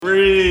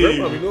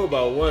Grandma knew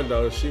about one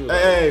though. She was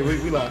hey,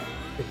 we live.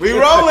 We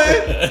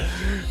rolling.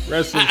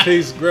 Rest in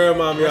peace,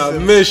 Grandmommy. I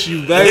miss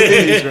you,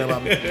 baby.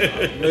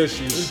 I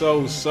miss you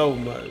so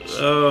much.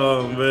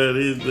 Oh man,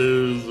 these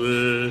dudes,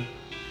 man.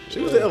 She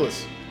was the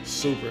illest.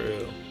 Super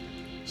ill.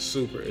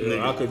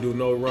 Nigga. I could do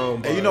no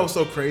wrong. And you know what's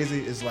so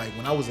crazy? It's like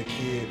when I was a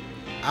kid,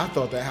 I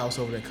thought that house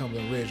over there in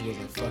Cumberland Ridge was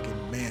a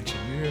fucking mansion.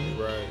 You hear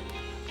me? Right.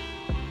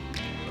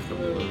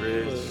 Cumberland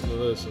Ridge.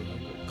 Listen,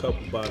 a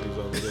couple bodies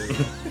over there.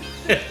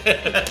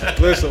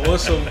 Listen, on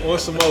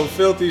some old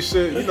filthy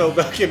shit, you know,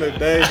 back in the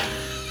day,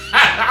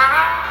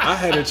 I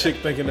had a chick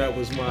thinking that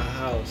was my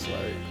house,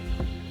 like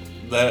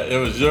that it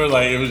was your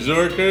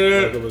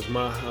crib. Like it was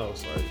my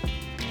house, like.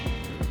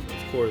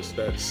 Of course,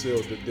 that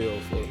sealed the deal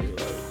for me.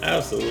 Like.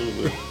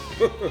 Absolutely.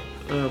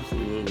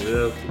 Absolutely.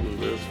 That's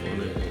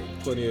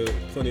funny.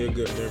 Plenty of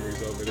good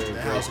memories over there.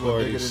 The house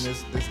was bigger than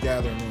this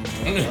gathering room.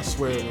 I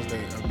swear it was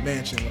a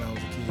mansion when I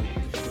was a kid.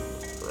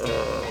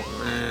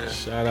 Oh man!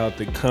 Shout out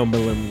to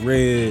Cumberland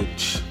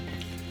Ridge,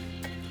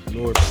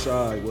 North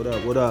Side. What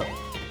up?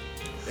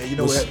 Hey, you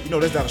know that's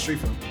down the street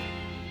from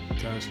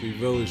Cosby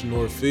Village,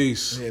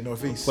 Northeast. Yeah,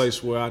 Northeast. A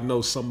place where I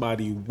know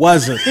somebody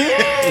wasn't.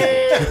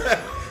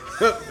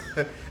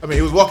 I mean,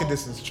 he was walking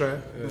distance, Trey.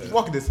 He was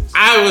walking distance.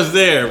 I was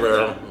there,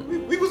 bro.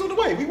 We was on the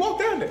way. We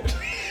walked down there.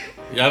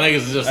 Y'all niggas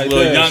is just a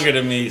little younger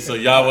than me, so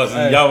y'all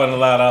wasn't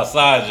allowed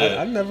outside yet.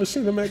 I never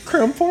seen him at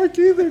Crum Park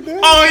either, man.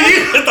 Oh,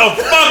 you get the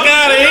fuck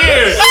out of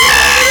here!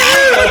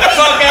 Get the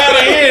fuck out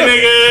of here,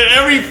 nigga!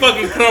 Every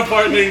fucking Crum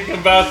Park nigga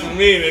can vouch for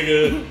me,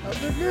 nigga.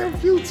 I've been there a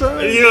few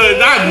times.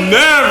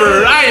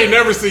 I ain't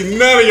never seen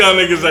none of y'all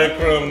niggas at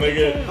Crum,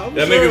 nigga. Y'all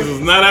niggas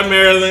was not at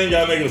Maryland.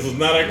 Y'all niggas was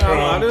not at Crum.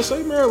 No, I didn't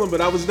say Maryland, but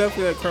I was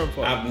definitely at Crum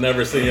Park. I've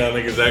never seen y'all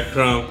niggas at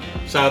Crum.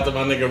 Shout out to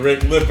my nigga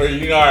Rick Lipper.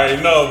 You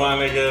already know my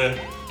nigga.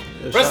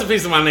 Rest in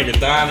peace to my nigga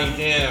Donnie.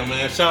 Damn,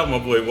 man. Shout out my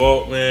boy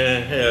Walt,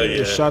 man. Hell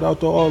yeah. Shout out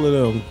to all of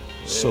them.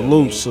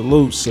 Salute.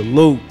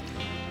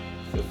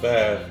 Good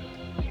bad.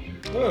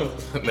 Well,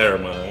 never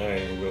mind. I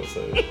ain't even gonna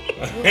say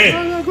it.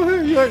 No, go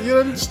ahead. You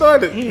done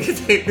started.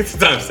 It's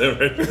time set,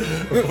 right?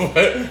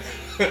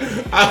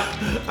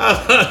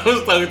 I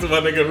was talking to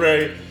my nigga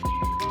Ray.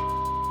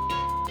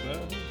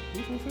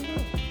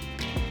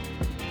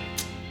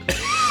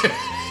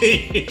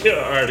 You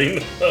already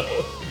know.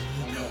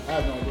 I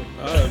have no idea.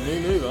 Me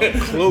neither. I'm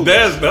clueless.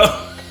 There's no.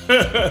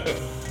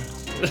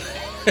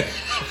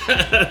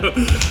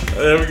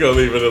 There we go.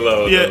 Leave it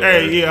alone. Yeah,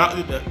 hey,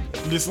 yeah.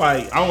 Just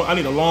like I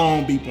need a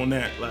long beep on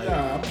that. Like,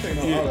 Nah, I'm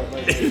thinking all that.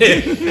 Like,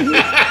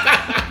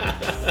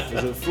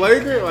 Is it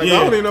flagrant? Like, Yeah. I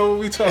don't even know what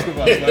we talking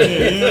about. Like,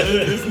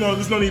 there's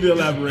no need to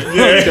elaborate.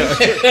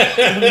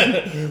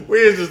 Yeah,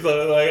 We was just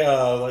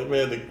like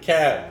man, the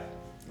cap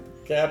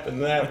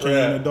and that trying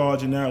to rap.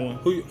 dodge in that one.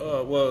 who?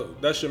 Well,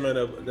 that's your man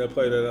that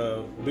played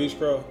at Beach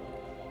Crow.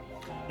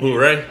 Who,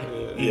 Ray?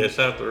 Yeah,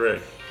 shout out to Ray.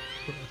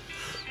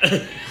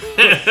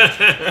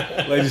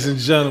 Ladies and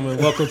gentlemen,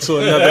 welcome to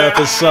another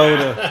episode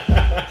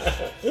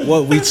of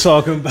What We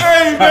Talking About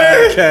Hey,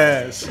 man.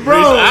 podcast. Bro,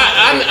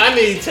 I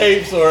need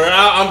tapes, or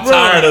I'm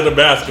tired of the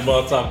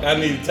basketball talk. I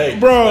need tapes,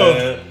 Bro.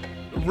 man.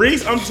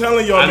 Reese, I'm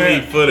telling y'all, I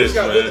man. need footage, he's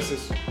got man.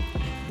 witnesses.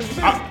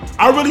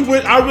 I really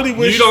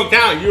wish. You don't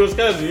count. You was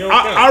cousin. You don't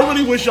count. I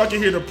really wish y'all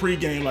could hear the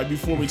pregame, like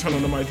before we turn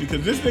on the mic,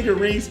 because this nigga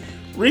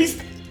Reese,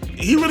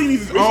 he really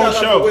needs his He's own got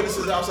show.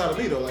 witnesses outside of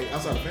me though, like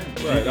outside of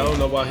family. Right, I don't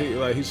know why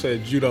he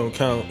said you don't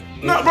count.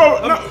 No,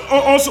 bro. No,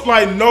 also,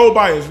 like no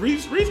bias.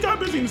 Reese got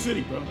busy in the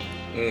city, bro.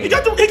 He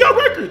got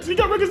records. He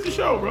got records to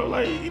show, bro.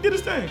 Like he did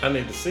his thing. I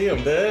need to see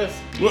him, Daz.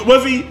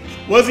 Was he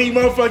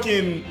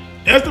motherfucking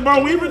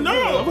Esteban Weaver?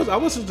 No. I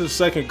wasn't the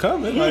second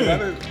coming. Like, I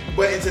didn't,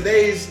 But in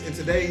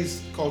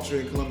today's culture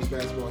in Columbus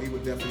basketball, he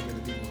would definitely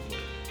be the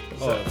D1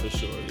 player. for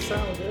sure. Yeah.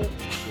 Sound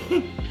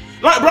good.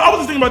 Like, bro, I was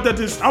just thinking about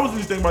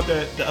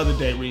that the other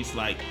day, Reese.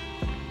 Like,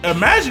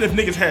 imagine if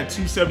niggas had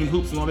 270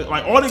 hoops and all that.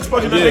 Like, all the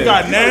exposure that they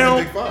got He's like the now.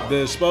 Big Five.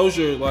 The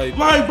exposure, like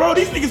Bro,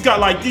 these niggas got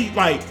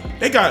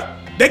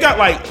they got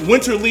like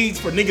winter leagues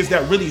for niggas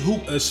that really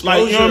hoop.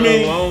 exposure Like, you know what I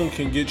mean? alone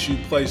can get you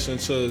placed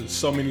into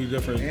so many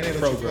different And they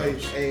let you play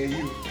programs.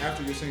 AAU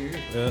after your senior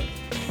year. Yeah.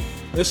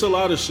 It's a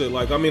lot of shit.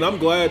 Like, I mean, I'm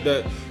glad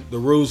that the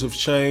rules have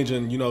changed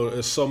and, you know,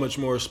 it's so much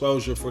more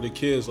exposure for the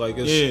kids. Like,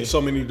 it's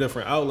so many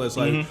different outlets.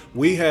 Like,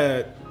 we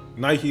had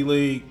Nike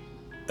League,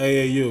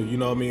 AAU, you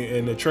know what I mean?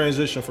 And the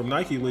transition from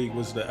Nike League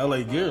was the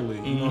LA Gear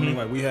League, you know what I mean?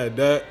 Like, we had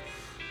that.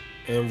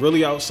 And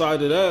really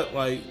outside of that,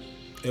 like,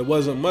 it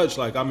wasn't much.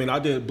 Like, I mean, I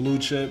did Blue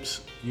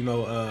Chips. You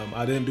know,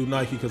 I didn't do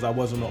Nike because I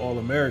wasn't an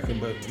All-American,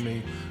 but I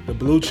mean, the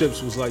Blue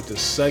Chips was like the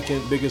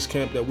second biggest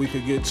camp that we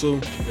could get to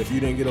if you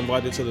didn't get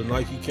invited to the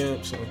Nike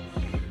camp. So,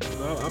 you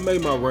know, I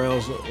made my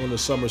rounds on the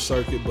summer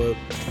circuit, but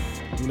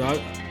you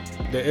know,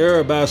 the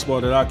era of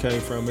basketball that I came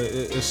from,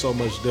 it's so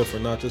much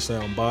different. Not to say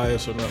I'm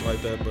biased or nothing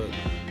like that, but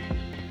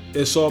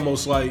it's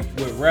almost like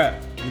with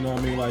rap. You know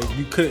what I mean? Like,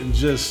 you couldn't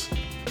just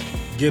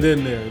get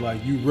in there.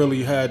 Like, you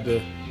really had to.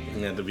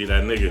 You had to be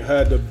that nigga.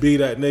 Had to be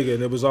that nigga,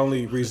 and it was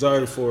only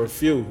reserved for a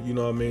few, you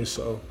know what I mean?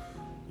 So,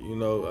 You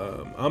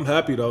know, I'm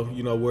happy though.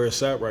 You know where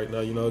it's at right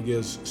now. You know, it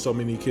gives so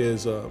many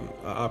kids an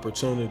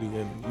opportunity,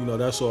 and you know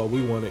that's all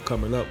we wanted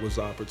coming up was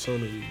the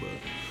opportunity. But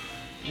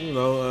you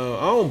know,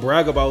 I don't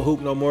brag about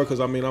hoop no more because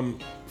I mean I'm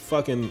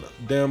fucking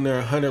damn near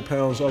 100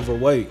 pounds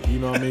overweight. You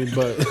know what I mean?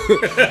 But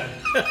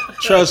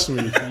trust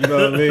me, you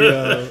know what I mean.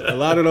 A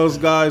lot of those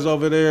guys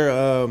over there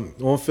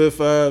on Fifth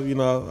Ave, you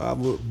know, I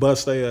would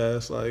bust their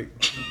ass. Like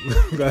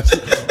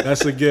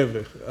that's a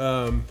given.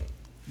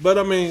 But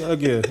I mean,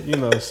 again, you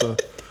know, so.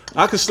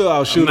 I can still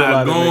outshoot a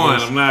lot of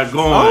niggas. I'm not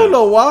going. I don't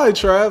know why,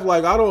 Trav.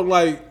 Like, I don't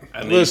like.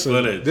 Listen,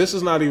 footage. this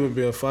is not even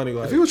being funny.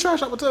 Like, if he was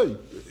trash, I would tell you.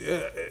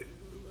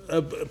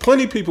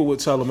 Plenty of people would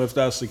tell him if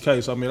that's the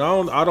case. I mean,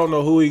 I don't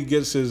know who he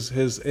gets his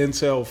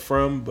intel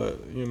from,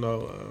 but you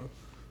know,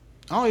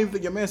 I don't even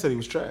think your man said he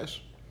was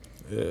trash.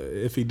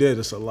 If he did,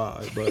 it's a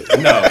lie. But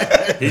no,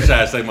 he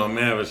tried to say my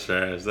man was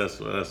trash. That's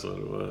what it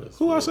was.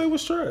 Who I say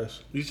was trash?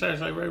 You tried to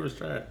say Ray was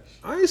trash.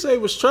 I didn't say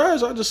it was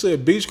trash. I just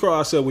said Beechcroft.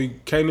 I said we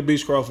came to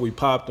Beechcroft. We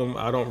popped them.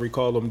 I don't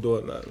recall them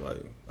doing that.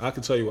 Like I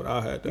can tell you what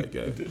I had that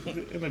game.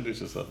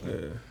 Introduce yourself.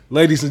 Yeah.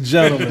 Ladies and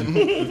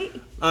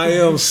gentlemen, I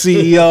am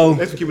CEO.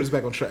 Thanks for keeping us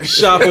back on track.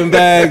 Shopping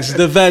Bags,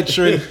 the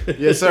veteran.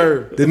 Yes,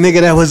 sir. The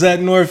nigga that was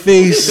at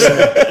Northeast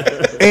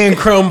and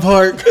Crum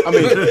Park.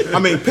 I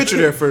mean, picture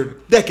there for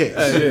decades.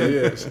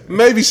 Yeah.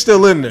 Maybe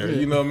still in there,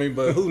 you know what I mean?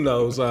 But who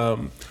knows?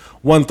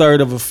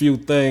 1/3 of a few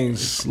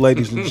things,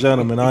 ladies and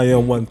gentlemen. I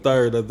am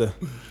 1/3 of the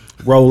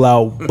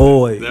Rollout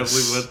Boys.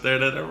 Definitely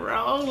 1/3 of the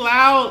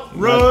Rollout.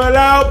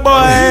 Rollout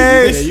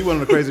Boys. Yeah, you went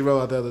on a crazy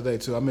rollout the other day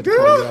too. I meant to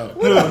call you out.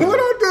 What I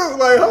do?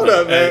 Like, hold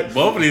up, man. Hey,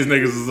 both of these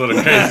niggas is on a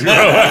crazy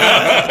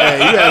rollout. Hey,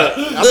 you had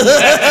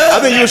I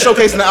think you were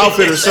showcasing the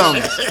outfit or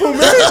something. Who, me?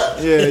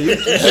 Yeah, you.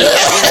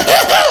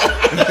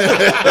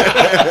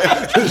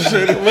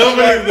 Both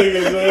of these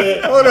niggas,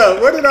 man. Hold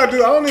up. What did I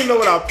do? I don't even know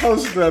what I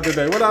posted the other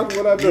day. What I do?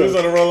 You was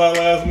on the rollout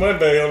last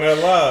Monday on that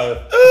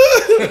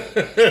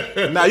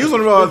live. Nah, you was on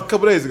the rollout a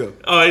couple days ago.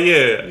 Oh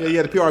yeah. Yeah, you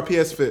had a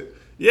PRPS fit.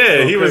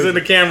 Yeah, he was crazy. in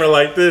the camera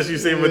like this. You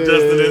see him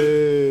adjusting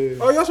it.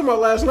 Oh, y'all talking about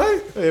last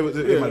night? Yeah, it might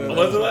have been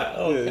Was it like?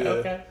 Oh, Yeah.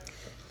 okay.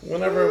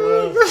 Whenever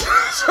it was.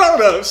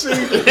 Hold up. See,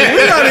 we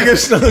gotta get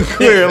something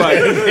clear. Like,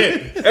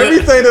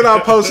 everything that I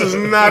post is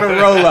not a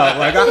rollout.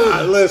 Like,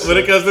 I listen. When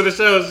it comes to the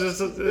show, it's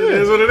just it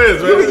is what it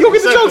is, man. You don't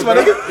get the jokes, my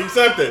nigga.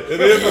 Accept it. It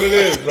is what it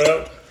is,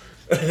 bro.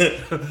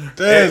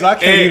 Damn, I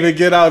can't even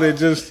get out and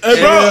just. Hey,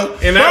 bro,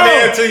 and that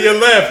man to your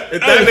left,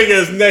 if that nigga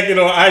is naked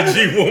on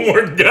IG one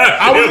more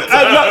guy.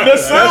 The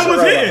sun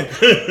was hitting.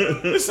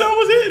 The sun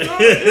was hitting.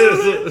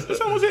 The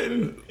sun was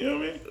hitting. You know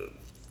what I mean?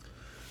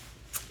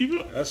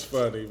 That's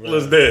funny, man.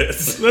 Let's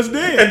dance. Let's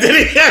dance. And then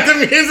he had the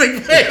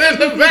music playing in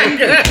the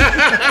background.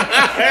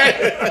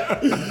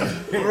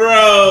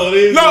 Bro,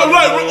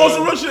 on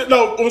some real shit.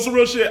 No, on some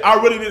real shit.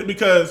 I really did it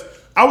because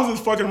I was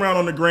just fucking around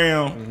on the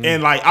ground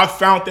and like I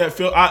found that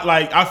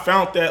I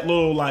found that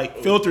little like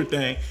filter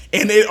thing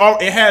and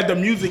it had the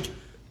music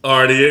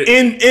already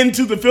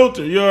into the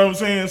filter. You know what I'm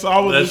saying? So I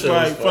was That just shit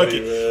like, was fuck funny,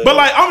 it. man. But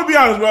like, I'm gonna be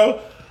honest,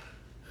 bro.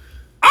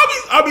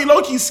 I'll be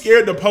low key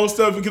scared to post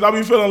stuff because I'll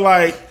be feeling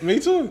like Me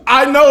too.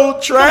 I know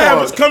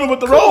Trav is coming with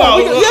the rollout.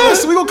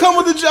 We gonna come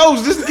with the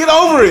jokes. Just get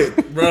over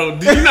it. Bro,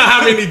 do you know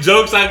how many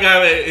jokes I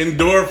gotta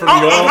endure from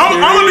I'm y'all?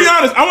 gonna be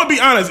honest. I'm gonna be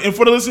honest, and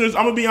for the listeners,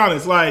 I'm gonna be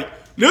honest. Like,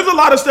 there's a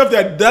lot of stuff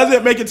that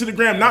doesn't make it to the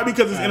gram, not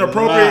because it's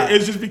inappropriate.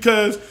 It's just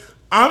because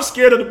I'm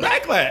scared of the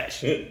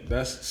backlash.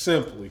 That's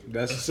simply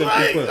Like,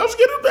 put. I'm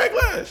scared of the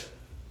backlash.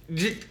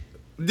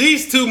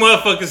 These two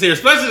motherfuckers here,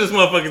 especially this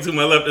motherfucker to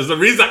my left, is the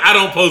reason I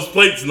don't post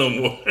plates no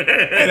more.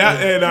 And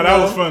that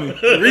was funny.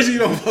 The reason you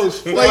don't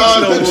post plates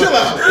no more. Chill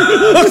out.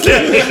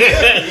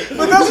 Okay.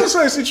 But that's what I'm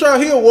saying. See,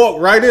 Trav, he'll walk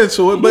right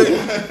into it, but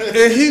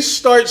and he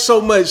starts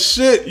so much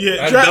shit.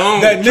 Yeah, I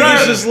don't. That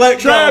niggas just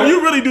let go. Trav,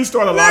 you really do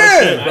start a lot of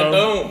shit, I bro.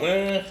 don't,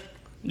 man.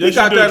 He Yes,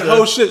 got you do, that Trav.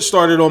 whole shit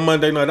started on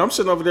Monday night. I'm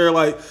sitting over there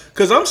like,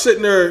 cause I'm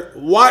sitting there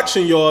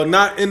watching y'all,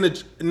 not in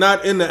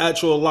the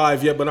actual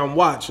live yet, but I'm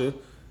watching.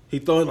 He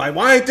throwing like,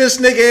 why ain't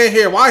this nigga in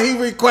here? Why he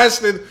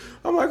requested?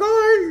 I'm like, all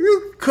right,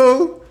 you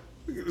cool.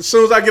 As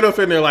soon as I get up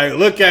in there, like,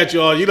 look at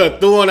y'all, you done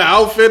threw on the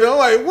outfit. I'm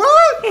like,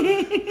 what?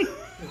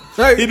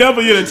 Like, He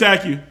definitely did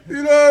attack you.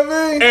 you know what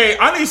I mean? Hey,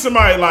 I need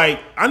somebody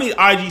I need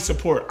IG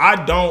support.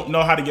 I don't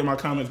know how to get my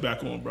comments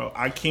back on, bro.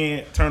 I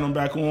can't turn them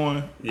back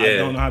on. Yeah. I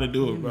don't know how to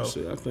do it, bro.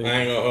 Shit, I think I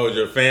ain't gonna hold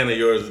you. A fan of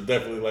yours is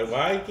definitely like,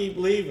 why you keep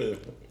leaving?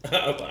 I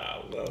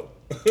don't know.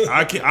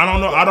 I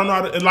don't know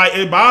how to, like,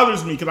 it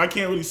bothers me because I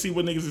can't really see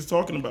what niggas is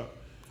talking about.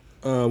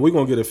 we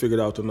gonna get it figured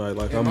out tonight.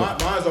 Like,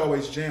 Mine's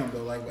always jammed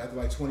though. Like after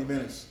like 20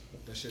 minutes,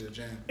 that shit is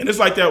jammed. And it's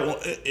like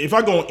that. If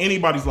I go on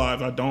anybody's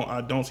live, I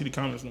don't see the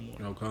comments no more.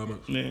 no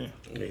comments. Yeah,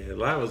 Yeah,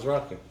 live was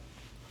rocking.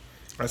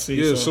 I see.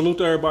 Yeah, so. salute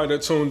to everybody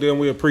that tuned in.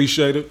 We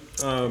appreciate it.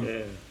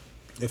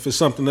 If it's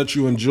something that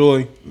you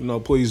enjoy,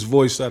 please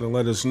voice that and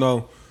let us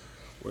know.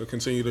 We'll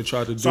continue to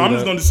try to do So I'm that.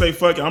 just gonna say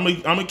fuck it. I'm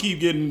gonna keep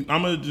getting.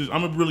 I'm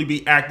gonna really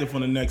be active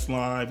on the next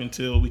live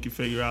until we can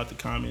figure out the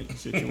comment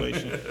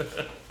situation.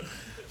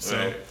 So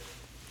Right.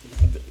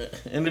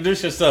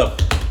 Introduce yourself.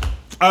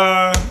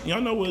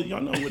 Y'all know what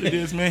it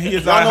is, man. He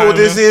is Y'all know what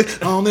this is.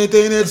 Only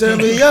thing that turn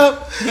me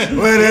up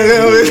when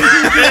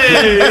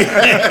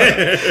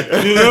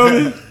You know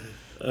me?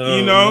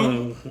 You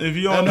know, if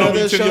you don't know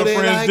me, tell your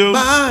friends do.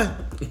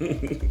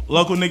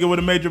 Local nigga with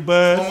a major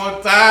buzz. One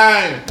more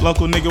time.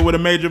 Local nigga with a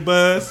major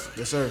buzz.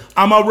 Yes, sir.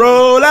 I'm a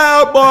roll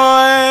out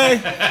boy.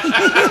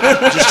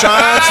 Just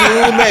trying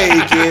to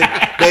make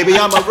it. Baby,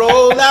 I'm a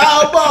roll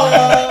out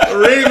boy.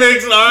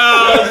 Remix.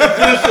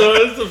 Oh,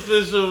 it's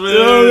official, man. You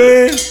know what I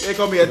mean? They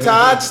call me a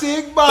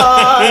toxic boy.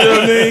 You know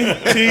what I mean?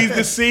 Tease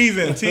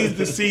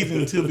the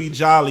season to be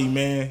jolly,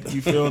 man.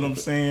 You feel what I'm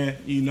saying?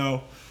 You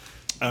know.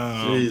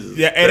 Jesus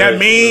Yeah, and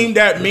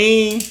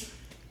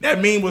that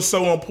meme was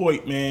so on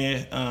point,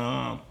 man.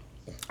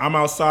 I'm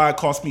outside,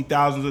 cost me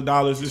thousands of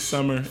dollars this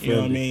summer. You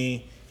know what I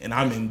mean? And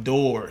I'm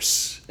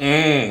indoors.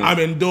 I'm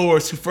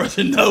indoors to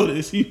further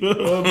notice. You know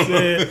what I'm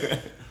saying?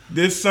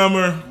 This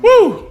summer,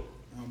 woo.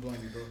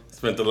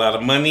 Spent a lot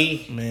of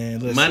money. Man,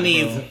 listen,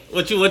 money bro.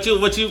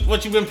 is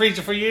what you been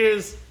preaching for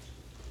years?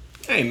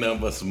 Ain't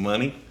nothing but some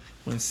money.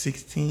 When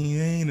 16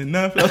 ain't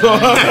enough. Ain't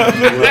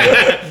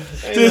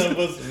nothing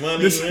but some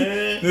money,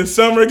 man. This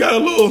summer got a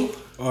little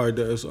All right,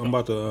 I'm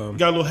about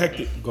to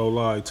hectic. go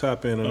live.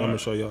 Tap in, and I'm gonna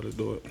show y'all how to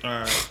do it.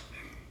 All right.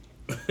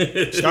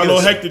 Got a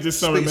little hectic this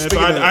summer, man. So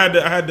I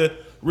had to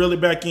reel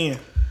it back in.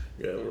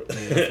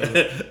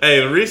 Hey,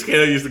 the Reese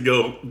Cam used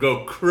to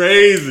go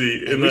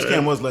crazy. Reese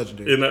Cam was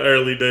legendary. In the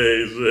early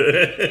days.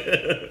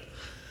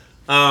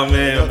 Oh,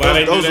 man.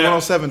 Those are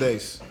 107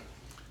 days.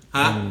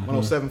 Huh?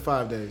 107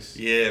 5 days.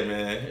 Yeah,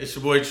 man. It's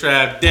your boy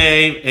Trav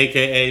Dave,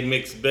 a.k.a.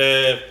 Mixed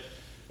Bev,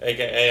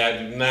 a.k.a. I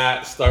do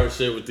not start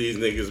shit with these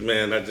niggas,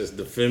 man. I just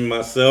defend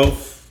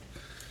myself.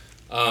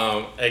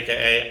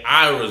 A.k.a.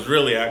 I was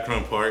really at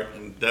Crump Park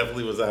and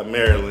definitely was at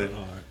Maryland.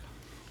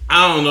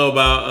 I don't know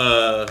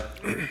about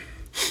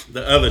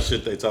the other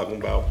shit they talking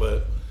about,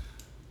 but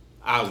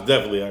I was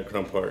definitely at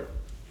Crump Park.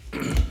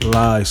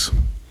 Lies.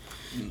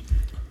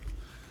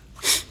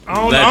 I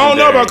don't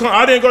know about Crump.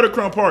 I didn't go to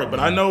Crump Park, but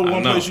I know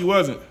one place you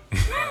wasn't.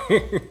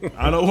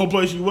 I know one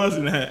place you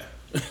wasn't at.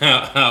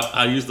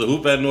 I used to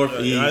hoop at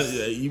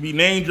Northeast. You be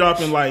name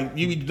dropping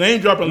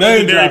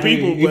legendary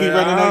people. You be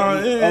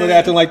running only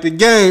acting like the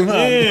game, huh?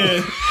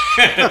 Yeah.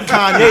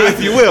 Kanye,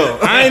 if you will.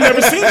 I ain't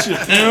never seen shit.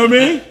 You know what I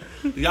mean?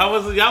 Y'all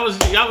was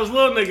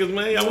little niggas,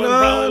 man. Y'all wasn't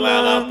probably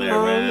loud out there,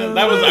 man.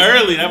 That was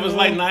early. That was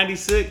like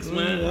 96,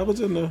 man. I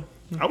was in there.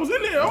 I was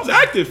in there. I was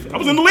active. I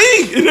was in the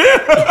league. In there.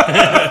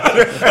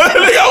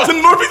 I was in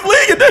the Northeast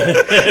League in there.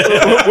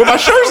 With my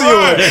jersey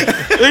on.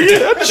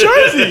 Yeah, the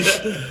jersey.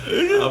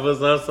 I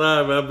was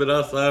outside, man. I've been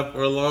outside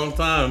for a long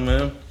time,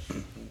 man.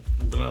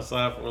 Been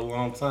outside for a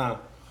long time.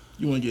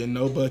 You weren't getting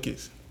no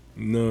buckets.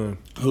 None.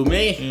 Who,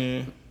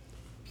 me?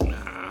 Yeah.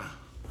 Nah.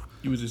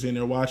 You was just in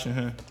there watching,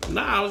 huh?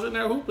 Nah, I was in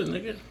there hooping,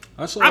 nigga.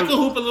 I could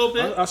hoop a little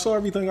bit. I saw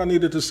everything I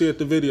needed to see at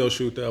the video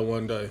shoot that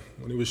one day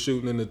when he was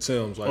shooting in the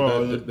Timbs. Like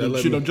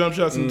shoot them jump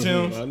shots in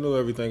Timbs? I knew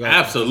everything.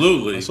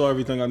 Absolutely. I saw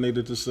everything I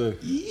needed to see.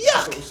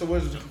 Yuck. So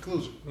where's the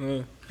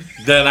conclusion?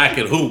 That I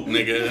could hoop,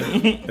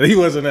 nigga. He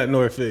wasn't at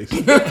Northeast.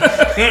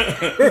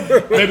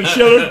 Maybe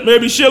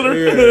Schiller.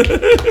 Yeah.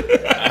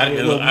 I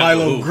could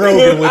Milo hoop.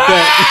 Grogan with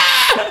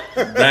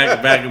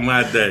that. Back in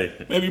my day.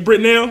 Maybe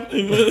Britnell.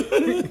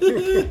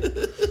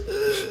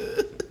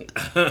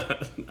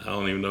 I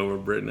don't even know where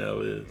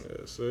Britnell is.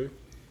 See?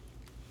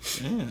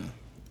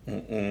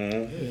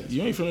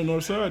 You ain't from the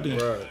north side then.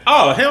 Right.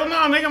 Oh, hell no,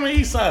 nigga, I'm an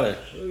East Sider.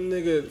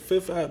 Nigga,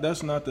 Fifth Ave,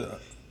 that's not the...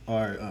 All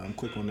right, I'm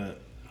quick on that.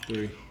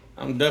 3.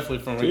 I'm definitely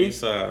from the East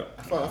Side.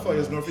 I thought it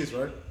was Northeast,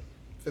 right?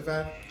 Fifth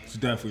Ave? It's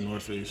definitely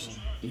Northeast.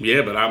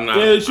 Yeah, but I'm not.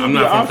 Yeah, it should I'm be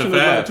an not option from to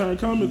Fifth like Ave. turn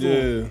comments on.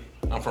 Yeah.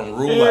 I'm from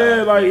Rule Yeah,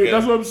 Ave, like nigga.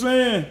 that's what I'm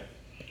saying.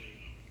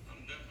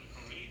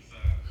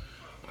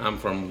 I'm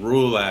from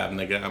Rule Ave,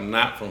 nigga. I'm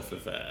not from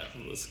Fifth Ave.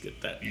 Let's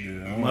get that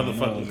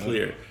motherfucking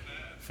clear.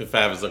 Fifth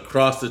Ave is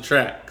across the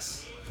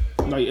tracks.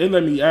 Like it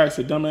let me ask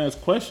a dumbass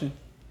question.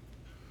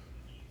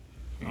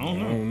 I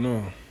don't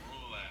know.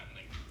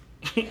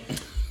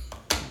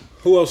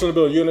 Who else in the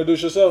building? You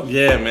introduce yourself?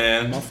 Yeah,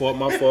 man. My fault.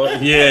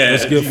 Yeah.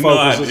 Let's get you know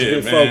I focused. did,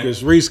 Let's get man.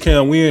 focused. Reese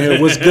Cam, we in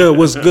here. What's good?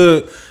 What's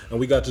good?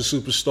 And we got the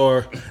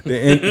superstar,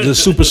 the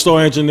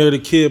superstar engineer, the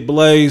Kid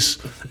Blaze,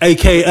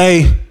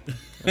 a.k.a.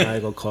 I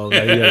ain't gonna call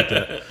him that. He ain't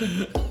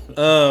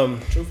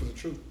that. Truth is the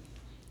truth.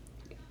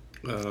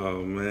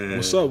 Oh, man.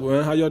 What's up,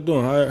 man? How y'all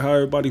doing? How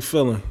everybody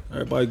feeling?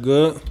 Everybody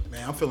good?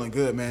 Man, I'm feeling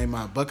good, man.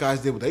 My Buckeyes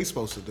did what they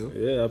supposed to do.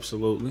 Yeah,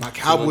 absolutely. My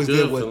Cowboys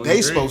Feeling good, did what feeling they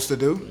great. supposed to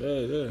do.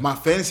 Yeah. My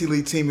fantasy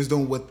league team is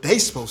doing what they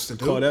supposed to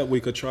do. Call that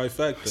week a It's a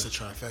trifecta.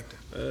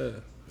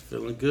 trifecta.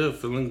 Feeling good,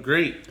 feeling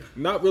great.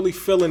 Not really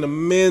feeling the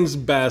men's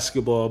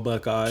basketball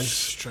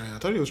Buckeyes. Trash. I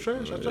told you it was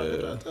trash. I tried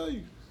to tell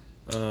you.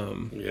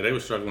 Yeah, they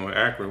were struggling with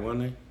Akron,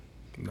 wasn't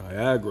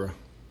Niagara.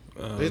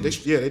 They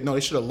should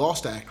have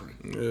lost to Akron.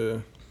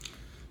 Yeah.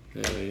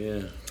 they?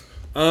 Yeah.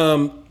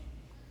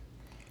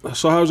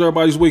 So how's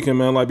everybody's weekend,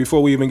 man? Like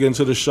before we even get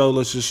into the show,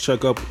 let's just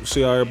check up,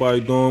 see how everybody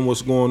doing,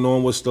 what's going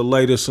on, what's the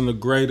latest and the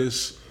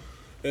greatest.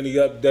 Any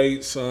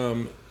updates?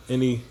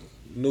 Any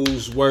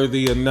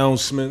newsworthy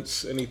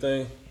announcements?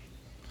 Anything?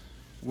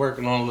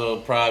 Working on a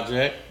little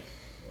project.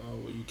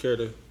 You care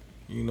to,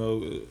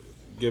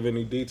 give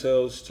any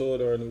details to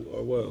it or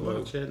what?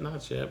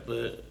 Not yet,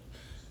 but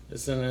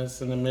it's in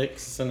the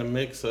mix. It's in the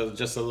mix of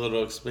just a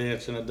little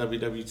expansion of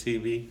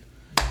WWTV.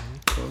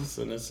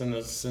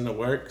 It's in the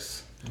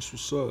works. That's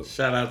what's up.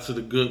 Shout out to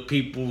the good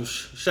peoples.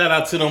 Shout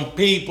out to them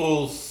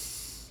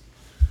peoples.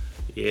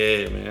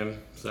 Yeah, man.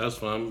 So that's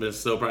fun. Been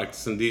still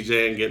practicing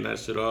DJing, getting that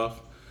shit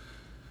off.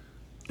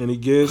 Any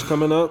gigs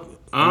coming up?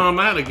 I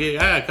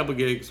had a couple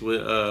gigs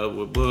with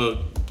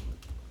Boog.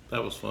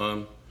 That was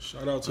fun.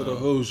 Shout out to the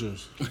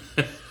Hoosiers.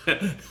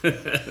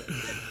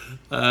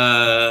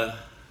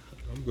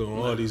 I'm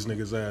going all these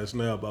niggas' ass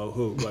now about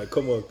who. Like,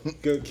 come on,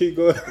 keep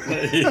going.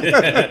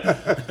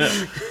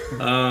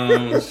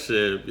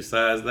 Shit.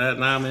 Besides that,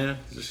 nah, man,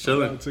 just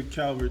chilling. Shout out to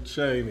Calvert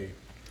Cheney.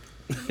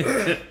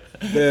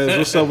 Dez,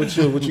 what's up with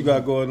you? What you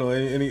got going on?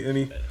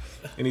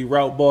 Any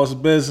route boss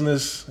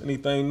business?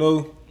 Anything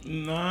new?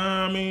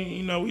 Nah, I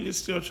mean, we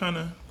just still trying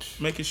to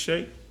make it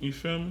shake. You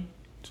feel me?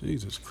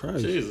 Jesus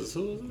Christ. Jesus,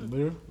 who is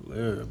that?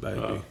 Lyra,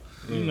 baby.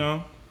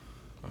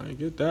 I ain't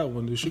get that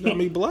one. Dude, she got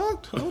me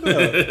blocked? Hold up.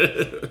 I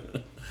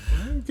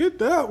didn't get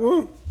that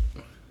one.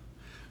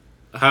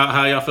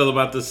 How y'all feel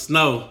about the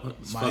snow?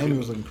 Miami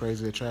was looking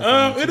crazy at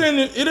traffic.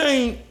 It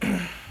ain't.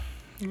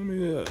 I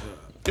mean,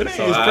 It ain't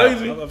as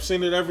crazy. I've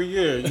seen it every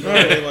year. You know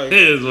what I mean? Like, it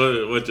is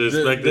what you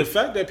expected. The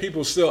fact that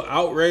people still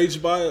outraged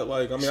by it,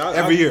 like, I mean,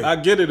 every year. I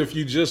get it if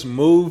you just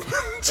move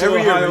to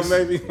Every year, Ohio,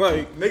 maybe.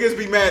 Like, Niggas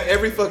be mad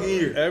every fucking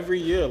year.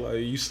 every year, like,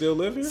 you still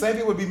live here? Same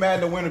people would be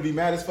mad in the winter, be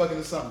mad as fucking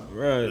in the summer.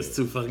 Right. It's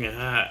too fucking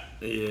hot.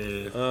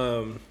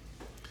 Yeah.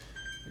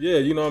 Yeah,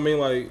 you know what I mean?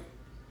 Like,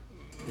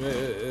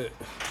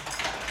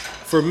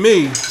 for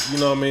me, you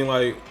know what I mean?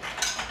 Like,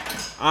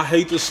 I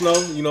hate the snow,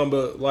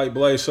 but like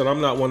Blaze said,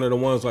 I'm not one of the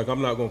ones, like,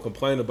 I'm not going to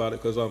complain about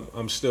it because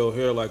I'm still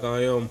here. Like,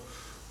 I am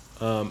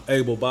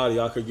able-bodied.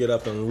 I could get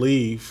up and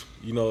leave,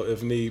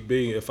 if need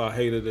be, if I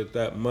hated it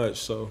that much.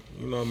 So,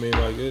 you know what I mean?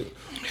 Like,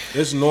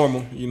 it's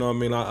normal, you know what I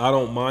mean? I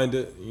don't mind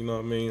it, you know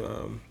what I mean?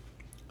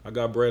 I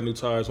got brand new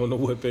tires on the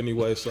whip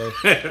anyway, so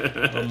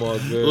I'm all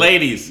good.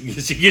 Ladies,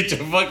 get your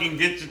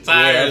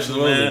tires,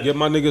 man. Get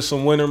my niggas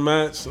some winter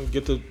mats and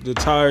get the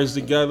tires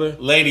together.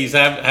 Ladies,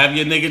 have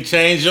your nigga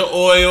change your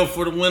oil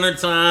for the winter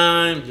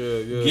time.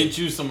 Yeah. Get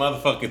you some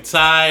motherfucking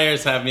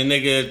tires. Have your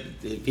nigga,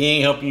 if he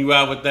ain't helping you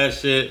out with that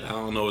shit, I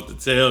don't know what to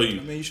tell you.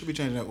 I mean, you should be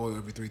changing that oil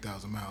every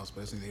 3,000 miles,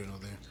 but that's neither here nor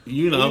there.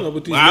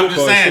 But I'm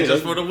just saying,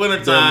 just for the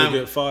winter time.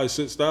 Get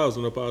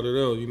 5,000-6,000 up out of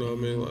there, you know what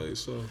I mean? Like,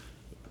 so.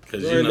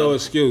 There ain't no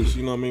excuse,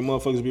 you know what I mean?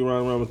 Motherfuckers be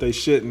running around with their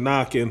shit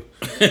knocking,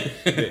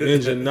 the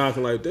engine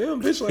knocking like,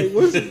 damn, bitch, like,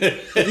 what is it?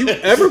 Have you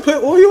ever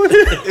put oil in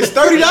here? It's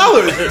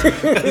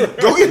 $30.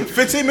 Go get a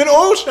 15-minute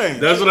oil change.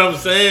 That's what I'm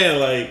saying.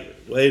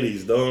 Like,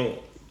 ladies, don't.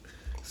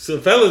 So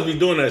fellas be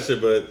doing that shit,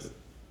 but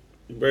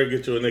you better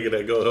get you a nigga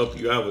that go help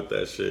you out with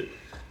that shit.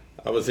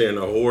 I was hearing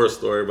a horror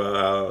story about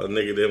how a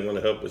nigga didn't want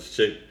to help his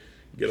chick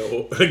get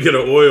an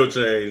oil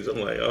change. I'm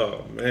like,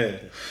 oh, man.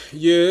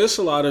 Yeah, it's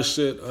a lot of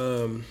shit.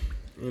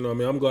 You know what I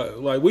mean? I'm glad,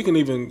 like, we can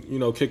even,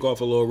 kick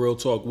off a little real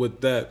talk with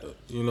that,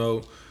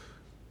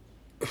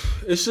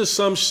 It's just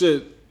some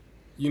shit,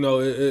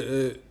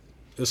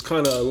 it's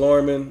kind of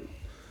alarming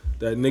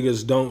that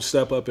niggas don't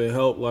step up and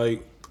help.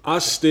 Like, I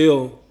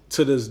still,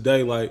 to this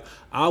day, like,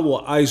 I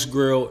will ice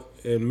grill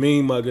and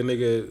mean mug a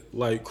nigga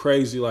like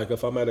crazy. Like,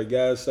 if I'm at a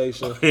gas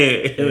station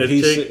and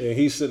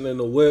he's sitting in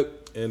the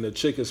whip and the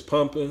chick is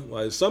pumping.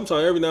 Like,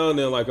 sometimes, every now and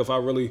then, like, if I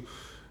really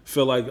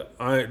feel like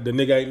the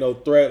nigga ain't no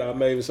threat, I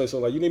may even say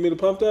something like, you need me to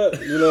pump that?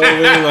 You know what I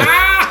mean?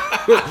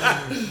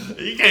 Like,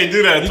 you can't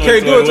do that. You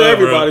can't do it to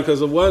everybody because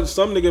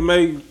some nigga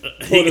may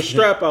pull the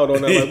strap out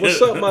on that. Like,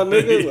 what's up, my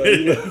nigga?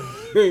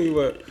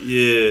 Like,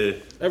 yeah.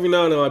 Every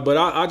now and then, like, but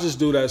I just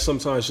do that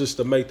sometimes just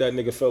to make that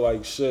nigga feel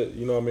like shit.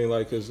 You know what I mean?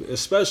 Like, cause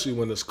especially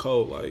when it's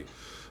cold. Like,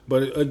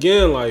 but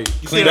again, like,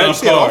 clean out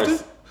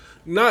cars.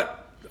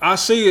 I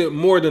see it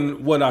more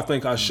than what I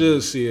think I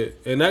should see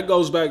it. And that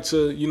goes back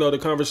to, the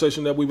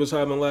conversation that we was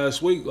having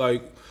last week.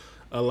 Like,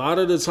 a lot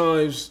of the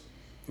times,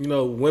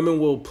 women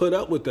will put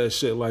up with that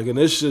shit. Like, and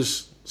it's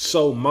just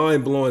so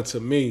mind-blowing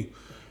to me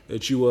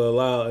that you will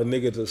allow a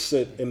nigga to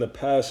sit in the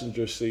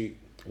passenger seat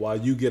while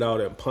you get out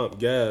and pump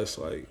gas.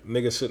 Like,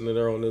 nigga sitting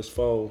there on this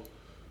phone.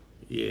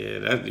 Yeah,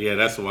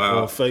 that's wild.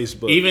 On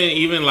Facebook.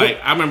 Even like,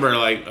 I remember,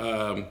 like,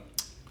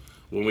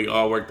 when we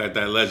all worked at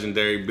that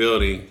legendary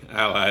building,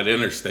 Allied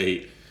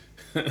Interstate.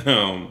 What's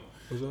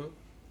that?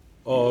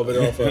 Oh, over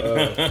there off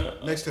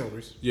of Next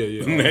Tilbury's. Yeah.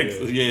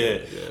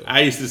 Yeah.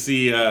 I used to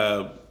see,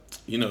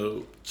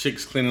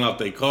 chicks cleaning off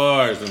their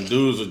cars, and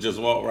dudes would just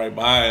walk right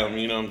by them.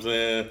 You know what I'm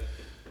saying?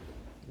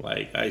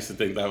 Like, I used to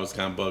think that was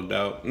kind of bugged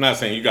out. I'm not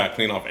saying you got to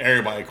clean off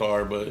everybody's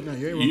car, but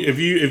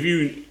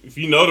if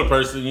you know the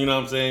person, you know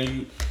what I'm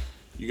saying,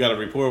 you got a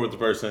rapport with the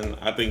person.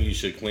 I think you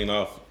should clean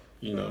off.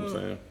 You know what I'm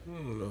saying? I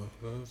don't know.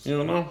 You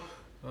don't know?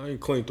 I ain't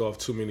cleaned off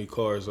too many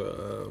cars.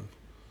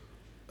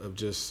 Of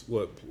just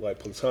like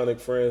platonic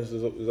friends?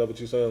 Is that what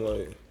you're saying?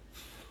 Like,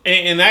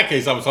 In that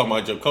case, I was talking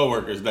about your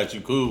coworkers that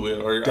you cool with,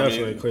 or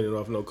definitely cleaning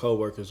off no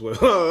coworkers with.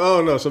 I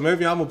don't know. So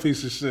maybe I'm a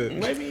piece of shit.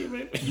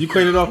 Maybe. You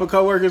cleaning off a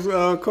coworker's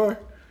car?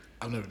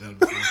 I've never done it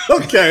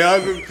before. Okay, I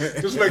was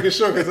just making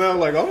sure because I'm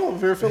like, I'm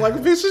over here feel like a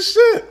piece of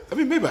shit. I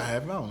mean, maybe I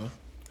have. I don't know.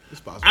 It's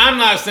possible. I'm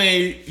not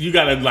saying you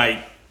gotta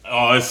like.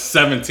 Oh, it's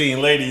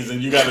 17 ladies,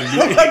 and you gotta do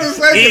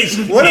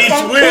what if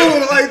I'm cool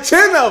with like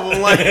 10 of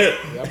them? Like, Yeah,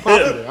 I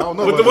don't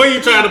know. with the way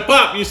you trying to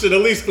pop, you should at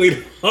least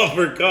clean off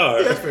her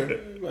car. That's fair.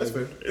 That's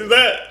fair. Is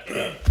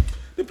that?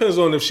 depends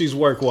on if she's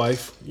work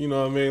wife. You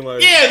know what I mean?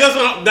 Like, Yeah, that's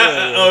what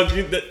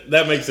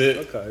that makes it.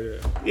 okay,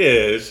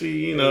 Yeah,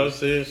 she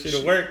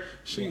the work.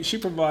 she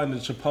providing the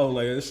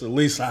Chipotle. It's the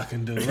least I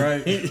can do,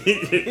 right?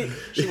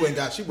 She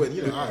went.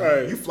 You know, all right,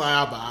 Right. you fly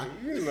out by.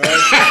 You know,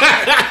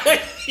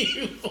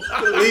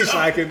 the least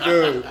I can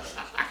do.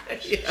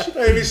 She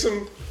made me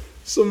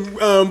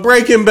some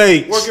breaking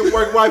bakes.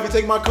 Work wife, you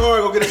take my car,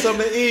 go get us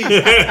something to eat.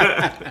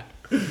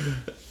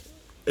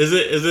 Is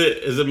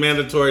it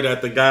mandatory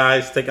that the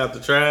guys take out the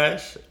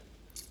trash?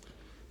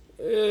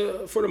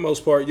 For the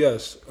most part,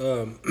 yes.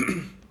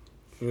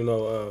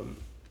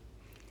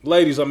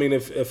 Ladies, I mean,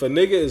 if a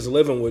nigga is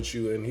living with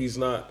you and he's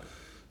not,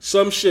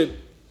 some shit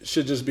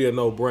should just be a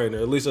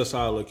no-brainer. At least that's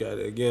how I look at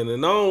it. Again,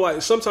 and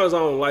sometimes I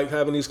don't like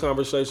having these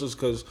conversations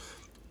because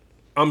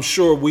I'm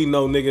sure we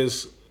know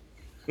niggas,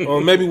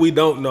 or maybe we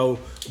don't know,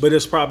 but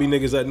it's probably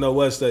niggas that know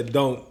us that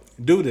don't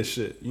do this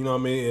shit. You know what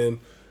I mean? And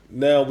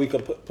now we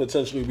could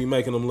potentially be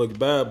making them look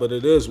bad, but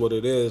it is what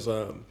it is.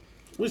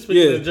 We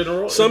speaking in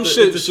general. Some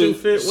shit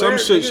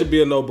should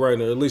be a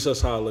no-brainer. At least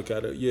that's how I look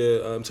at it.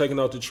 Yeah, taking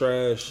out the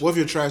trash. What if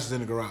your trash is in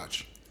the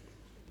garage?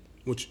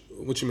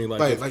 What you mean,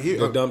 Like here,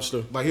 the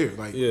dumpster? Like here,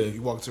 Yeah.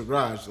 You walk to the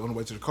garage on the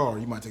way to the car,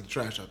 you might take the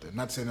trash out there.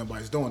 Not saying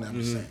nobody's doing that. I'm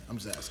just saying. I'm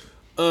just asking.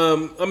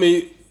 I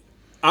mean,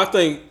 I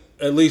think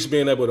at least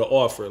being able to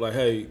offer, like,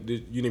 hey,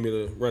 you need me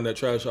to run that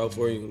trash out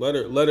for you? Let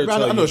her tell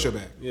you. I know it's your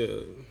bag. Yeah.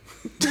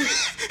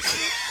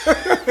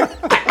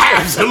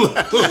 Absolutely.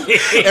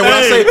 And when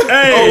I say,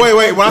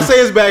 wait, when I say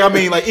his bag, I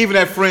mean like even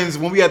at friends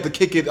when we had to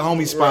kick it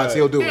homie spots, Right.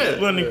 he'll do Yeah.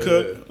 it. Letting him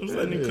cook. Just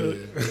letting him cook.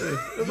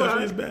 That's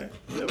not his bag.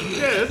 Yeah,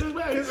 this is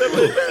bad. It's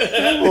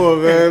bad. Oh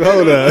man,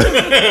 hold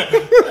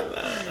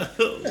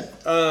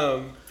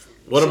on.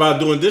 What about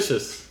doing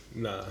dishes?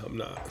 Nah, I'm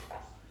not.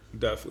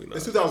 Definitely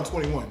It's not.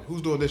 2021.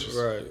 Who's doing dishes?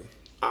 Right.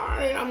 All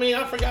right. I mean,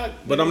 I forgot.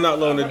 But I'm not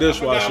loading the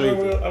dishwasher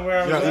either.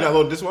 You're not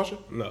loading dishwasher?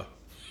 No,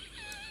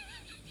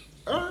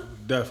 All right.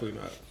 definitely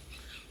not.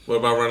 What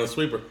about running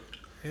sweeper?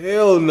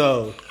 Hell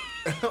no.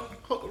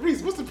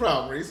 Reese, what's the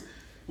problem, Reese?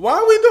 Why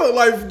are we doing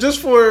like just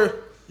for?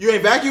 You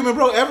ain't vacuuming,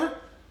 bro, ever?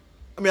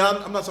 I mean,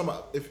 I'm not talking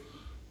about if.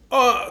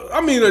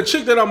 I mean, a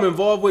chick that I'm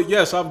involved with,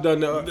 yes, I've done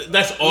that.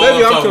 That's all.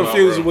 Maybe I'm talking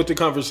confused about, with the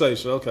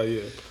conversation. Okay,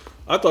 yeah.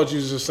 I thought you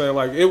was just saying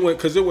like it went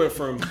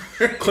from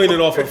cleaning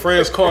off a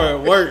friend's car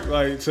at work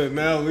like to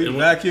now we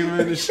vacuuming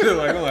and shit.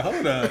 Like I'm like,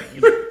 hold on.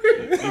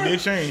 It did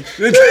change.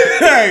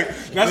 Hey,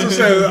 that's what I'm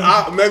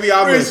saying. Maybe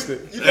I missed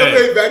it. You never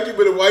ain't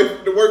vacuuming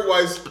the work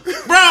wife's. bro.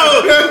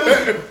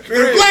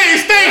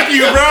 Blaze, thank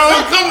you,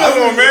 bro. Come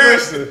on, man.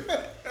 Listen,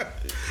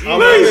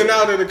 I'm in and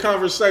out of the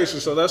conversation,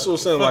 so that's what I'm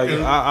saying. Like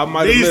I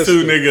might have These missed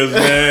two it. niggas,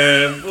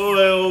 man. Boy,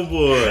 oh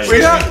boy.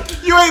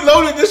 You ain't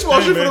loaded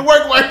dishwasher for the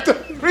work wife, though.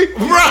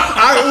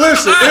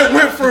 Listen, it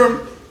went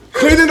from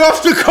cleaning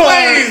off the car.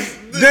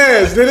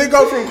 Dez, did it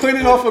go from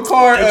cleaning off a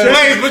car?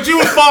 Blaze, but you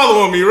was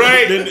following me,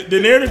 right? The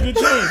narrative did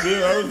change.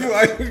 Yeah, I was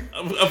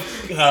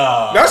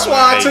That's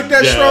why I took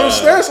that strong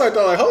stance like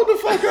that. Like, hold the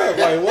fuck up.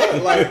 Like,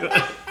 what? Like,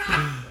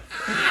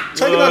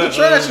 taking out the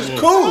trash is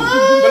cool,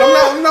 but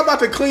I'm not about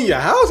to clean your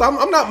house.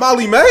 I'm not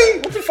Molly May.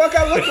 What the fuck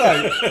I look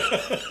like?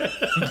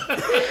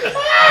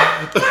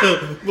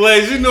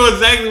 Blaze, you know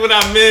exactly what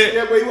I meant.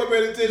 Yeah, but you weren't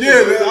paying attention.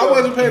 Yeah, man, I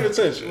wasn't paying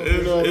attention.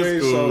 You know what I mean?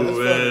 It's cool, So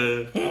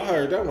man. I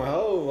heard that one.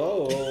 Oh.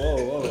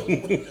 What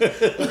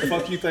the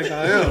fuck you think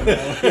I am?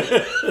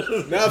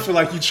 Man? Now I feel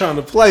like you trying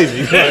to play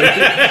me. Like,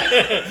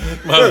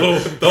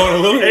 Throwing a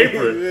little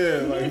apron.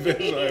 yeah, like,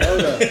 bitch, like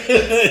hold up.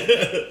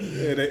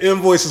 Yeah, the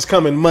invoice is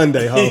coming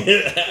Monday, ho.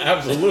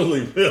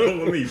 Absolutely.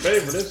 Let me pay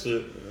for this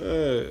shit.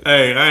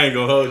 Hey, I ain't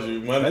gonna hold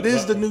you. That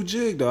is the new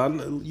jig,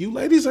 though. You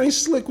ladies ain't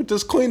slick with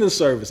this cleaning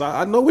service.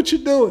 I know what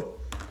you're doing.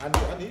 I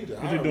need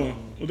that. What they doing?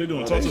 What they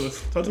doing? Talk to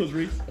us. Talk to us,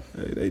 Reese.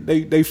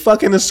 They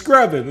fucking and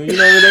scrubbing. You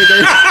know what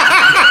they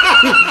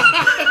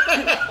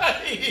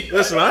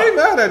Listen, I ain't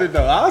mad at it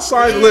though. I'll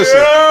sign. Listen,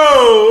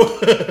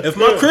 if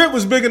my crib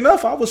was big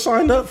enough, I would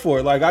sign up for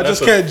it. Like I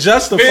just can't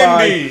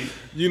justify,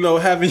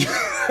 having you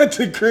at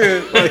the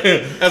crib. Like,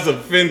 that's a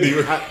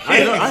Fendi. I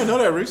didn't know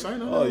that, Reese. I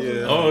didn't know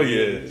that. Oh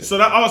yeah. So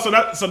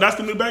that's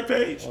the new back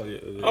page.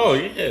 Oh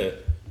yeah.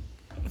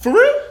 For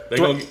real? They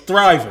gonna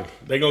thriving.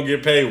 They gonna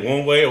get paid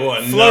one way or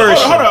another.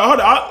 Flourishing. Hold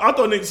up. I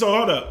thought niggas. So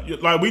hold up.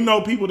 Like we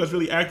know people that's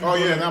really active. Oh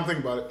yeah, now I'm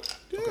thinking about it.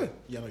 Yeah. Okay.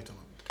 Yeah, I know you're talking about.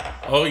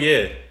 Oh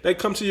yeah. They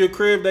come to your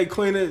crib, they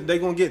clean it. They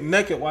gonna get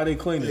naked while they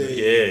clean it.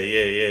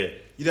 Yeah.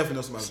 You definitely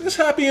know somebody. It's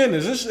happy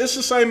endings. It's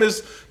the same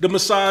as the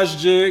massage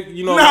jig.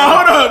 You know. Nah,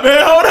 hold up, man.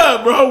 Hold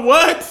up, bro.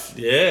 What?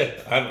 Yeah.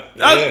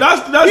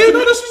 That's You didn't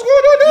know this was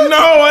going on there?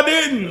 No, I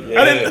didn't.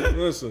 Yeah. I didn't.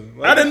 Listen,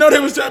 I didn't know they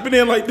was tapping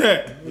in like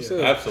that.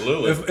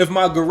 Absolutely. If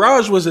my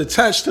garage was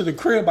attached to the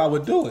crib, I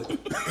would do it.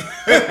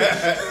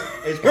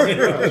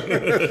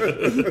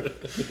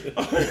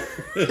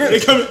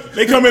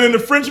 They coming in the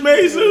French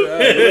maze suit.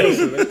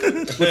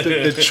 With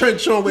the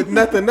trench on with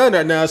nothing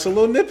under. Now it's a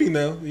little nippy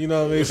now. You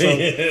know what I mean?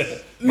 So,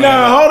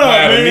 Nah, hold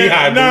up,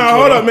 knee-high man. Nah, boots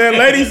hold on. up, man.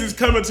 Ladies is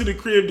coming to the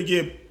crib to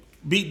get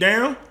beat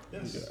down.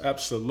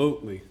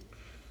 absolutely.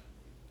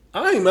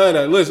 I ain't mad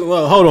at it. Listen,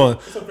 well, hold on.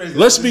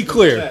 Let's be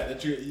clear.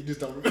 That you just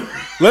don't remember.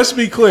 Let's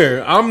be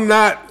clear. I'm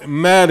not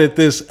mad at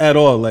this at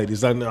all,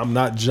 ladies. I'm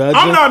not judging.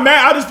 I'm not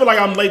mad. I just feel like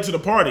I'm late to the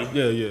party.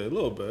 Yeah, a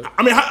little bit.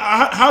 I mean,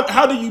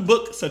 how do you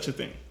book such a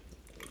thing?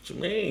 What you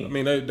mean? I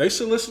mean, they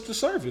solicit the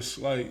service.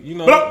 Like, you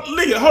know. But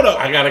nigga, hold up.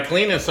 I got a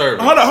cleaning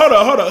service. Hold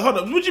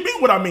up. What you mean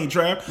what I mean,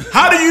 Trav?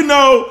 How do you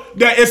know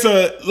that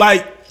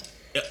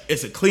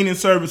it's a cleaning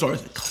service or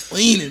it's a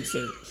cleaning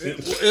service?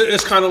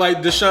 It's kind of like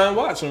Deshaun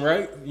Watson,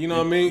 right? You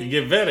know what I You mean?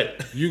 get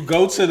vetted. You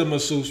go to the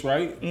masseuse,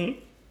 right? Mm-hmm.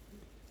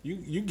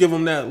 You give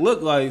them that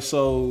look like,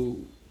 so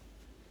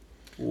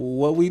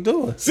what we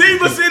doing? See,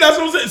 that's what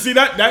I'm saying. See,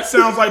 that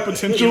sounds like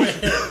potential.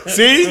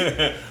 See?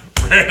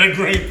 Brandon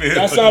Greenfield.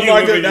 That sounds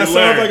like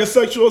a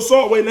sexual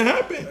assault waiting to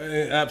happen.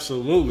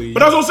 Absolutely. But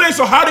that's what I'm saying.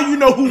 So how do you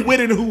know who with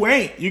it and who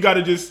ain't? You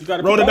gotta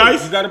roll the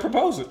dice. You gotta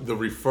propose it. The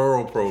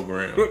referral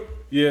program.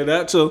 Yeah,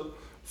 that too.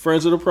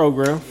 Friends of the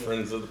program.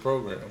 Friends of the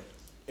program.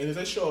 And if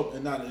they show up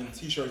and not in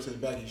t-shirts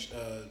and baggy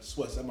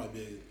sweats, that might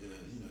be.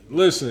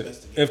 Listen,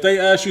 if they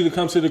ask you to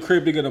come to the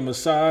crib to get a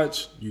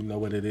massage, you know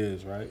what it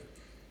is, right?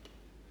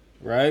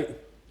 Right?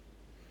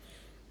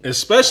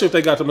 Especially if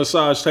they got the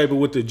massage table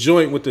with the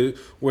joint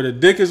where the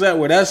dick is at,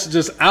 where that's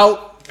just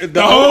out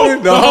the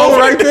hole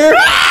right there.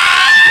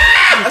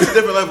 That's a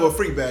different level of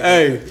freak bag.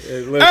 Hey,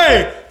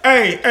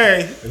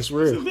 Hey. it's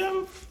real.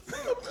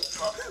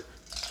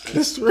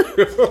 It's real.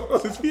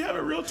 Since we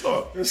having real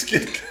talk, Let's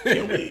get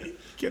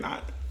can I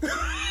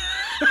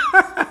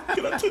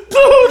do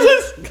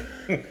this?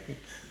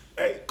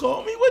 Hey,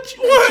 call me what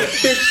you want.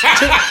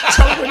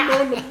 Tumbling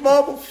on the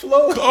marble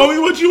floor. Call me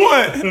what you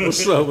want.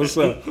 What's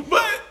up?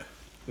 But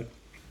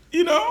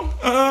you know,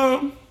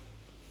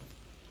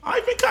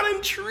 I've been kind of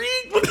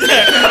intrigued with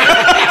that.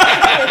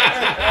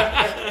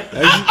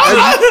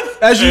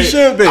 As you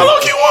should be. I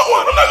low-key want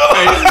one. I'm not gonna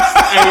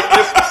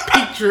lie.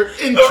 Piqued your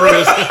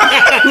interest.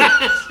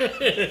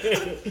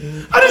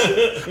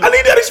 I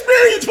need that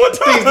experience one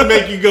time. Things to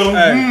make you go,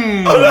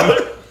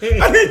 Hey,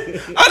 I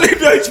need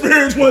that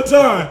experience one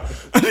time.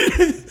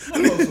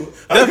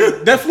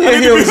 definitely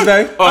ain't here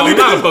today. oh, I'm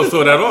not opposed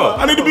to it at all.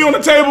 I need to be on the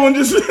table and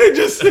just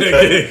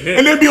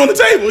and then be on the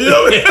table. You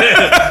know what I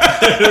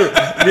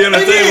mean?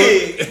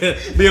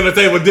 Be on the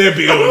table, then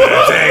be on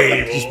the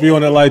table. Just be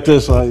on it like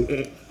this,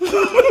 like.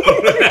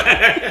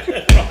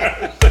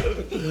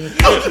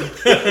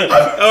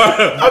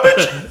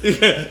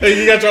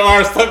 You got your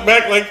arms tucked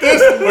back like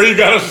this, or you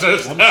got them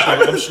stretched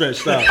out? I'm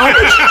stretched out.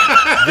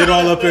 Get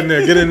all up in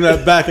there. Get in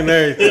that back and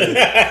everything.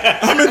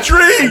 I'm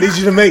intrigued. Need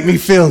you to make me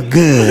feel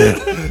good.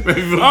 I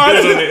feel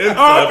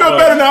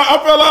better now. I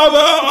feel like I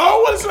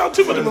don't want to sound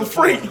too much of a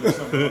freak. I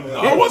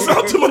don't want to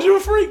sound too much of a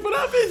freak, but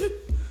I've been.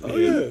 Oh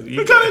yeah.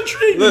 You kind of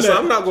intrigued. Listen,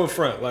 I'm not going to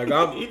front. Like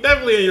You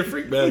definitely in your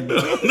freak bag, though.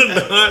 I've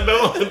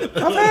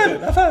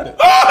had it.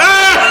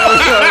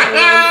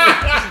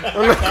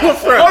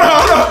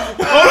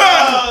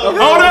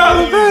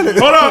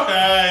 Hold up.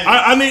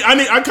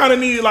 I kind of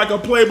need like a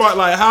play by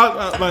like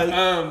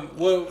how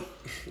Well,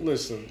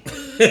 listen.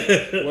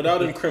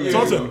 Without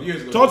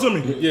incriminating. talk to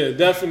me. Yeah,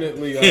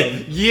 definitely.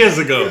 Years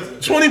ago.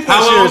 20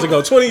 plus years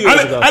ago. 20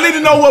 years ago. I need to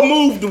know what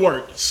move to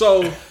work.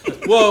 So,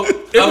 well,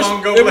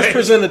 long ago it was was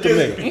presented to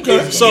me.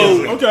 Okay.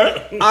 So,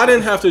 Okay. I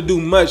didn't have to do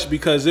much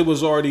because it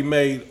was already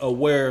made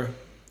aware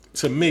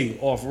to me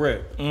off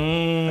rip.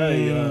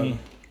 Hey,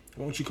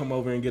 why don't you come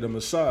over and get a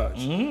massage?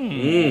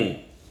 You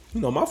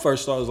know, my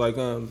first thought was like,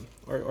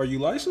 are you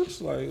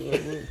licensed? Like,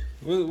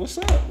 what's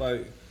up?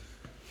 Like,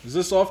 is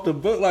this off the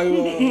book? Like,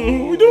 what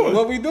we doing?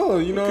 What we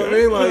doing? You know what I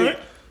mean? Like,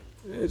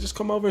 yeah, just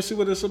come over and see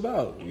what it's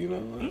about. You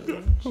know,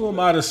 who am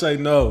I to say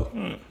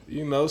no?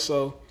 You know,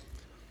 so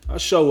I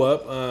show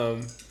up.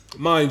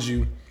 Mind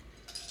you,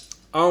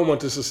 I don't want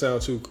this to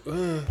sound too.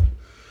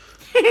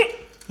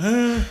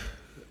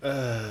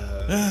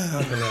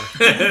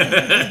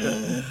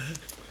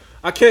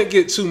 I can't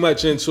get too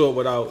much into it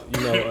without,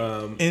 you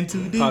know,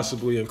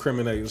 possibly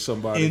incriminating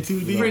somebody. Into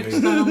you know what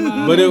I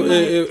mean? But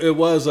it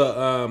was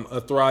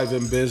a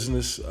thriving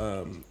business.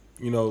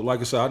 You know, like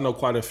I said, I know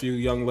quite a few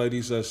young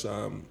ladies that's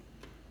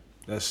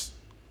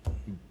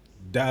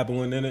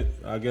dabbling in it,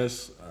 I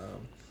guess.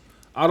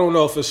 I don't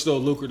know if it's still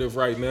lucrative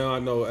right now. I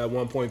know at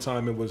one point in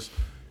time it was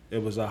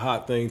a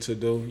hot thing to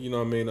do. You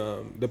know what I mean?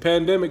 The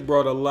pandemic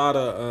brought a lot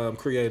of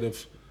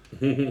creative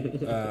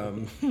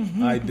ideas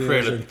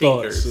Creative and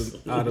thoughts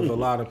thinkers. out of a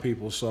lot of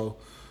people. So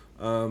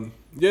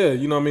Yeah,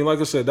 you know what I mean? Like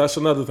I said, that's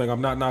another thing.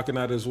 I'm not knocking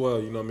that as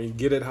well. You know what I mean?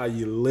 Get it how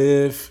you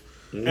live.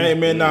 Hey,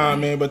 man, nah,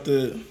 man, but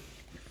the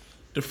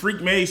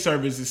freak maid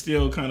service is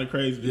still kind of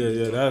crazy.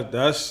 Yeah,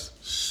 that's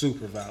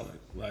super valid.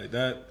 Like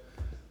that.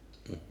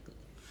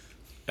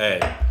 Hey.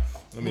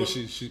 I mean,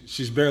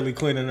 she's barely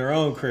cleaning her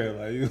own crib.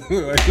 Like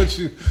what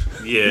you?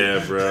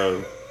 Yeah,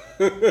 bro.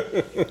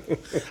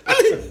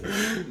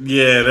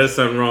 Yeah, there's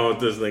something wrong with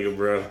this nigga,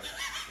 bro.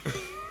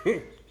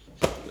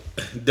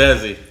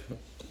 Desi.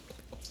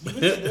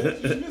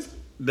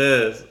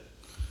 Des.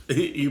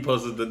 He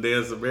posted the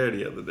dance of Bear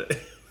the other day.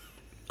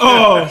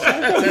 Oh,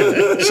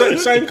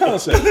 same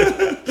concept.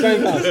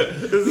 Same concept.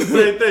 It's the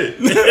same thing.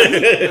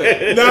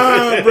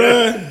 Nah,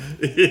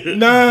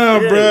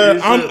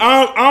 bruh.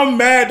 I'm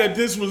mad that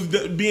this was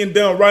being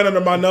done right under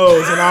my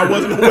nose and I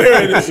wasn't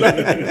aware of this.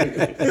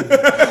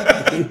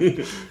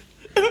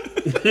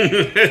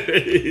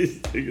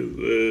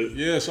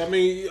 Yeah, so I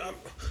mean,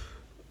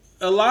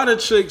 a lot of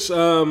chicks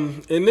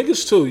and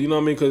niggas too. You know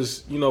what I mean?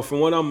 Because you know,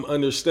 from what I'm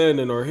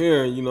understanding or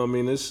hearing, you know what I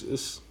mean,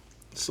 it's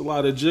a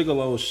lot of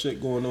gigolo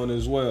shit going on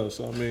as well.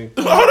 So I mean,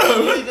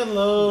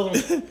 Gigolo.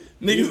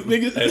 niggas.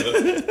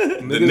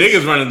 The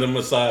niggas running the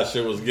massage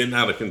shit was getting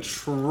out of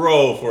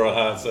control for a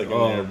hot second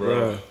there,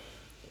 bro.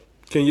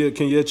 Can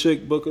your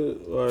chick book it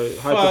or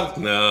Fuck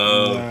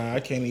no. Nah, I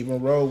can't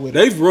even roll with it.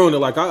 They've ruined it.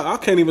 Like I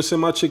can't even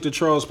send my chick to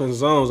Charles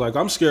Penzones. Like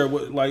I'm scared.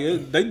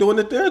 They doing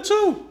it there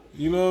too.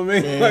 You know what I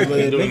mean? Man, like,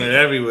 They doing it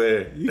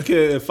everywhere. you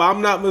can't. If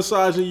I'm not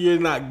massaging, you're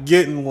not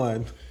getting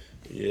one.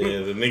 Yeah,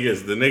 the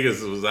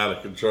niggas was out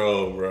of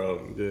control, bro.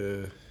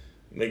 Yeah.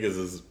 Niggas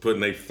is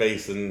putting their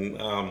face in.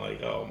 I'm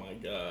like, oh my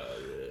god.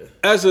 Yeah.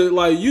 As a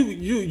like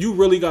you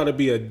really got to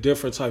be a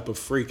different type of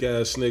freak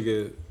ass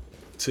nigga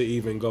to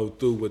even go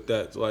through with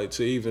that. Like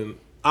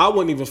I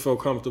wouldn't even feel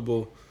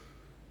comfortable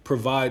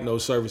providing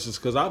those services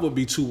because I would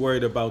be too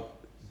worried about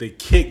the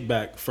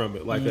kickback from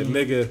it. Like a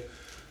nigga,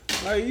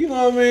 like you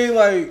know what I mean,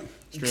 like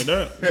Straight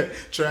up.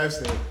 Trav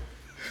said.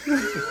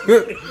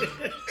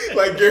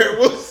 Like Garrett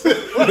Wilson.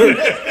 My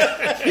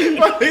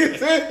nigga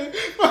said,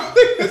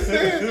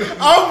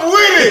 I'm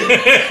with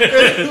it.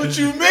 That's what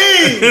you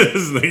mean.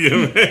 This nigga,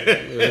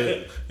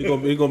 man.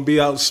 he gonna be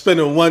out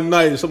spending one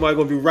night and somebody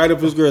gonna be right up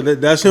his girl.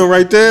 That's him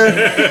right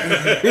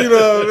there. You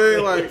know what I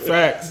mean? Like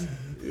Facts.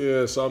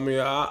 yeah. So I mean,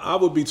 I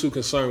would be too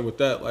concerned with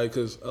that, like,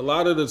 because a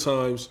lot of the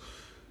times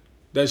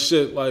that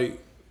shit, like,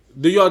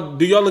 do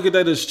y'all look at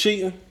that as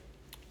cheating?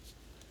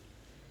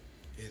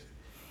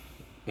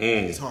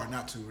 It's hard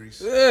not to,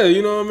 Reese. Yeah,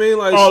 you know what I mean.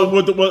 Like,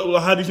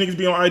 How these niggas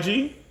be on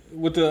IG?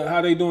 with the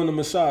how they doing the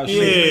massage.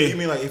 Yeah. shit. You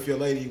mean like if your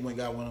lady went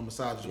got one of the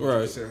massages, would you Right.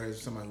 consider her as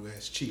somebody who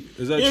has cheated?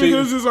 Is that Yeah, cheating?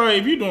 because it's like,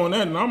 if you're doing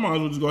that, then I might as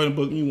well just go ahead and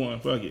book me one.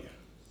 Fuck it.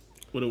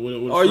 With a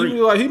Or you freak. be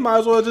like, he might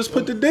as well just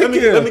put the dick Let me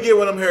in. get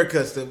one of them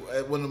haircuts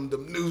at one of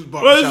them news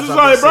bars. Well, it's just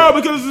like, bro,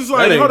 because it's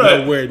like, That ain't hold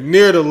up. nowhere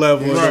near the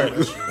level. Right.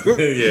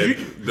 Yeah.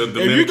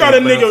 If you got a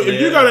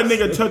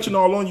nigga touching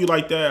all on you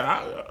like that,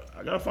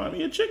 I gotta find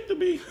me a chick to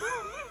be.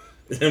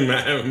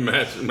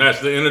 match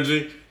the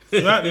energy.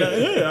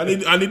 Yeah,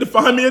 I need to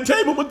find me a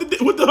table with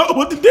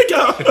the dick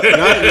out.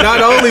 Not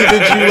only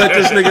did you let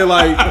this nigga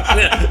like,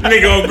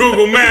 Nigga on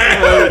Google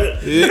Maps.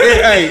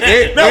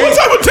 Now, what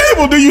type of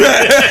table do you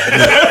have?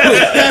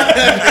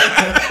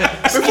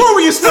 Before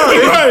we get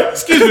started, Right.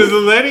 Excuse me,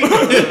 little lady.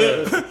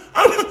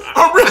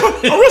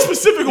 I'm real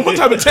specific on what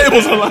type of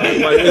tables I like.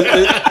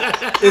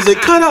 is it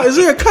cut out? Is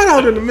there a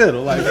cutout in the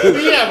middle? Like,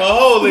 You have a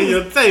hole in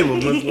your table,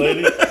 Miss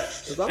Lady.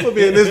 I'm gonna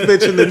be in this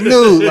bitch in the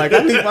nude. Like, I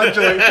need my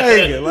joint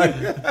hanging. Like,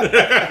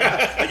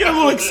 I get a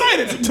little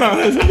excited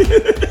sometimes.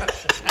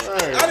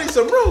 I need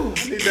some room.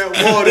 need that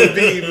water to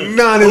be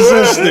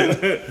non-existent.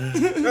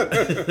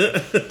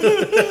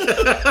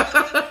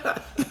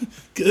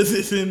 Cause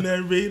it's an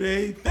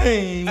everyday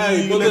thing.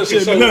 Hey, but listen,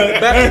 so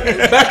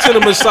back to the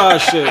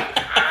massage shit.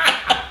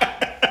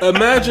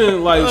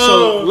 Imagine, like,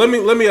 so let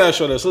me ask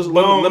you this.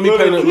 Let me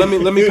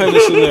paint a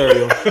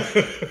scenario.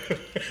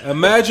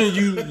 Imagine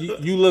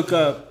you look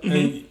up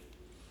and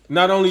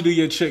not only do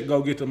your chick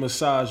go get the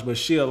massage, but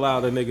she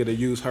allowed a nigga to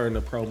use her in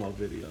the promo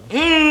video.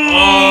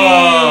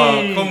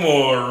 Oh, come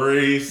on,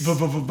 Reese.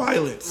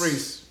 Violence.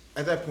 Reese,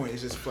 at that point,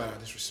 it's just flat out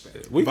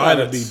disrespect. We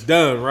gotta be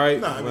done, right?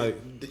 No, I mean, like,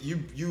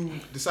 you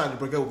decided to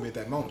break up with me at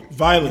that moment.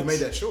 Violence. You made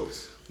that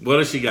choice. What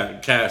if she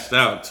got cashed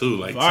out too,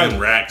 like Violence. 10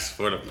 racks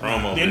for the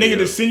promo? That video? nigga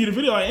just send you the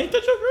video like, ain't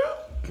that your girl?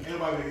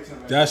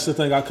 that's the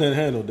thing I couldn't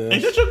handle, Dad.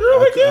 Ain't that your girl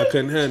right I there?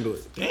 couldn't handle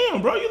it.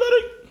 Damn, bro, you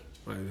let her.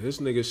 Like, this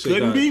nigga shit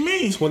Couldn't got be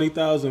me.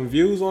 20,000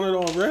 views on it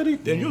already.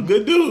 Damn, you a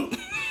good dude.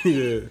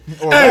 Yeah.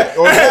 Hey,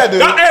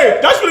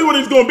 that's really what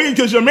it's gonna be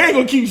because your man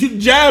gonna keep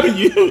jabbing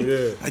you.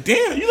 Yeah. Like,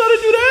 damn, you let her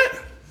do that?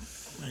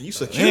 Man, you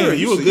secure. Damn,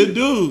 you a good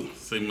dude.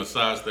 See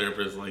massage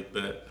therapists like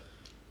that.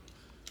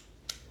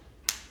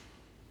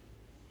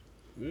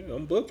 Yeah,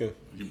 I'm booking.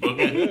 You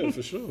booking? Yeah,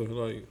 for sure.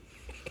 Like,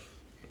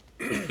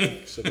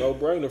 it's a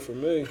no-brainer for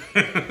me.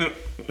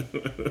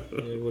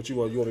 What you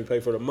want? You want me to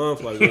pay for the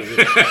month? Like,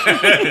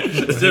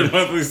 Is there a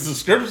monthly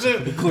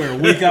subscription? clear a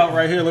week out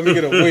right here. Let me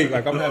get a week.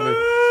 Like, I'm having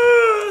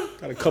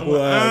Got a couple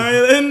of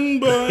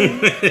island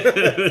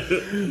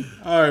boy.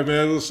 All right,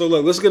 man. So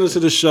look, let's get into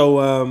the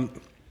show.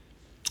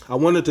 I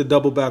wanted to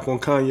double back on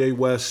Kanye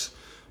West.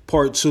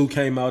 Part 2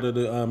 came out of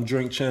the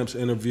Drink Champs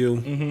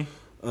interview.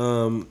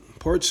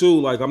 Part 2,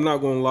 like, I'm not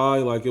gonna lie,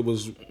 like, it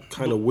was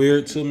kind of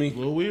weird to me. A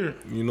little weird.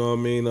 You know what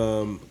I mean?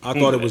 I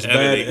thought it was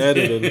bad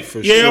editing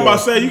for Yeah, sure. I'm about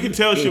to say, you can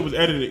tell shit was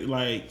edited,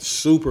 like,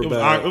 Super it was,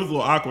 bad. it was a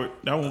little awkward.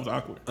 That one was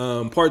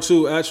awkward. Part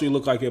 2 actually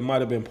looked like it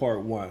might have been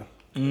part 1.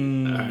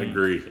 I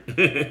agree.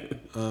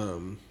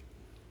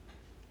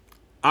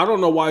 I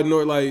don't know why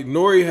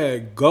Nori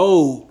had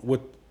gold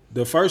with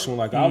the first one.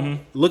 Like,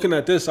 I'm looking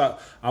at this, I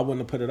wouldn't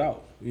have put it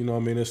out. You know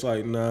what I mean? It's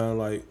like, nah,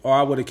 like, or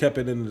I would have kept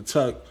it in the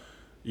tuck,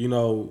 you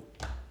know,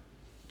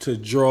 to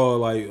draw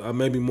like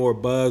maybe more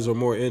buzz or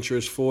more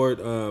interest for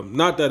it.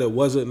 Not that it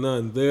wasn't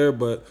none there,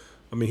 but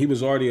I mean, he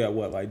was already at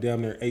what, like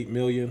damn near 8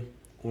 million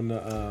on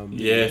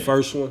the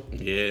first one.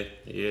 Yeah.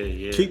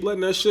 Keep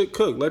letting that shit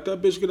cook. Let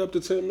that bitch get up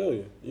to 10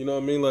 million. You know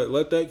what I mean? Like,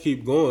 let that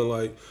keep going.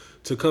 Like,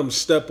 to come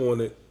step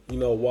on it. You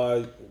know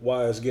why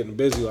it's getting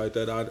busy like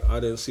that. I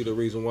didn't see the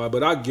reason why,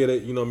 but I get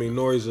it. You know what I mean?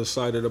 Nori's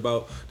excited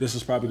about this.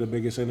 Is probably the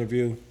biggest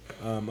interview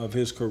of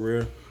his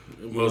career.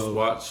 Most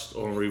watched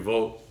on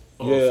Revolt.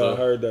 Also. Yeah, I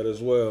heard that as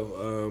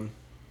well.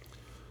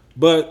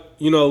 But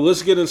you know,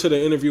 let's get into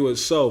the interview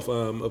itself.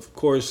 Of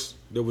course,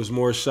 there was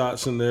more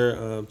shots in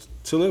there.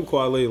 Talib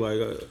Kweli,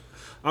 like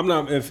I'm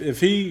not if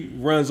he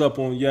runs up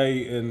on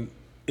Ye and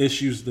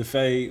issues the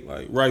fade,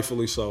 like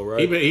rightfully so,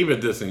 right? He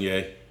been dissing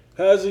Ye.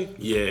 Has he?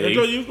 Yeah,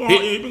 he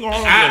been going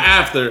on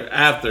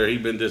after he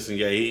been dissing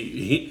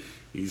Ye,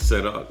 he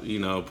said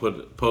put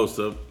a post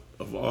up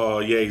of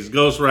all Ye's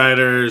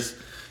ghostwriters.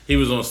 He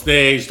was on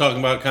stage talking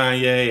about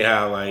Kanye,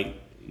 how like,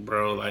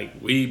 bro, like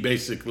we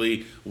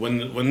basically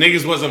when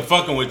niggas wasn't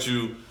fucking with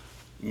you,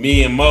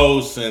 me and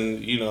Mos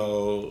and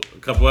a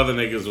couple other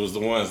niggas was the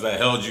ones that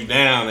held you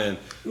down and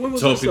when was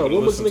told this people up? to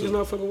When was listen niggas to.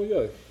 not fucking with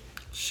Ye?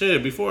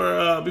 Shit,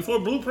 before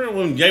Blueprint,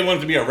 when Ye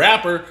wanted to be a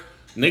rapper,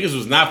 niggas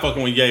was not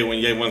fucking with Ye when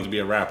Ye wanted to be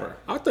a rapper.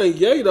 I think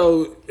Ye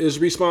though is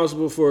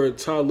responsible for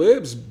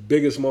Talib's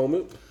biggest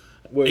moment.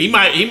 He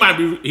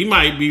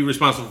might be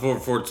responsible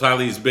for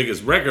Talib's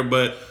biggest record,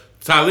 but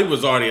Talib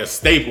was already a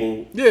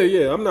staple.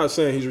 Yeah. I'm not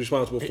saying he's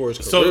responsible for his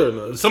career or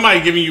nothing. Somebody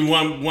giving you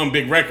one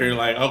big record,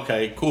 like,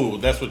 okay, cool,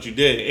 that's what you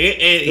did.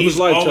 It was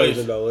life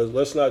changing though.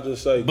 Let's not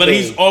just say. But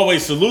he's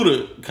always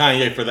saluted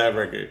Kanye for that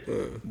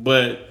record.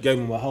 But gave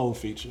him a whole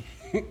feature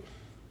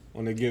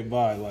on the Get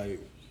By. Like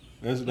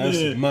that's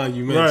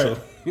monumental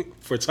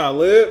for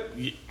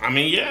Talib. I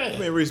mean, yeah. I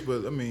mean, Reese,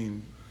 but I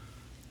mean,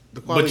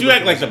 But you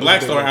act like the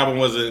Black Star album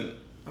wasn't.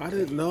 I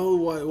didn't know.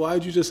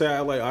 Why'd you just say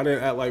I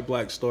didn't act like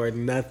Black Star?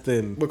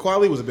 Nothing. But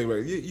Kweli was a big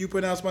record. You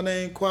pronounce my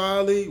name,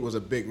 Kweli was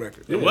a big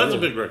record. It was a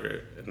big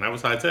record, and that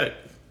was High Tech.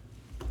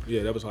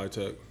 Yeah, that was High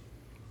Tech.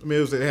 I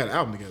mean, they had an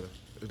album together.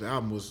 The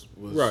album was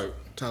right.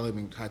 Talib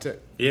and High Tech.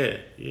 Yeah.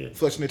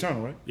 Reflection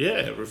Eternal, right?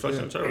 Yeah,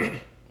 Reflection Eternal.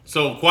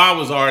 So Qua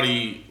was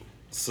already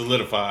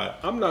solidified.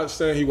 I'm not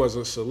saying he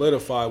wasn't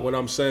solidified. What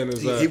I'm saying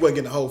is that He wasn't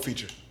getting the whole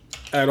feature.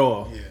 at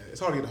all. Yeah, it's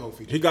hard to get the whole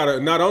feature. He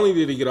got not only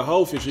did he get a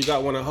whole feature, he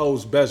got one of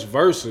Hov's best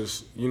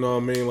verses. You know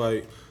what I mean?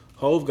 Like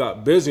Hov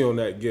got busy on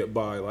that Get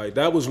By. Like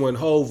that was when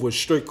Hov was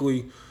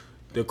strictly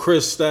the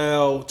Chris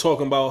style,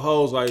 talking about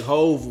hoes. Like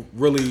Hov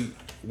really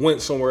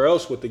went somewhere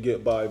else with the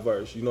Get By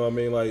verse. You know what I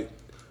mean? Like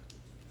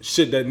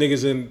shit that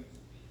niggas didn't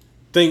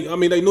think. I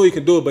mean, they knew he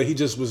could do it, but he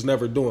just was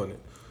never doing it.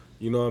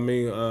 You know what I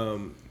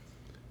mean?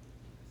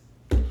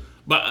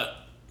 But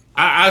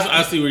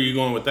I see where you're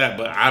going with that,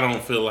 but I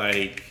don't feel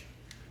like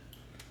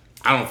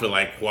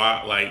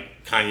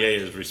Kanye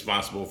is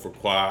responsible for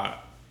Qua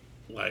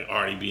like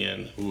already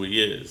being who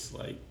he is.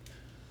 Like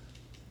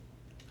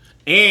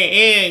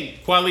and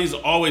Kweli's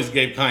always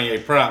gave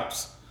Kanye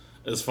props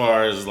as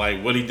far as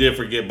like what he did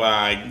for Get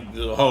By,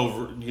 the whole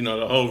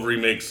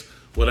remix,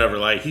 whatever.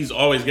 Like he's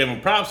always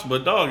giving props,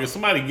 but dog, if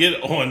somebody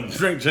get on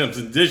Drink Champs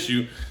and dish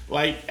you,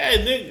 like,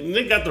 hey,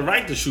 Nick got the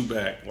right to shoot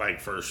back,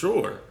 like for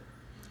sure.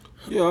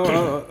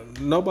 Yeah,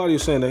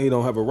 nobody's saying that he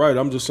don't have a right.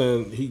 I'm just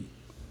saying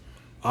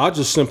I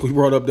just simply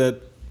brought up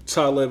that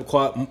Talib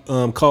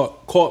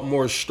caught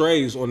more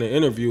strays on the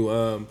interview.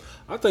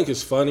 I think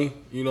it's funny,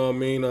 you know what I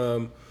mean?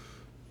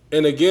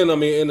 And again, I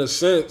mean, in a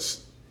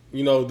sense,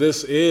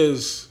 this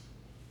is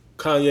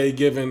Kanye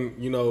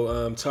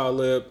giving,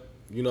 Talib,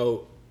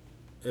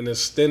 an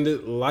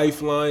extended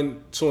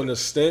lifeline to an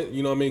extent,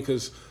 you know what I mean?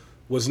 Because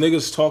was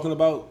niggas talking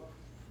about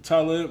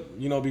Talib,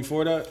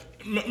 before that?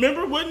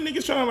 Remember when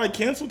niggas trying to like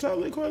cancel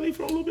Talib Kweli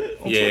for a little bit?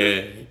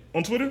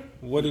 On Twitter?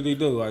 What did he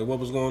do? Like, what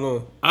was going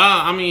on?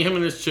 I mean, him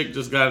and this chick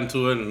just got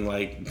into it, and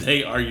like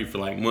they argued for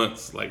like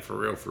months, like for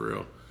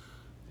real.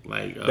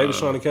 Like they was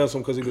trying to cancel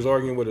him because he was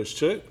arguing with his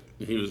chick.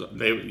 He was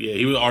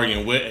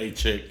arguing with a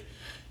chick.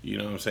 You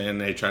know what I'm saying?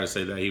 They try to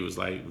say that he was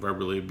like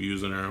verbally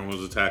abusing her and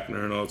was attacking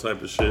her and all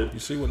type of shit. You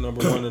see what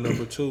number 1 and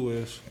number 2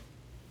 is.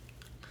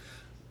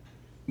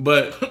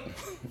 But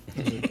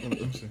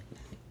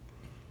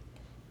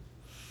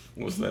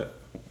what's that?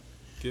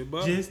 Get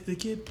By. Just to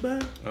get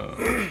by.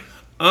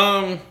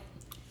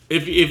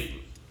 If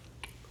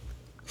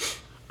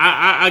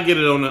I get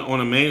it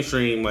on a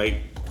mainstream.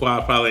 Like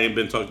Quad probably ain't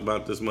been talked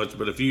about this much,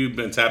 but if you've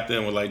been tapped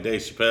in with like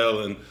Dave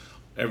Chappelle and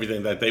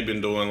everything that they've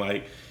been doing,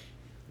 like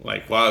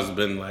Quad's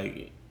been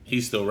like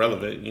he's still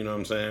relevant. You know what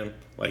I'm saying?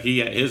 Like he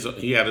had his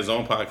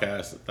own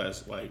podcast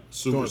that's like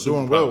super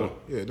doing popping. well.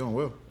 Yeah, doing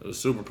well. It was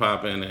super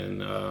popping,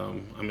 and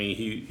I mean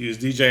he was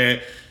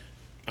DJing.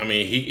 I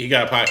mean he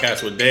got a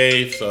podcast with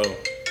Dave, so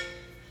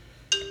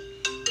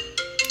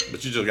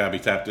but you just gotta be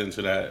tapped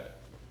into that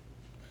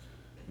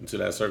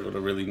circle to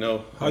really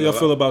know. How y'all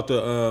feel about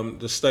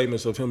the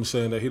statements of him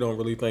saying that he don't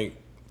really think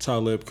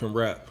Talib can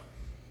rap?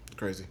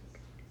 Crazy.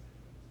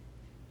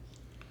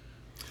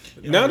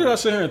 Now that I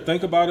sit here and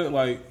think about it,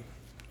 like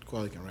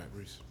Quality can rap,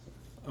 Reese.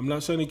 I'm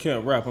not saying he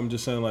can't rap. I'm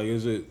just saying like,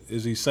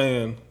 is he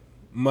saying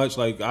much?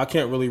 Like I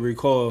can't really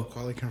recall.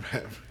 Quality can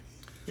rap.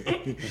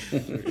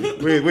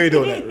 we ain't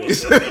doing that,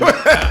 Reese.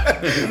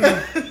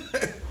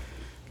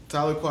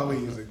 Tyler Quali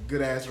is a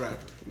good ass rapper.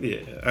 Yeah,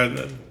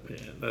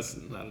 that's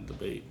not a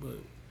debate. But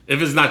if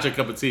it's not your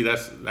cup of tea,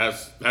 that's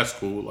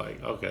cool.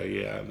 Like,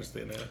 okay, yeah, I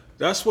understand that.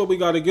 That's what we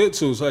got to get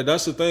to. So, like,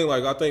 that's the thing.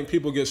 Like, I think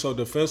people get so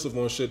defensive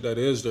on shit that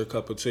is their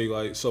cup of tea.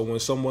 Like, so when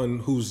someone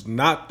who's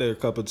not their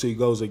cup of tea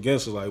goes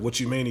against it, like, what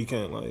you mean he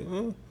can't? Like,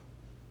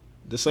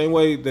 the same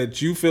way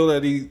that you feel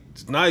that he's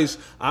nice,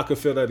 I could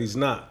feel that he's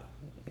not.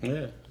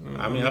 Yeah,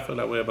 I mean, I feel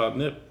that way about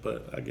Nip,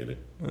 but I get it.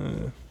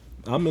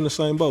 I'm in the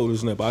same boat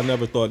as Nip. I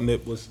never thought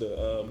Nip was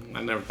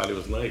I never thought he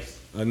was nice.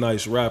 A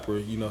nice rapper.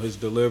 You know, his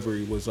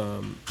delivery was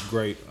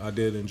great. I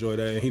did enjoy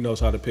that, and he knows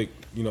how to pick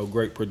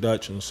great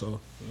production. So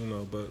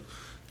but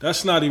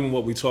that's not even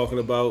what we're talking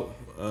about.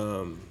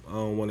 I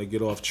don't want to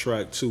get off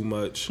track too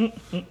much.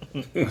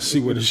 I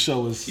see where the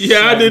show is.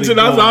 Yeah, I did too.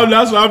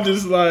 That's why I'm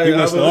just like he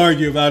wants to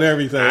argue about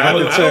everything. I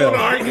can don't tell. want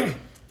to argue.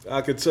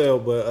 I could tell,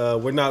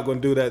 but we're not going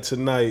to do that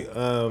tonight.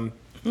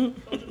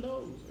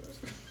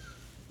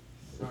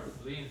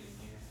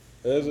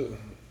 Is it?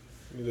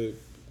 You need to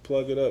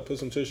plug it up, put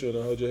some tissue in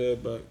it, hold your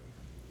head back,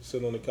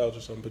 sit on the couch or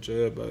something, put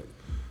your head back.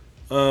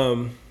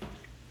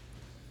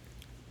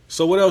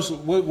 So what else?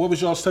 What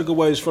was y'all's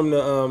takeaways from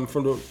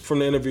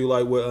the interview?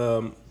 Like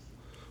with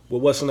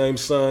what's the name's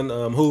son,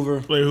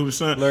 Hoover? Larry Hoover's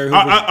son. Larry Hoover.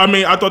 I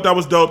mean, I thought that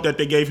was dope that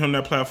they gave him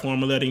that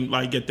platform and let him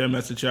like get their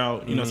message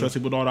out. You know,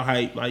 especially with all the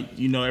hype, like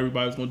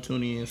everybody's gonna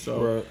tune in,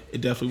 so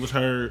it definitely was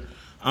heard.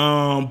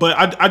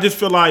 But I just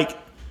feel like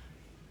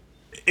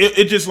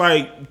it just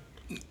like.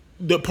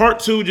 The part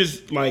 2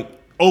 just like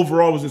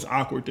overall was just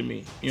awkward to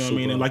me. You know what I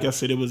mean? And like I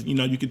said, it was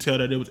you could tell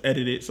that it was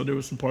edited, so there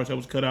was some parts that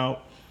was cut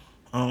out.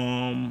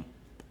 I'm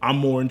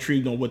more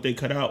intrigued on what they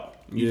cut out.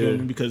 You feel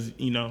me? Because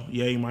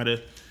Ye might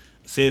have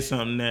said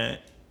something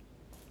that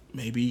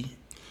maybe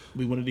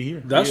we wanted to hear.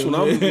 That's what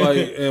I'm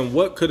like. And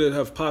what could it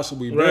have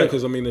possibly been?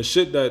 Because I mean, the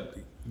shit that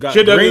got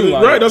green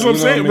light, right? That's what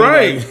I'm saying,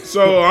 right? Like,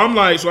 so I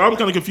was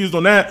kind of confused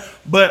on that.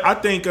 But I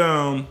think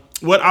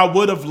what I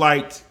would have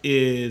liked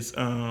is.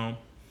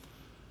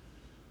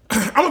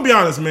 I'm gonna be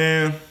honest,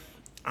 man.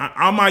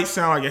 I might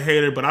sound like a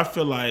hater, but I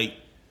feel like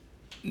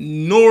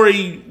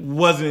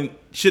Nori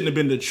shouldn't have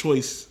been the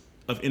choice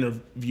of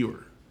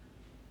interviewer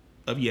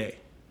of Ye,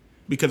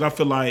 because I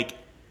feel like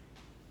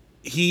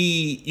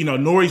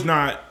Nori's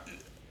not,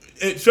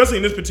 especially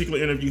in this particular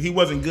interview, he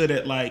wasn't good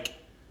at like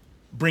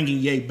bringing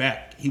Ye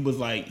back. He was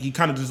like, he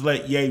kind of just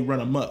let Ye run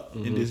amok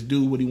and just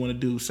do what he want to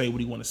do, say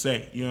what he want to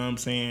say. You know what I'm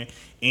saying?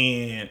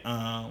 And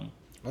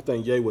I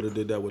think Ye would have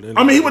did that with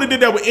anybody. I mean, he would have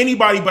did that with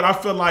anybody, but I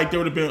feel like there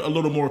would have been a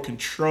little more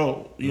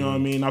control. You know what I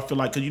mean? I feel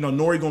like, because,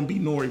 Nori going to be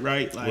Nori,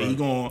 right? Like, he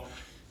going to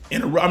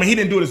interrupt. I mean, he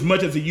didn't do it as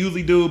much as he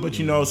usually do, but,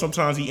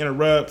 sometimes he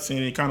interrupts and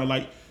it kind of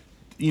like,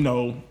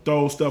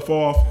 throws stuff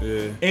off.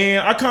 Yeah.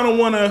 And I kind of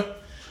wanted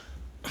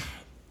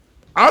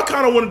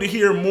to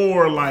hear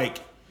more like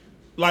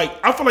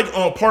I feel like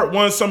on part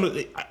 1, I feel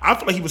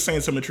like he was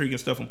saying some intriguing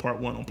stuff on part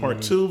 1. On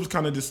part 2, it was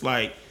kind of just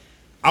like,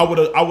 I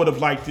would have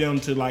liked them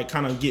to like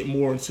kind of get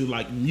more into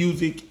like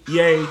music,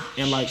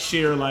 and like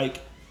share like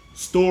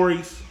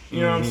stories. You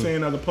know what I'm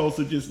saying, as opposed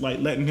to just like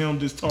letting him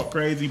just talk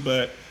crazy.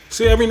 But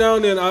see, every now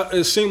and then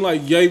it seemed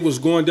like Ye was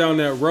going down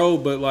that road,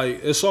 but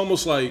like it's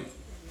almost like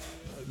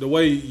the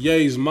way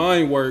Ye's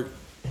mind worked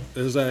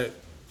is that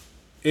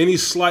any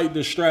slight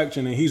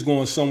distraction and he's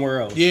going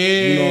somewhere else. Yeah,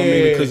 you know what I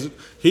mean? Because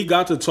he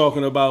got to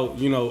talking about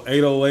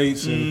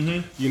 808s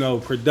and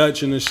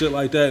production and shit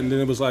like that, and then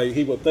it was like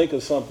he would think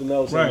of something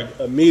else, right,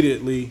 and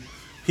immediately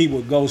he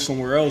would go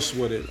somewhere else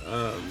with it.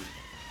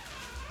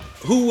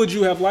 Who would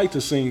you have liked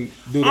to see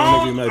do that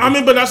interview? Maybe? I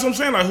mean, but that's what I'm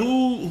saying. Like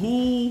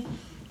who?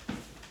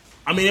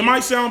 I mean, it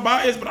might sound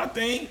biased, but I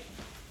think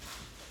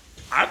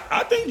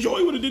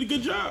Joey would have did a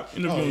good job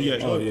interviewing Ye.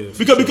 Oh yeah.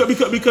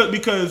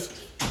 Because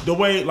the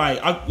way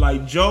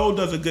like Joe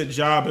does a good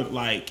job of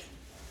like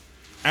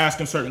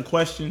asking certain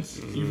questions.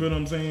 You feel what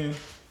I'm saying?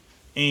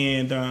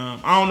 And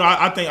I don't know.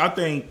 I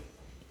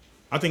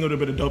think it would have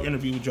been a dope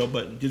interview with Joe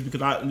Budden, just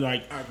because I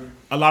agree.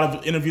 A lot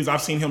of interviews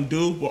I've seen him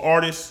do with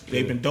artists,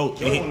 they've been dope.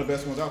 Joe's one of the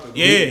best ones out there.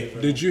 Yeah.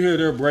 Did you hear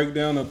their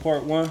breakdown of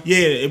part 1? Yeah,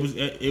 it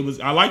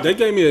was. I liked They it.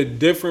 gave me a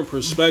different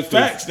perspective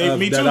Facts.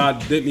 Me too. that I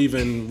didn't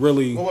even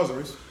really. What was it,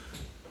 Reese?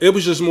 it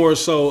was just more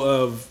so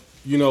of,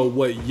 you know,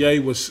 what Ye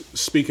was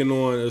speaking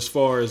on as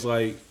far as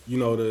like, you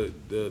know,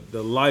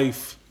 the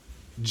life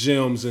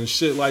gems and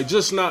shit, like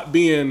just not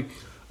being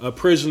a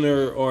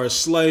prisoner or a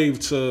slave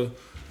to,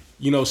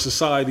 you know,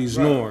 society's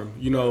norm.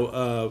 You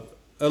know,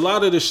 a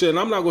lot of the shit, and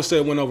I'm not gonna say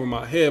it went over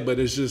my head, but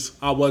it's just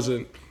I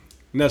wasn't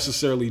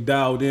necessarily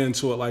dialed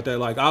into it like that.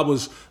 Like I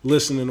was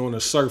listening on a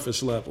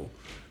surface level,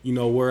 you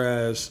know,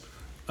 whereas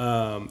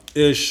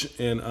Ish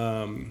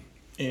and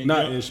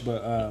not Ish,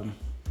 but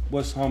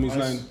what's homie's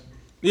name?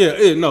 Yeah,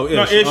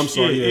 Ish. Ish. I'm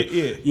sorry.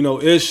 Yeah. You know,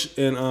 Ish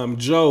and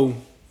Joe,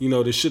 you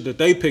know, the shit that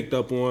they picked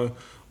up on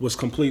was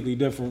completely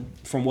different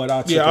from what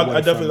I took away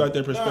I definitely from like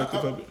their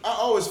perspective of it. I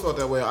always felt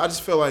that way. I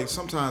just feel like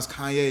sometimes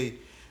Kanye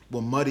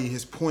will muddy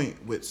his point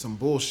with some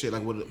bullshit,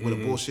 like with a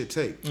bullshit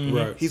take.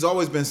 Right. He's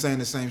always been saying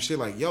the same shit,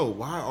 like, yo,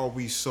 why are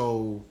we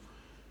so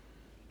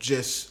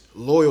just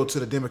loyal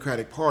to the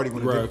Democratic Party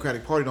when the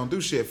Democratic Party don't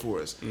do shit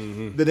for us?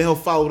 But then he'll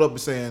follow it up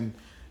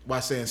by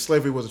saying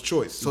slavery was a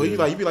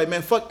you'd be like,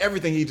 man, fuck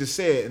everything he just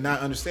said, and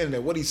not understanding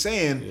that what he's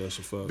saying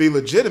be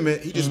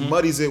legitimate. He just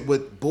muddies it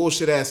with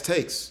bullshit ass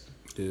takes.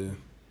 Yeah.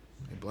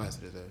 He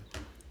blasted it.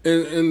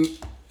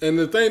 And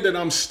the thing that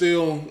I'm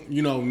still,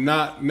 you know,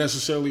 not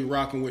necessarily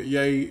rocking with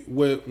Ye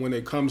with when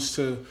it comes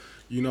to,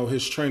 you know,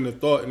 his train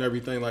of thought and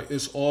everything, like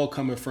it's all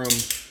coming from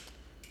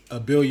a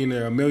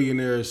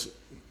millionaire's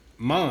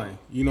mind.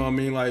 You know what I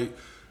mean? Like,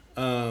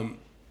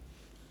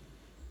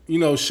 you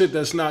know, shit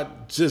that's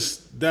not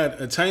just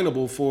that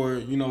attainable for,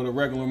 you know, the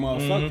regular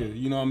motherfucker.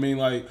 You know what I mean?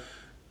 Like,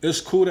 it's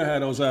cool to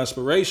have those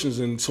aspirations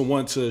and to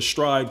want to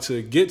strive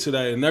to get to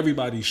that, and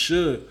everybody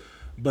should.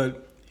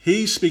 But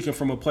he's speaking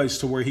from a place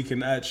to where he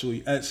can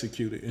actually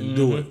execute it and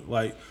do it.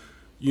 Like,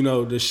 you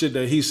know, the shit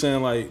that he's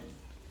saying, like,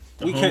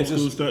 we can't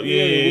just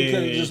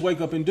just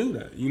wake up and do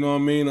that. You know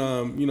what I mean?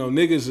 You know,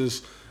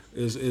 niggas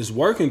is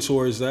working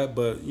towards that,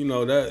 but you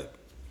know that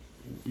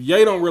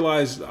Ye don't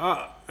realize,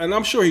 and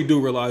I'm sure he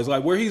do realize,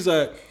 like where he's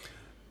at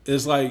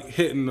is like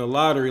hitting the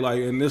lottery,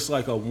 like, and it's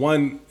like a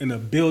 1 in a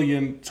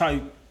billion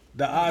type.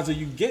 The odds of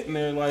you getting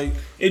there, like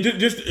it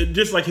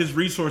just like his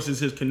resources,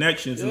 his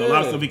connections, and a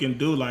lot of stuff he can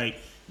do, like.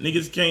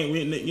 Niggas can't,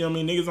 you know what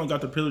I mean? Niggas don't got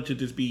the privilege to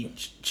just be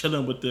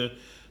chilling with the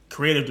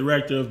creative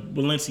director of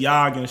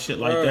Balenciaga and shit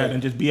like that,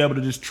 and just be able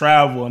to just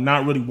travel and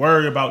not really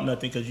worry about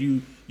nothing because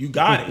you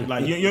got it.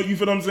 Like you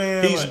feel what I'm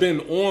saying? He's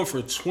been on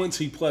for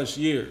 20 plus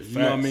years. You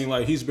know what I mean?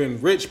 Like he's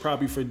been rich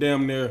probably for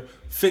damn near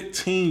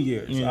 15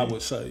 years. I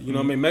would say. You know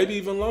what I mean? Maybe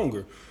even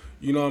longer.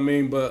 You know what I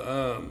mean?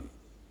 But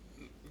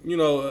you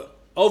know,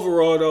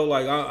 overall though,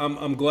 like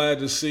I'm glad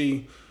to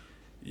see,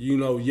 you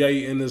know,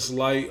 Ye in this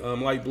light.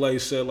 Like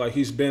Blaze said, like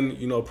he's been,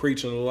 you know,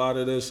 preaching a lot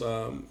of this,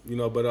 you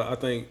know, but I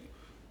think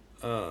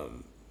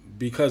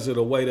because of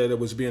the way that it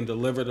was being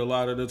delivered a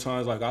lot of the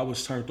times, like I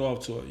was turned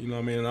off to it, you know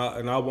what I mean?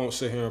 And I won't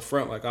sit here in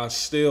front, like I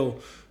still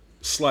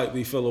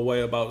slightly feel a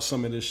way about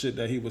some of the shit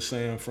that he was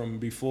saying from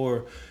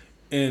before.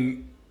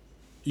 And,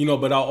 you know,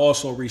 but I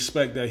also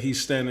respect that he's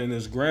standing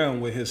his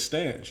ground with his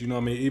stance, you know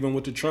what I mean? Even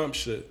with the Trump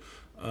shit,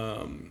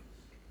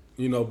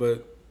 you know,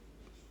 but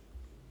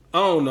I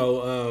don't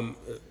know.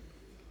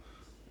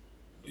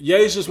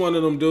 Ye's just one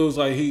of them dudes.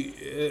 Like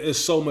it's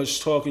so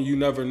much talking. You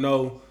never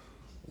know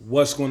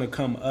what's going to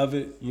come of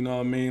it. You know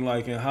what I mean?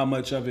 Like, and how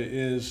much of it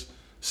is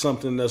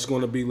something that's going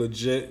to be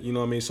legit. You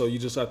know what I mean? So you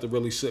just have to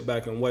really sit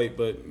back and wait.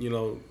 But you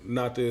know,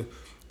 not to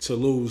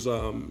lose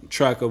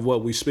track of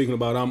what we're speaking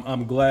about.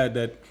 I'm glad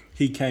that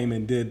he came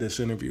and did this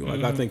interview.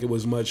 Like I think it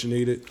was much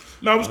needed.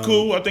 No, it was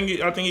cool. I think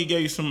he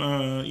gave you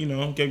some you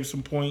know, gave you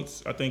some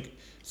points. I think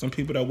some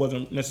people that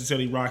wasn't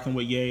necessarily rocking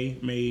with Ye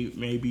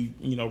may be,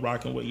 you know,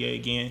 rocking with Ye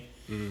again.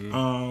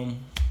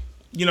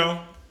 You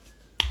know,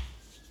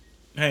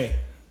 hey,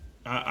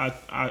 I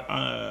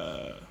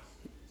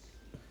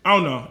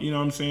don't know. You know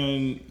what I'm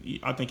saying?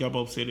 I think y'all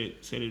both said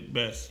it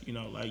best. You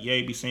know, like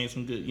Ye be saying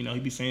some good. You know, he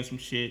be saying some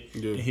shit,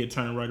 and he'll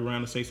turn right around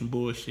and say some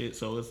bullshit.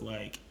 So it's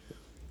like,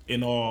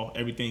 in all,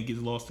 everything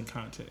gets lost in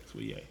context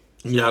with Ye.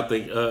 Yeah, I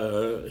think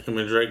him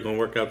and Drake gonna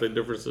work out their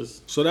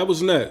differences. So that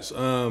was next.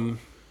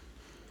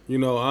 You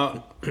know,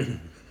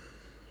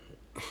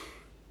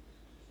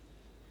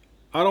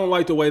 I don't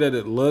like the way that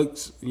it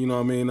looks. You know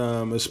what I mean?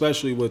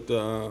 Especially with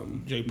the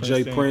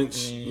Jay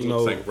Prince. You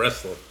know, it's like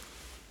wrestling.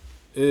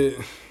 You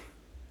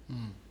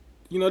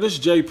know, this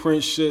Jay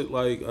Prince shit.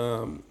 Like,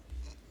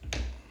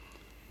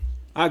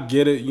 I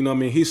get it. You know what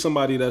I mean? He's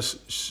somebody that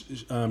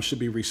should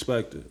be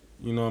respected.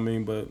 You know what I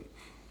mean? But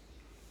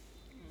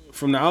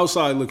from the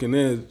outside looking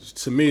in,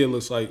 to me, it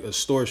looks like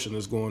extortion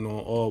is going on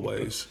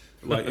always.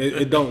 Like,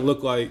 it don't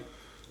look like,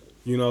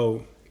 you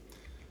know,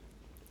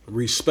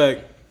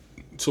 respect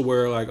to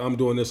where, like, I'm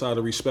doing this out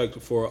of respect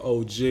for an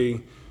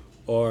OG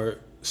or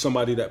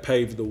somebody that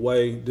paved the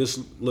way. This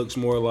looks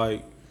more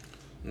like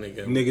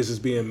niggas is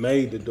being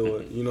made to do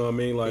it. You know what I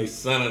mean? Like, he's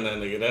sonning that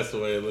nigga. That's the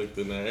way it looked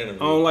in that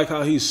interview. I don't like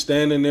how he's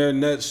standing there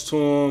next to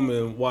him,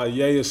 and while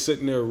Ye is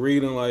sitting there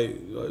reading,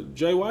 like,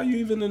 Jay, why are you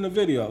even in the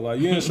video? Like,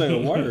 you didn't say a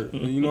word.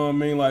 You know what I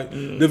mean? Like,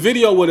 the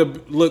video would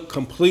have looked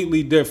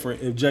completely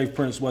different if Jay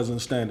Prince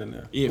wasn't standing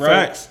there. Yeah,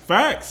 right?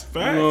 Facts.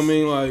 You know what I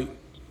mean? Like,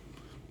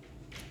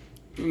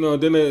 You know,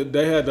 then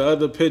they had the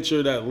other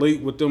picture that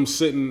leaked with them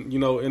sitting, you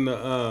know, in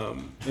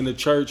the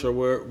church or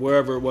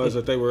wherever it was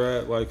that they were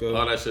at. Like,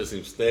 all that shit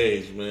seems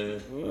staged,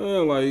 man.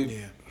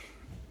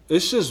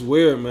 It's just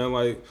weird, man.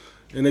 Like,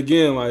 and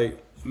again, like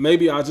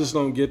maybe I just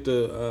don't get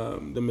the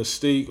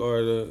mystique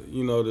or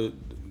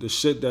the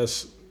shit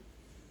that's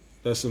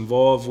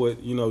involved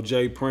with, you know,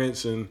 Jay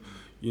Prince and,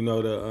 you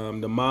know,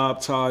 the mob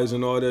ties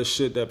and all that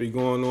shit that be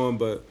going on.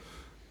 But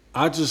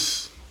I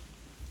just.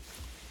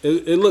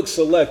 It looks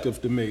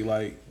selective to me.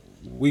 Like,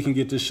 we can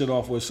get this shit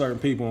off with certain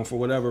people, and for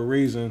whatever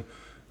reason,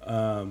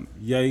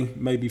 Ye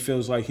maybe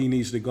feels like he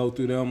needs to go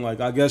through them.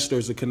 Like, I guess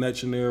there's a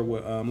connection there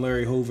with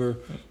Larry Hoover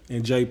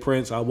and Jay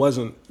Prince. I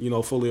wasn't, you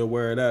know, fully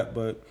aware of that,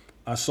 but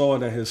I saw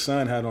that his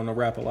son had on a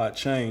Rap-A-Lot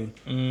chain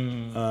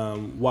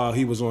while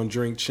he was on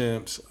Drink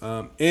Champs.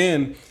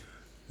 And,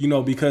 you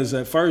know, because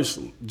at first,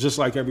 just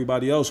like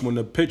everybody else, when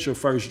the picture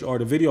first or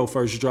the video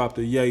first dropped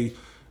of Ye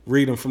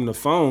reading from the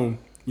phone,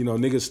 you know,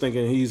 niggas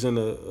thinking he's in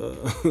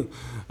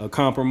a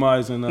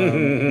compromising,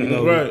 you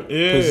know,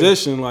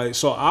 position. Like,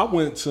 so I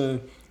went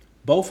to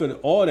both of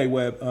all their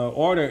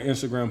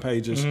Instagram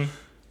pages.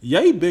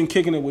 Ye been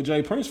kicking it with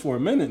Jay Prince for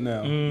a minute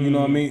now. You know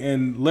what I mean?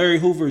 And Larry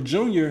Hoover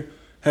Jr.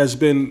 has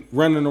been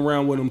running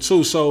around with him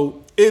too.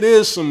 So it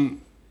is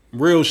some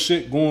real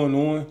shit going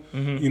on.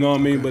 You know what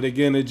I mean? But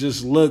again, it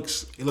just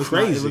looks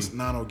crazy. It looks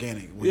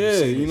non-organic.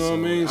 You know what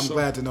I mean? I'm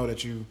glad to know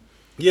that you.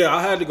 Yeah,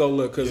 I had to go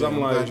look because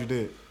I'm like, glad you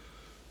did.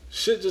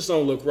 Shit just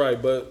don't look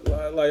right, but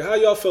like, how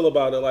y'all feel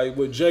about it? Like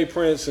with Jay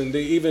Prince and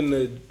even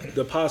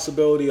the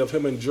possibility of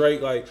him and Drake,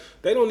 like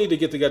they don't need to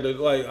get together.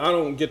 Like I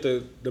don't get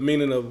the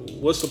meaning of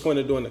what's the point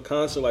of doing the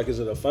concert? Like, is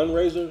it a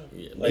fundraiser?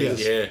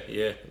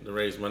 Yeah, to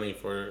raise money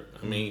for.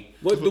 I mean,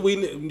 what do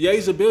we?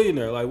 Ye's a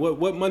billionaire. Like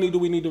what money do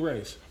we need to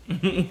raise?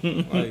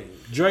 Like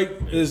Drake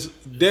is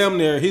damn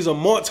near. He's a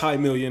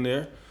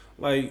multi-millionaire.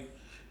 Like,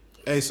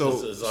 hey,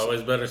 so it's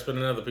always better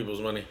spending other people's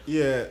money.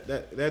 Yeah,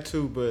 that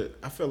too. But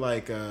I feel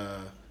like.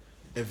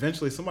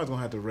 Eventually, somebody's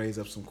gonna have to raise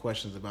up some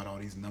questions about all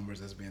these numbers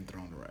that's being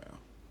thrown around.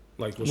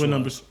 Like what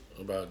numbers?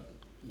 About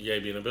Ye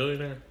being a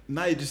billionaire?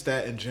 Not just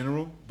that in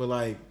general, but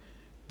like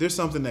there's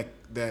something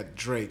that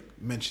Drake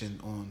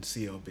mentioned on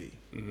CLB.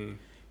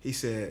 He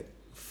said,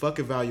 "Fuck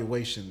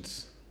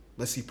evaluations.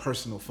 Let's see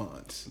personal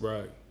funds."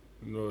 Right.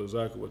 You know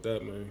exactly what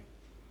that means.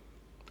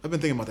 I've been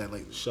thinking about that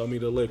lately. Show me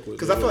the liquid.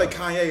 Because I feel like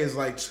Kanye is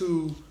like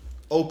too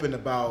open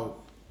about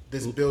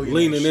this billion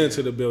leaning shit.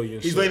 into the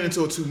billion. He's leaning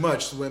into it too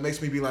much, so it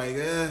makes me be like,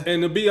 eh.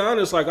 And to be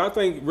honest, like I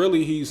think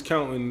really he's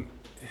counting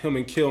him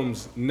and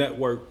Kim's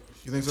network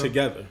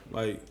together.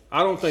 Like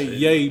I don't think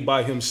Ye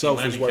by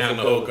himself is worth a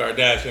the whole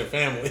Kardashian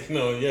family.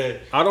 No,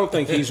 I don't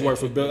think he's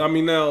worth a billion. I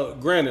mean, now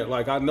granted,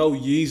 like I know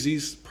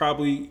Yeezy's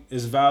probably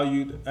is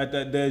valued at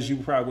that Des. You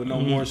probably would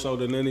know more so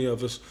than any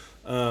of us.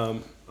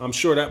 I'm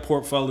sure that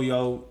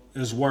portfolio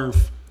is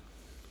worth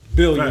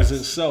billions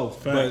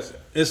itself, but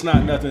it's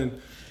not nothing.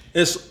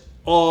 It's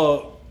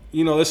all,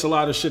 you know, it's a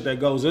lot of shit that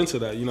goes into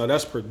that. You know,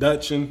 that's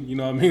production. You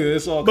know what I mean?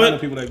 It's all kind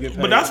of people that get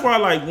paid. But that's why,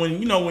 like,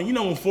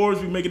 when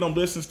Forbes be making them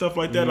lists and stuff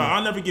like that, like,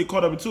 I never get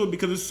caught up into it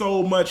because it's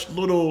so much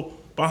little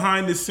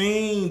behind the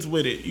scenes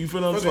with it. You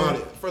feel what I'm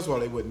saying? First of all,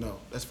 they wouldn't know.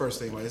 That's the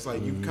first thing. Like, it's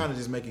like you kind of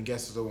just making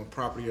guesses on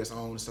property that's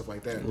owned and stuff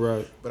like that.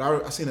 Right. But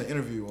I seen an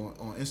interview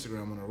on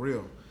Instagram on a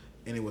reel,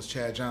 and it was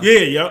Chad Johnson.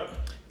 Yeah, yep.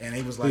 And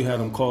he was like, he had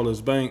him call his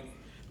bank.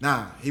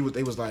 Nah, they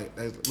was like,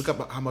 look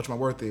up how much my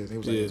worth is. And he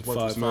was like, his worth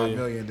was $5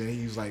 million. Then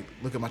he was like,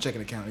 look at my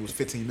checking account. It was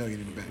 $15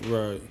 million in the bank.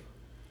 Right.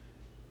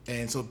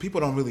 And so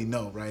people don't really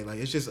know, right? Like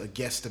it's just a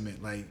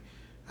guesstimate. Like,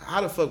 how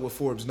the fuck would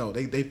Forbes know?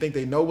 They think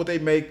they know what they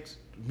make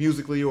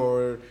musically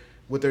or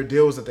with their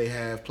deals that they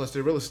have plus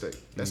their real estate.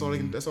 That's all they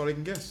can. That's all they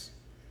can guess.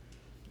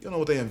 You don't know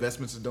what their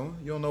investments are doing.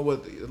 You don't know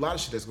what a lot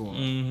of shit that's going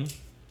on.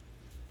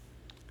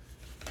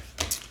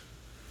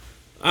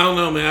 I don't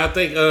know, man. I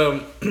think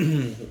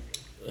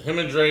him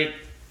and Drake.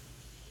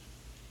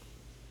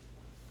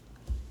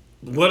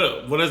 What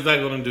is that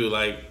going to do?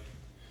 Like,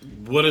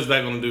 what is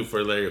that going to do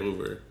for Larry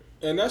Hoover?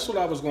 And that's what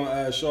I was going to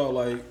ask y'all.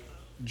 Like,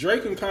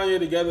 Drake and Kanye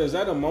together, is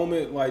that a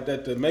moment like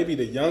that maybe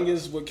the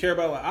youngest would care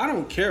about? Like, I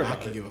don't care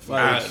about it. Give a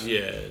fuck. Like,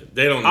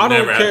 they don't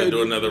never have to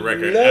do another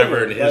record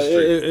ever in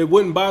history. It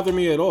wouldn't bother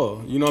me at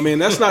all. You know what I mean?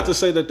 That's not to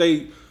say that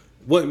they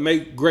wouldn't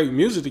make great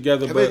music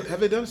together. Have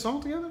they done a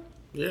song together?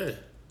 Yeah.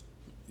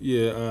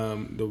 Yeah.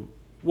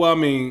 Well, I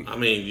mean,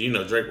 you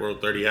know, Drake wrote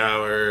 30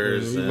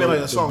 Hours. You mean like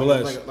a song,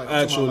 like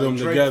actual like them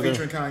Drake together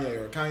featuring Kanye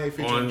or Kanye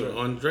featuring Drake.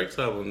 On Drake's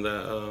album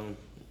that.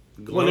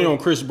 When they on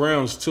Chris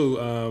Brown's too,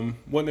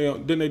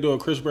 didn't they do a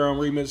Chris Brown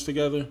remix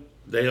together?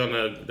 They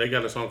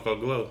got a song called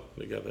Glow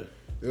together.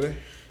 Do they?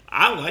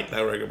 I like that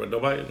record, but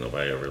nobody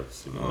ever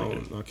seen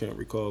it. I can't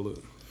recall it.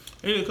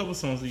 They did a couple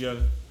songs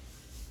together.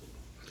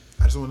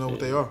 I just want to know what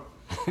they are.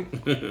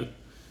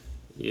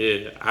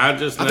 Yeah, I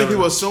think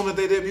people assume that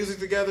they did music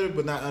together,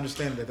 but not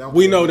understanding that.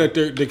 We know that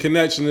the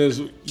connection is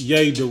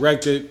Ye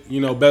directed,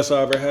 Best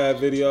I Ever Had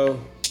video.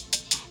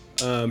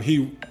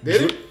 He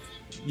did it?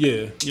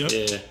 Yeah. Yep.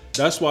 Yeah.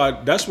 That's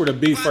where the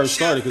beef first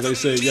started because they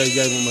said Ye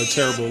gave him a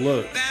terrible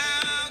look.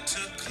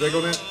 Drake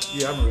on that?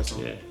 Yeah, I remember that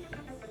song. Yeah.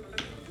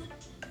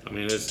 I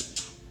mean,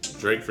 it's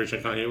Drake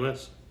featuring Kanye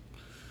West.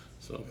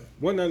 So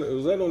was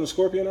that on the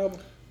Scorpion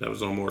album? That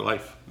was on More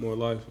Life. More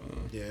Life.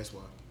 Yeah, that's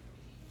why.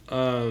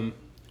 And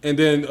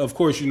then of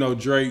course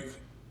Drake,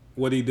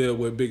 what he did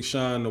with Big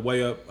Sean, The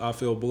Way Up, I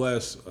Feel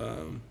Blessed.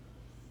 I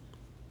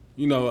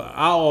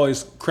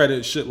always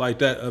credit shit like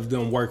that of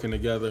them working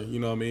together. You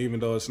know what I mean? Even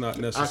though it's not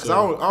necessary.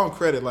 I don't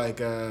credit like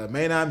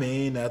may not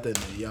mean nothing.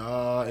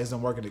 Y'all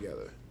isn't working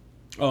together.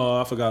 Oh,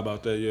 I forgot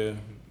about that. Yeah,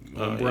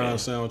 Brown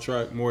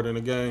soundtrack, More Than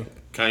a Game.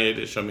 Kanye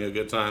did Show Me a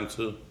Good Time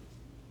too.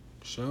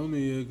 Show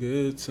me a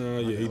good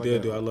time. Yeah, he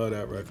did do. I love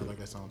that record. I like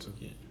that song too.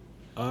 Yeah.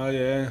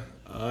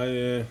 Oh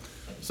yeah.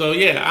 So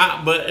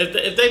yeah, but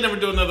if they never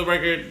do another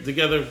record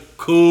together,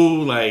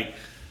 cool. Like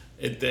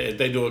if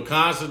they do a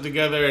concert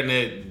together and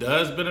it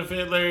does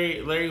benefit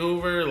Larry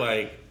Hoover,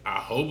 like I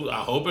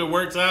hope it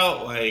works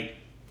out. Like,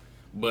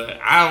 but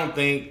I don't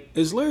think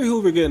is Larry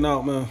Hoover getting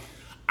out, man.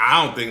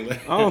 I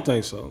don't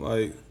think so.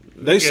 Like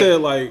they said,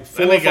 like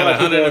 4 or 5 got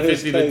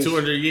 150 to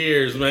 200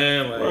 years,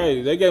 man. Like,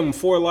 right? They gave him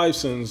 4 life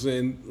sentences,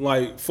 and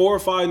like 4 or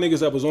 5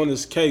 niggas that was on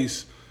this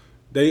case,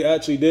 they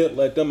actually did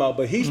let them out.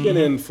 But he's been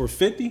in for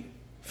 50,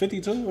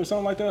 52 or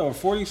something like that, or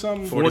 40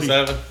 something,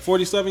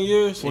 47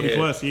 years, 40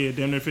 plus, yeah,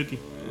 damn near 50.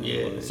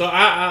 Yeah. So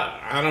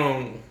I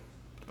don't.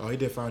 Oh, he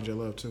did Find Your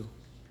Love too.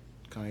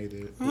 Kanye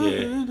did.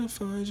 Yeah. I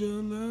find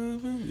your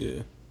love.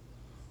 Yeah.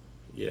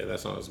 Yeah,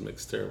 that song is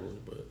mixed terribly,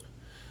 but.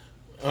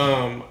 He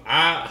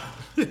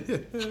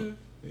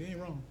ain't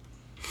wrong.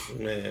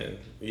 Man,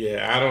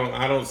 yeah,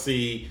 I don't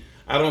see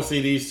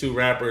these two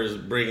rappers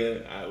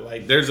bringing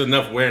like there's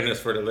enough awareness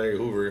for the Larry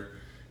Hoover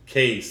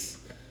case.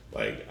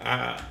 Like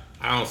I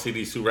don't see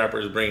these two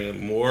rappers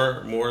bringing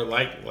more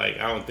like I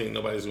don't think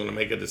nobody's going to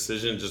make a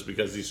decision just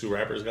because these two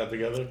rappers got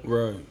together.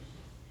 Right.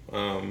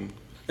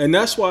 And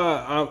that's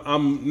why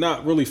I'm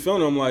not really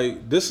feeling them.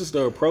 Like this is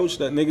the approach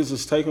that niggas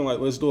is taking. Like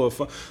let's do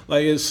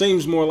like it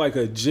seems more like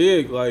a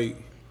jig. Like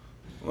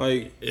y'all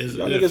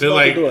niggas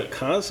about to do a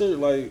concert,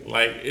 like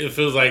it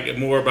feels like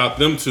more about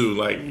them two.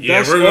 Like,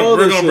 yeah,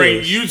 we're gonna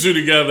bring you two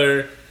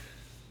together,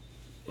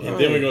 and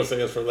then we're gonna say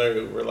it's for Larry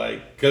Hoover.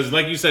 Like, because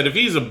like you said, if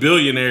he's a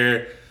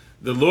billionaire,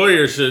 the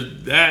lawyer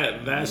should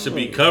should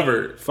be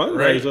covered. Fundraiser,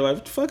 right? like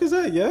what the fuck is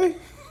that, Ye?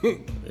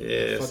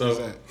 Yeah,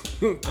 so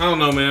I don't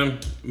know,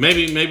 man.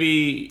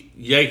 Maybe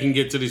Ye can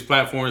get to these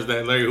platforms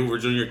that Larry Hoover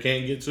Jr.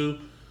 can't get to,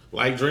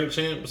 like Drink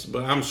Champs.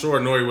 But I'm sure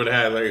Nori would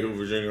have had Larry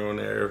Hoover Jr. on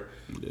there.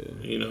 Yeah.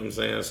 You know what I'm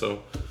saying?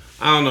 So,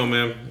 I don't know,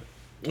 man.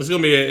 It's going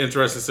to be an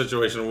interesting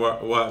situation to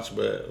watch,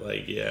 but,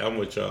 like, yeah, I'm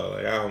with y'all.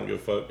 Like, I don't give a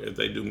fuck if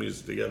they do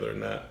music together or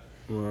not.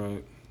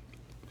 Right.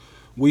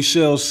 We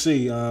shall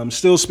see.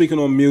 Still speaking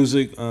on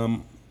music,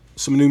 some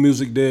new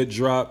music did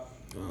drop.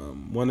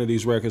 One of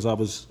these records I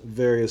was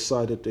very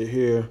excited to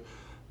hear.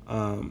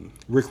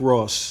 Rick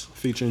Ross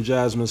featuring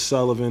Jasmine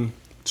Sullivan,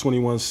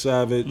 21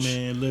 Savage.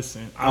 Man,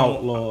 listen.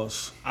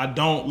 Outlaws. I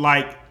don't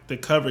like the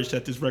coverage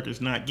that this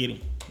record's not getting.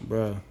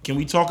 Bruh. Can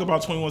we talk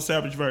about 21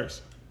 Savage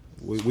verse?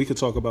 We could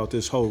talk about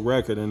this whole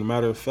record, and a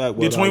matter of fact,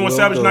 did 21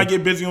 Savage not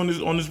get busy on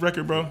this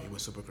record, bro? He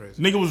was super crazy.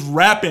 Nigga was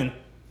rapping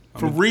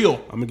for real.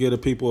 I'm gonna give the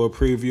people a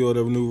preview of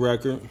the new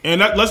record.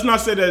 And let's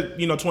not say that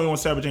 21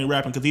 Savage ain't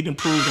rapping because he didn't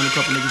prove on a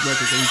couple niggas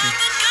records that he can.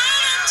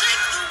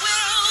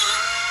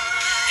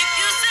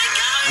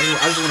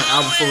 I just want an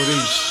album full of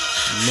these.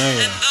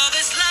 Man.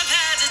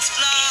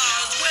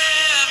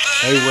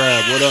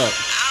 A-Rab, what up?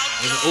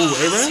 Oh,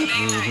 A-Rab?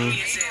 Mm-hmm.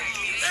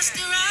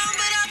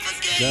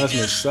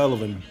 Jasmine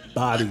Sullivan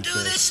bodied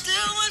this.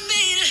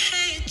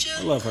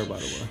 I love her, by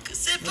the way.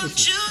 For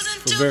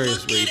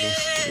various reasons.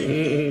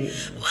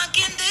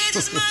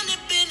 It's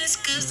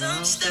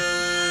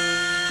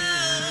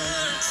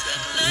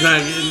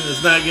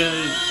not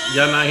getting.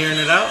 Y'all not hearing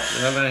it out?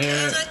 Y'all not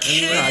hearing it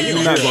anyway? Nah,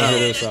 you're not gonna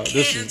hear this out.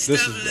 This is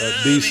a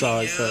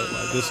B-side cut.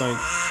 Like this ain't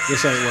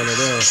one of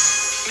them.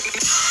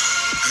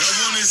 I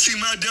wanna see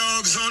my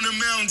dogs on the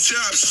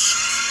mountaintops.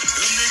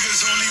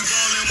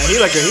 He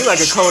like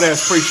a cold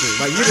ass preacher.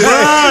 Like you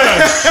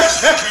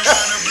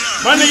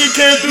my nigga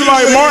came through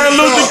like Martin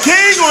Luther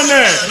King on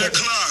that.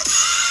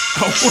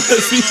 I want to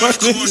see my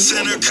nigga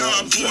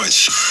on the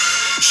porch.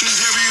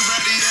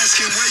 Everybody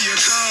asking where your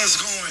car's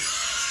going.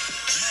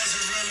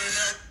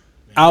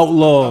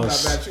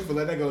 Outlaws. I'm not mad at you for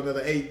letting that go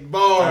another 8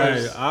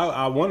 bars. Hey,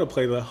 I want to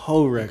play the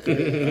whole record.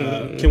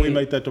 Can we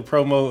make that the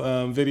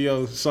promo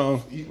video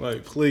song?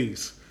 Like,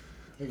 please.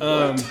 You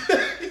thought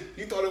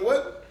it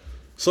would?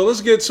 So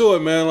let's get to it,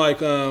 man. Like,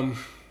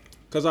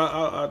 cause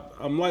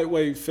I'm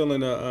lightweight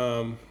feeling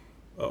a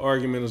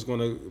argument is going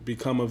to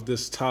become of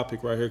this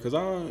topic right here. Cause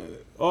I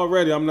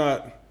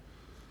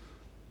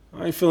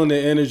ain't feeling the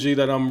energy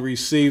that I'm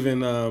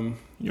receiving.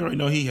 You already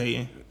know he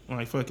hating.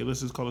 Like, fuck it,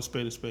 let's just call a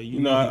spade a spade. You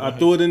know, I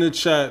threw it in the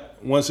chat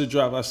once it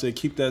dropped. I said,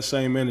 keep that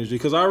same energy.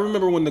 Because I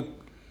remember when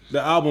the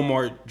album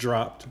art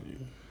dropped.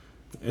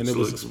 And it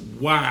was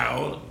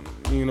wild.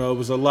 You know, it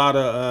was a lot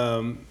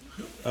of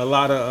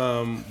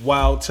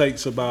wild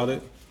takes about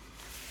it.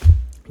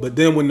 But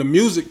then when the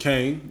music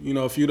came,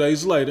 a few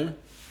days later,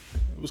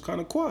 it was kind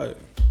of quiet.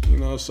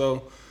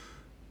 So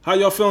How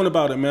y'all feeling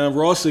about it, man?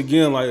 Ross,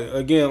 again,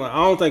 I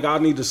don't think I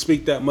need to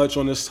speak that much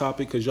on this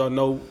topic because y'all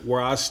know where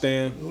I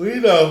stand.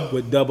 We know.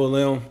 With Double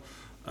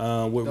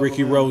M, with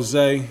Ricky Rose.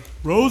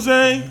 Rose?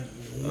 I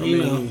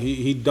mean,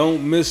 he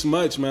don't miss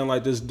much, man.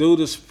 Like, this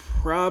dude is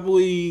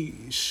probably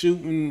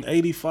shooting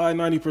 85,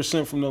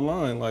 90% from the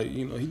line. Like,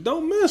 he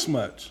don't miss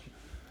much.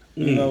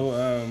 You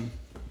know,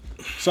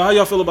 so how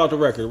y'all feel about the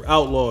record?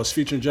 Outlaws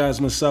featuring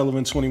Jasmine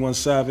Sullivan, 21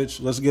 Savage.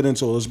 Let's get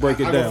into it. Let's break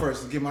it down. I'll go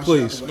first. Give my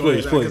please.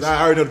 Because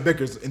I already know the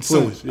Bickers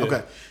ensuing. Yeah.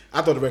 Okay.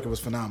 I thought the record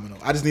was phenomenal.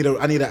 I just need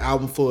an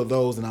album full of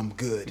those and I'm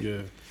good.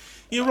 Yeah.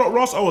 Yeah,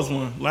 Ross always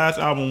won. Last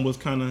album was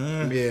kind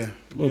of Yeah.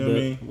 A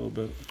little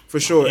bit.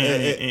 For sure.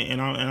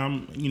 And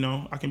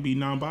I'm I can be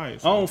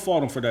non-biased. I don't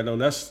fault him for that though.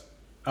 That's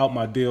Out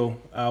My Deal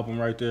album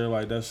right there.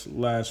 Like, that's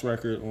last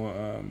record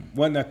on.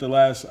 Wasn't that the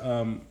last?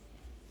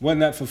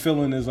 Wasn't that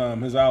fulfilling his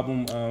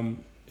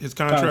album? His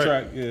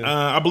contract?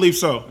 Yeah. I believe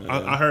so.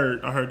 Yeah. I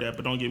heard that,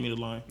 but don't give me the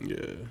line.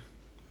 Yeah.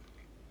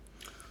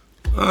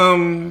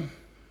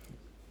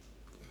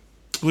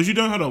 Was you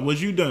done? Hold on. Was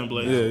you done,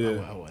 Blake?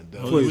 Yeah. I wasn't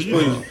done. Please.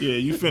 Yeah,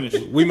 you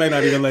finished. We may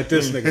not even let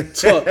this nigga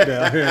talk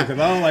down here because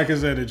I don't like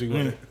his energy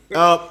with it.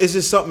 It's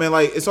just something, man.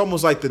 Like, it's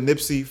almost like the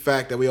Nipsey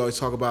fact that we always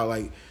talk about.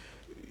 Like,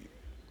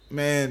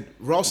 man,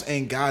 Ross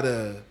ain't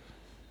gotta.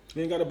 He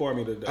ain't got to bar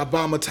me to death.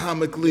 bomb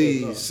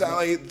atomically.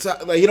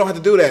 Like, you don't have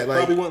to do that. Like,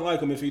 Probably wouldn't like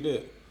him if he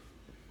did.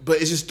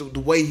 but it's just the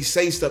way he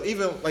says stuff.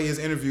 Even like his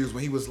interviews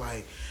when he was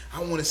like, "I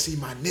want to see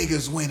my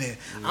niggas winning.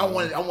 I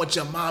want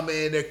your mama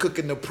in there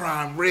cooking the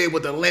prime rib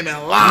with the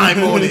lemon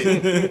lime on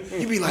it."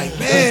 You be like,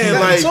 man,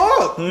 like,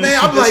 talk. man.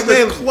 I'm like,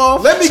 man,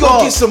 let me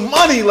go get some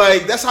money.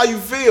 Like, that's how you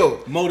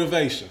feel.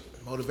 Motivation.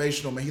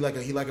 Motivational, man. He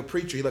like a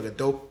preacher. He like a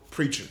dope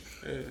preacher.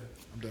 Yeah.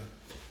 I'm done.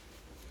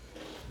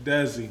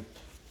 Desi.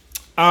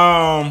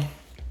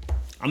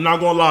 I'm not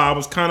gonna lie. I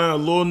was kind of a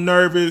little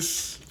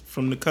nervous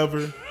from the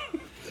cover.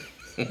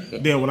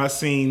 Then when I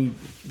seen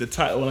the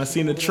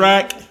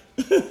track,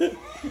 the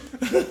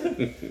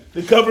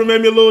cover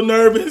made me a little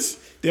nervous.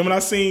 Then when I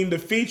seen the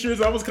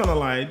features, I was kind of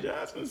like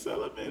Jasmine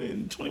Sullivan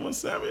and 21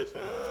 Savage.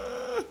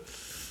 A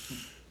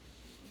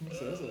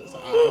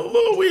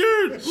little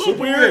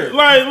weird.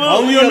 Like,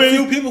 Only a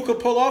few people could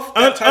pull off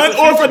that type of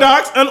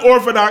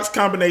unorthodox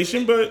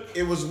combination, but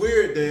It was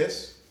weird,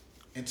 Des,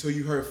 until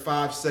you heard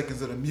 5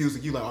 seconds of the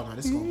music. You like, oh no,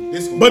 this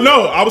gonna. But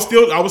no, I was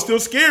still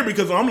scared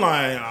because I'm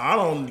like,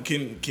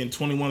 can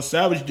 21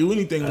 Savage do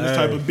anything on this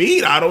type of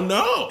beat? I don't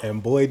know.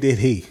 And boy, did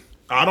he.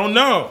 I don't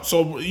know.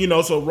 So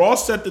so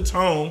Ross set the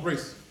tone.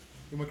 Reese,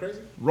 you went crazy?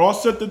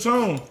 Ross set the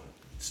tone.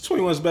 It's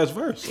 21's best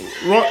verse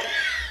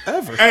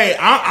ever. Hey,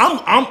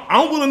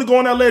 I'm willing to go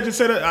on that ledge and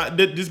say that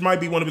this might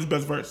be one of his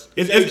best verses.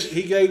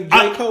 He gave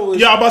J. Cole.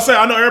 I'm about to say,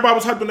 I know everybody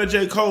was hyping on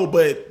J. Cole,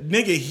 but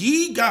nigga,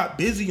 he got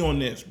busy on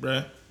this,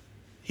 bruh.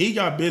 He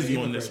got busy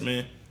on this,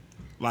 man.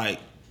 Like,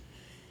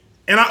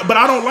 but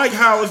I don't like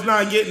how it's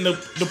not getting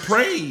the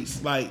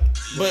praise. Like,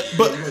 but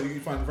You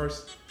find the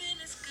verse.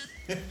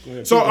 I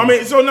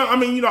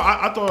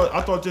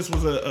thought this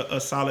was a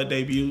solid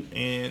debut,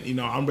 and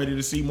I'm ready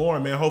to see more,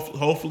 man.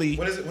 Hopefully.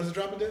 When is it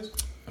dropping, Des?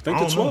 I think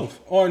I the don't know. 12th.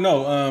 Or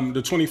no,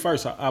 the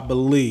 21st, I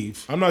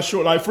believe. I'm not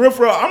sure. Like, for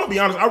real, I'm gonna be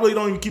honest. I really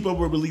don't even keep up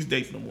with release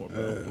dates no more,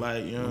 bro.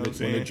 Like, you know what I'm When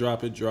saying? it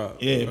drop, it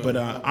drop. Yeah, but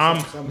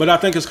But I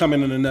think it's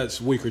coming in the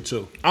next week or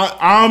two.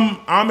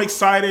 I'm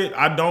excited.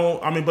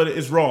 But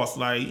it's Ross.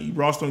 Like,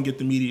 Ross don't get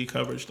the media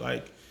coverage.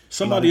 Like,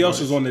 Somebody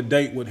else is on the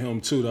date with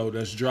him too, though.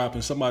 That's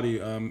dropping.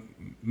 Somebody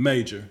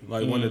major,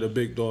 like one of the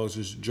big dogs,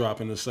 is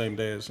dropping the same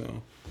day as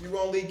him. You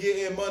only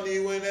getting money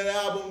when that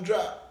album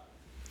drop.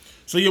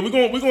 So yeah, we're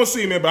gonna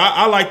see, man. But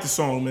I like the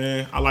song,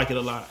 man. I like it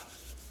a lot.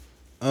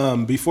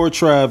 Before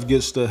Trav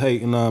gets to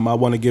hating, I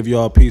want to give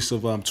y'all a piece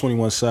of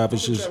 21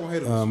 Savage's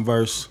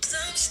verse.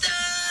 Some stars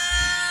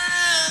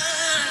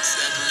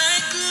look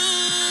like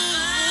glue.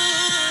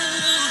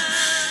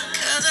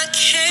 'Cause I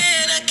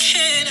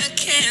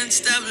can't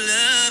stop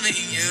loving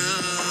you.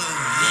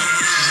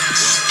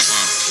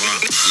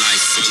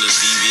 Life full of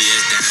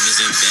VVS diamonds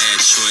and bad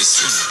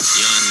choices.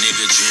 Young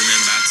nigga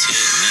dreaming about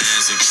tech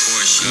nines and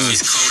Porsche.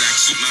 It's cold, I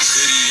keep my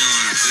hoodie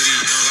on.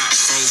 Lock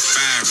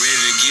 4-5, ready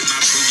to get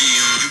my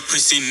boogie on. You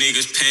pussy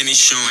niggas panties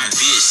showing. My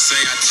bitch say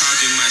I talk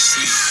in my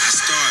sleep. I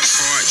start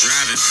hard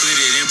driving, put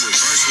it in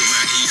reverse with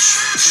my heat.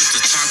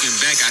 Pistol talking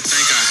back, I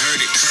think I heard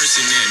it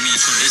cursing at me.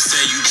 They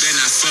say you better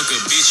not fuck a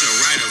bitch or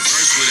write a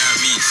verse without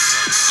me.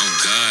 Oh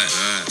God,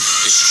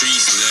 the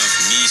streets left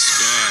me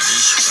scarred.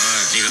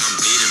 Nigga, I'm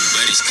bleeding,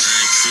 but it's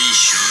concrete,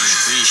 Sean.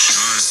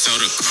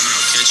 Soda coming,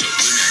 I'll catch up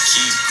with me. I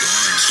keep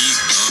going.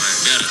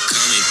 Better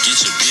come and get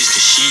your bitch,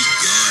 'cause she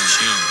gone.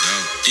 She don't go.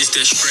 This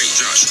that straight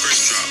drop.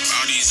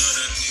 All these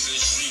other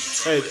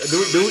niggas. Hey,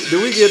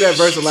 do we give that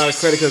verse a lot of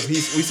credit because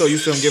we so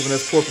used to him giving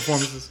us poor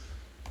performances?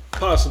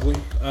 Possibly.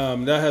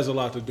 That has a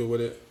lot to do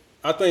with it.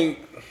 I think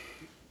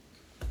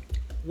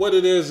what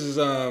it is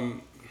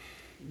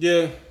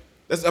yeah.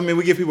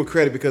 We give people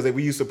credit because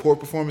we use poor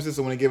performances,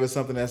 so when they give us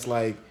something that's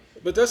like,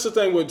 But that's the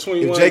thing with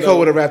 21. if J. Cole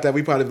would have rapped that,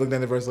 we probably looked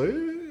at the verse like,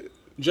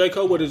 J.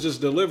 Cole would have just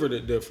delivered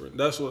it different.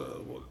 That's what,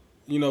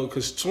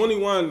 because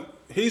 21,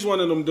 he's one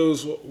of them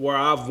dudes where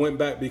I've went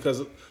back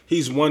because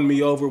he's won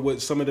me over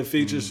with some of the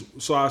features.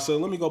 So I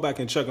said, let me go back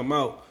and check him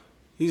out.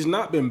 He's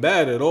not been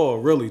bad at all,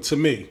 really, to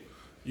me.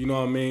 You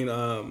know what I mean?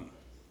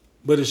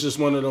 But it's just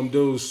one of them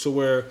dudes to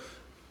where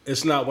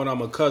it's not what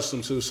I'm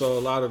accustomed to. So a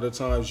lot of the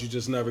times you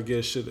just never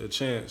give shit a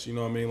chance. You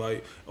know what I mean?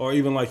 Like, or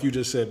even like you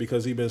just said,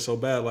 because he been so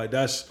bad. Like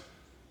that's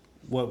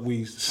what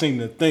we seem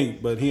to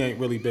think, but he ain't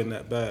really been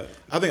that bad.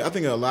 I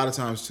think a lot of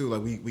times too,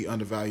 like we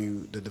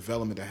undervalue the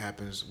development that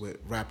happens with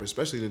rappers,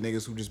 especially the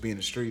niggas who just be in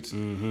the streets.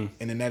 Mm-hmm.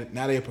 And then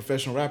now they're a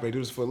professional rapper, they do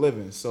this for a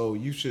living. So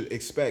you should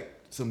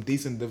expect some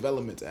decent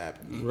development to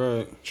happen.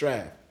 Right.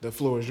 Trav, the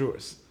floor is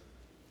yours.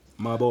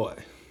 My boy.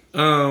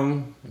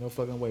 No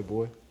fucking way,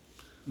 boy.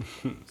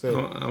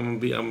 I'm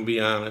gonna be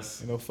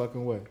honest. No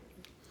fucking way.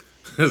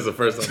 This is the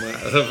first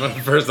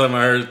time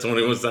I heard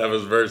 21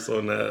 Savage's verse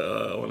on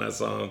that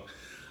song.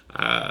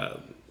 I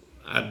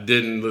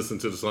didn't listen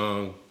to the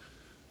song.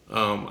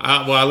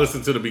 I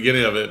listened to the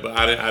beginning of it, but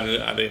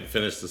I didn't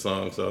finish the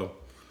song. So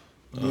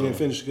you didn't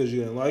finish because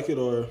you didn't like it,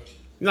 or?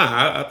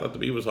 Nah, I thought the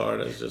beat was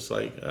hard. It's just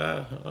like,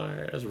 all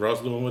right, that's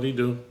Ross doing what he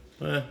do.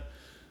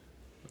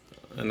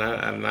 And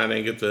I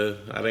didn't get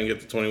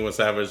the 21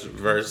 Savage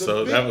verse,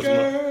 so that was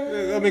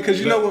I mean, because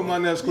you know what my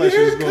next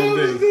question is going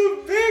to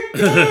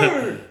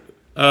be.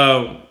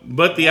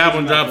 But the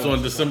album drops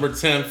on December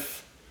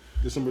 10th.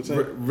 December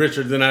 10th.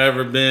 Richer Than I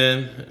Ever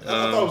Been. I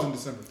thought it was in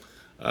December.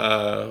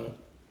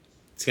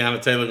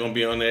 Tiana Taylor gonna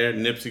be on there.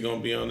 Nipsey gonna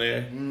be on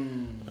there.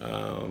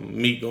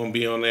 Meek gonna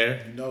be on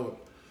there. You know it.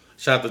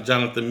 Shout out to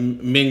Jonathan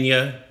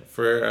Minya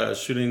for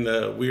shooting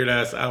the weird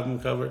ass album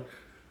cover.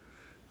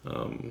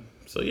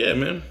 So yeah,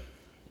 man.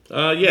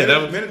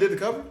 Minna did the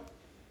cover?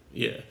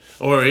 Yeah.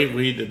 Or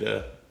we did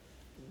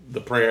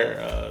the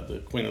prayer, the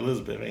Queen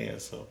Elizabeth hand.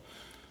 So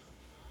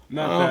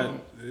not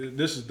that.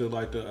 This is the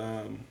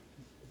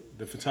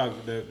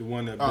photographer, the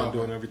one that been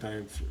doing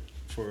everything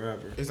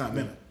forever. It's not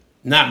Minna.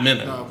 Not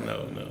Minna. Oh, okay.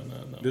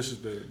 No. This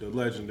is the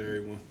legendary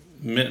one.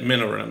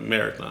 Minna run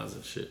marathons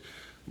and shit.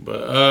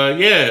 But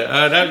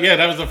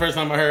that was the first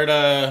time I heard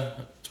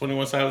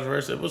 21 Savage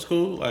verse. It was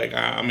cool. Like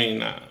I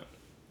mean.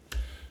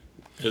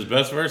 His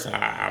best verse?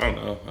 I don't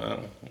know.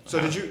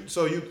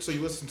 So you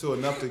listened to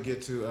enough to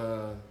get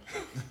to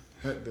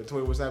the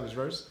 21 Savage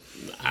verse?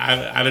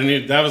 I didn't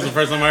even, that was the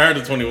first time I heard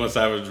the 21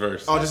 Savage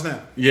verse. Oh, just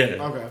now? Yeah.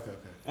 Okay.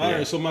 All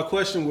right, so my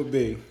question would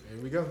be,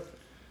 here we go.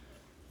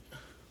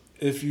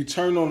 If you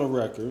turn on a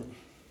record,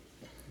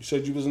 you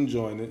said you was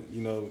enjoying it,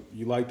 you know,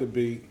 you like the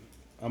beat.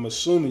 I'm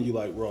assuming you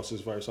like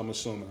Ross's verse. I'm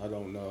assuming, I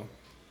don't know.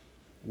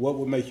 What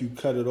would make you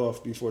cut it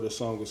off before the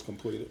song was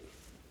completed?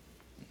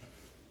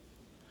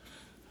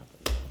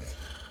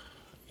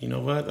 You know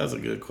what? That's a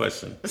good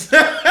question. It's just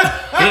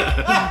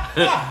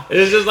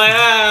like,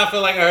 I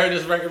feel like I heard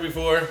this record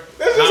before.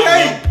 That's just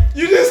hate.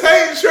 You just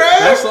hate Trav.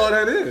 That's all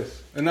that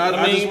is. And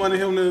I just wanted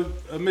him to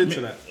admit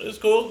to that. It's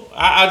cool.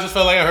 I just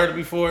felt like I heard it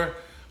before.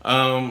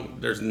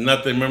 There's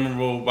nothing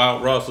memorable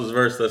about Ross's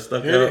verse that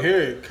stuck out.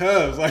 Here it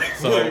comes. I'm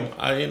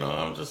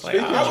just like,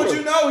 how would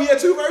you know? He had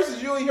two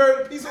verses. You only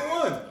heard a piece of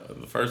one.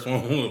 The first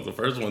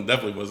one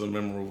definitely wasn't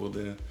memorable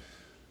then.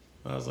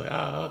 I was like,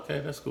 okay,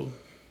 that's cool.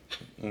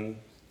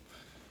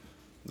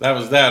 That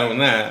was that on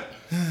that.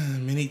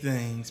 Many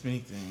things.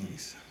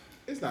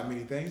 It's not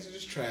many things.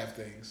 It's just Trav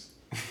things.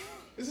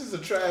 This is a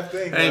Trav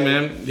thing. Hey,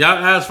 man. Y'all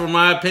asked for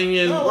my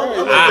opinion. No,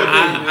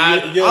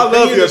 I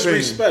love your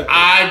opinion.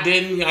 I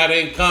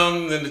didn't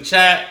come in the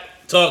chat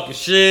talking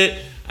shit.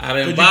 I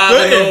didn't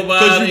bother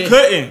nobody.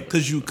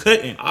 Because you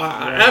couldn't.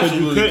 I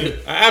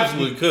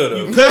absolutely could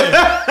have. You couldn't.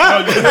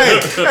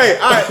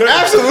 I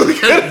absolutely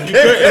couldn't.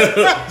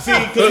 See,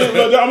 I'm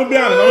going to be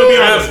honest.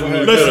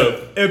 Absolutely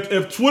Listen,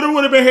 if Twitter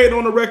would have been hating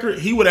on the record,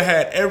 he would have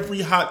had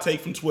every hot take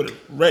from Twitter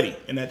ready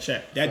in that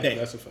chat that day.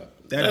 That's a fact.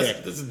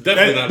 This is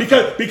definitely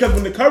not because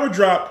when the cover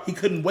dropped, he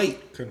couldn't wait.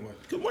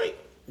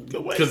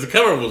 Because the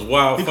cover was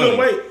wild he funny.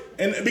 Couldn't wait.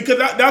 And because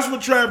that's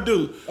what Trav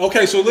do.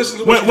 Okay, so listen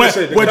to what you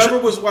said. The cover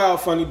was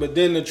wild funny, but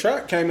then the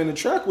track came and the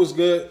track was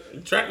good. The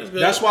track was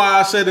good. That's why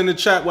I said in the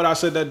chat what I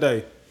said that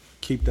day.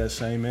 Keep that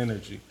same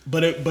energy.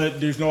 But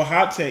there's no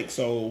hot take,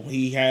 so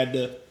he had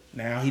to.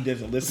 Now he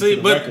doesn't listen to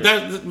the record.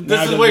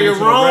 This is where you're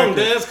wrong,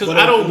 Des, because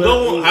I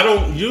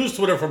don't use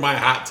Twitter for my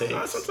hot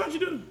takes. Sometimes you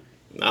do.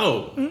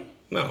 No. Mm-hmm.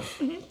 No.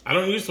 Mm-hmm. I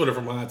don't use Twitter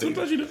for my hot takes.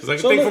 Sometimes you do. Because I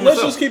can so think for let's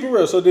myself. just keep it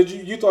real. So did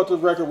you thought the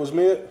record was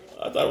mid?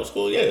 I thought it was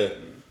cool, yeah.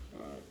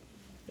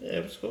 Yeah,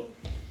 it was cool.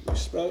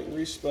 Respect.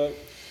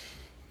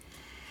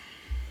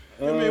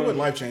 I mean, it wasn't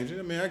life changing.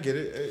 I mean, I get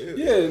it.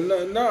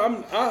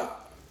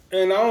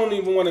 I don't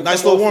even want to.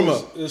 Nice little warm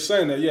up.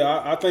 Saying that,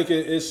 yeah, I think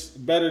it's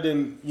better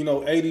than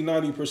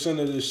 80-90%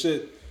 of the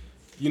shit,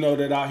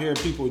 that I hear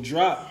people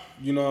drop.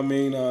 You know what I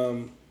mean?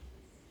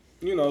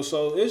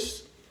 So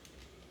it's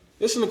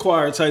an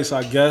acquired taste,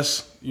 I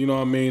guess. You know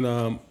what I mean?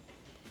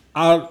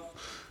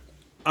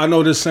 I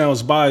know this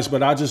sounds biased,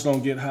 but I just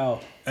don't get how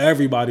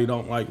everybody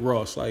don't like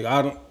Ross.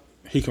 Like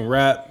he can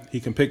rap, he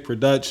can pick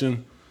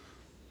production.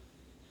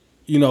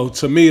 you know,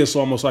 to me, it's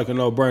almost like a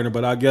no-brainer.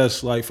 But I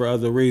guess, like, for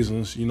other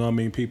reasons, you know what I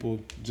mean, people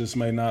just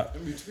may not. I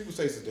mean, people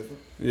say it's different.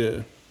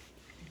 Yeah.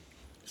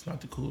 It's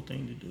not the cool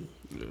thing to do.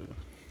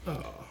 Yeah.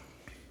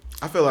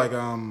 I feel like,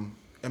 I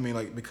mean,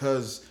 like,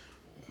 because,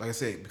 like I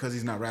said, because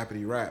he's not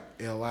rappity rap,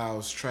 it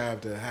allows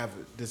Trav to have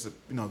this,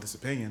 you know, this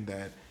opinion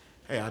that,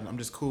 hey, I'm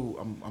just cool.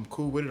 I'm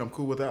cool with it. I'm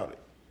cool without it.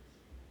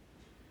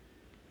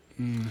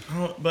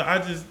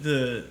 But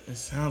it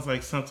sounds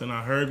like something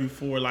I heard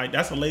before. Like,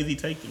 that's a lazy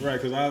take to me. Right,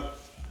 because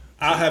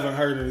I haven't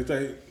heard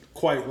anything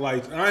quite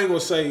like, I ain't gonna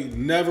say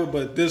never,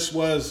 but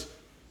it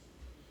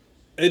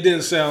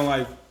didn't sound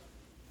like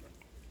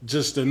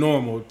just the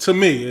normal. To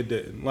me, it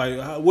didn't.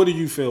 Like, what do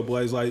you feel,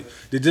 Blaze? Like,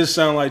 did this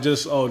sound like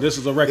just, this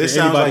is a record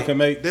anybody can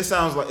make? It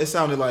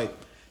sounded like,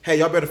 hey,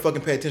 y'all better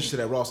fucking pay attention to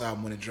that Ross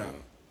album when it dropped.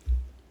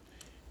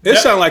 It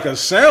sounded like a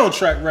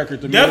soundtrack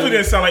record to me. Definitely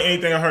didn't sound like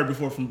anything I heard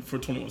before for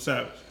 21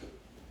 Savage.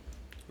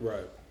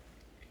 Right.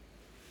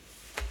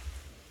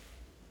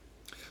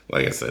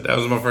 Like I said, that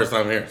was my first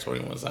time hearing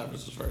 21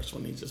 Savage's verse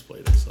when he just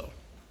played it. So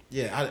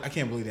Yeah, I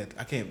can't believe that.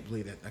 I can't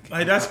believe that.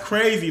 Like, that's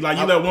crazy. Like,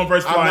 you let one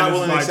verse fly and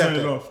just like turn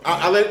it off.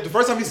 The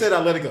first time he said,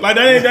 I let it go. Like,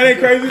 that ain't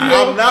crazy.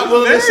 I'm not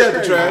willing to accept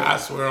the track. I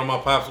swear on my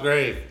pop's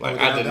grave, like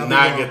I did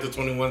not get the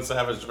 21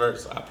 Savage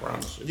verse. I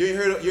promise you.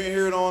 You ain't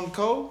hear it on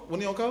Cole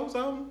when he on Cole's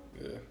album?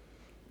 Yeah.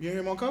 You ain't hear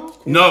him on Cole?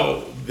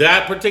 No,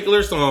 that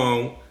particular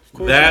song,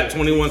 that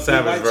 21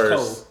 Savage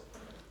verse, Cole.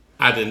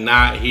 I did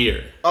not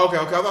hear. Okay.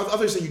 I thought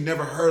you said you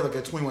never heard like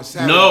a 21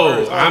 Savage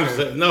No,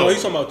 verse. no.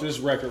 He's talking about this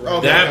record right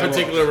Okay. That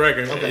particular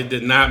record, it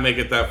did not make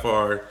it that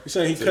far. He's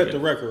saying he cut the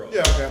record off.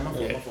 Yeah, okay, my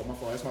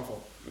fault. That's my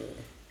fault.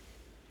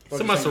 It's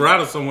in my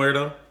Serato somewhere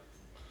though.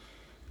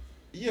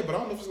 Yeah, but I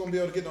don't know if it's gonna be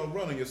able to get no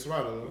run against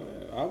Serato.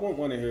 I won't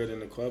want to hear it in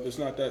the club. It's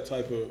not that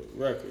type of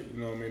record.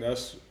 You know what I mean?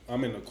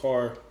 I'm in the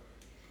car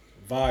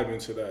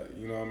vibing to that.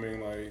 You know what I mean?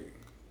 Like,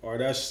 or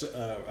that's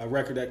a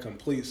record that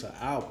completes an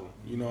album.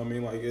 You know what I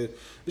mean? Like,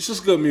 it's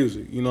just good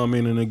music. You know what I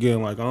mean? And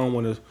again, like, I don't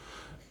want to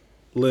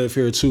live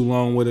here too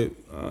long with it.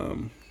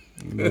 You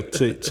know,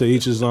 to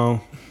each his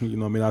own. You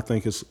know what I mean? I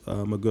think it's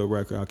a good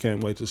record. I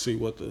can't wait to see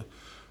what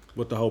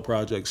the whole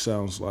project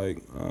sounds like.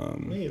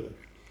 Me either.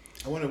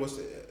 I wonder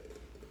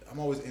I'm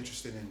always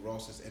interested in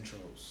Ross's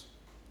intros.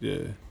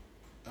 Yeah.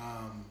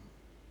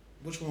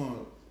 Which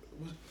one?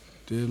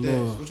 Dear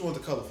Lord. Which one's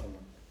the colorful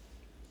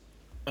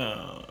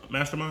one?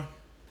 Mastermind.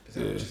 Is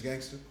that which is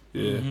gangster?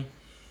 Yeah. Mm-hmm.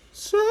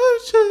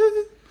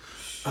 Searching.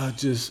 I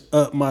just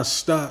up my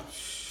stop.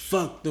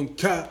 Fuck them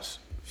cops.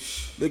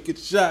 Lick it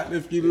shot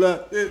if you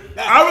love it. Look,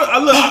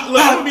 I'm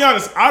gonna be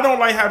honest. I don't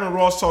like having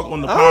Ross talk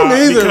on the pod don't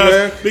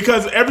either,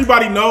 because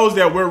everybody knows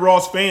that we're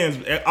Ross fans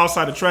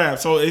outside of Trav.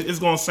 So it's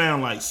gonna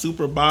sound like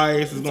super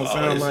biased. It's gonna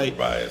sound like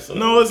biased, so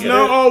no, it's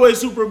not always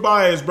super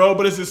biased, bro.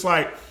 But it's just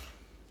like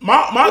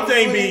my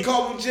thing be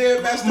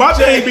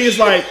is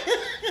like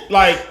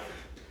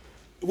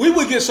we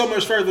would get so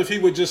much further if he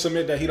would just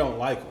admit that he don't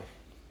like him.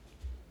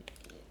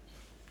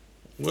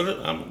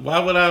 Why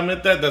would I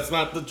admit that? That's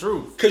not the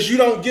truth. Because you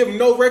don't give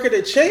no record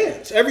a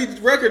chance. Every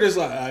record is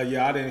like,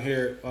 yeah, I didn't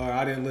hear it, or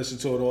I didn't listen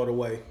to it all the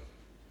way.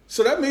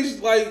 So that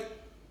means, like,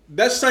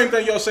 that's the same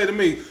thing y'all say to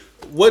me.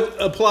 What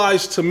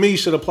applies to me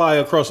should apply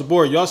across the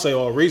board. Y'all say,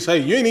 Reese, hey,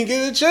 you ain't even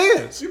get a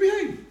chance. You be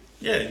hating.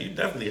 Yeah, you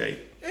definitely hate.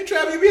 Hey,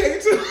 Trav, you be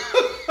hating too.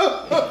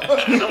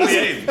 Don't be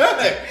hating.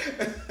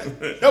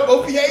 Y'all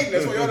both be hating.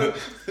 That's why y'all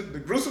the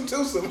gruesome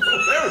twosome. Them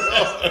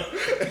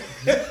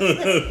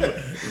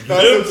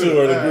two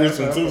are the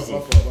gruesome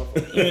twosome.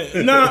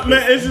 Nah,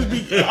 man, it's just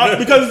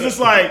because it's just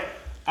like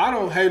I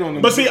don't hate on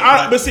them. But see,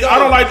 I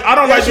don't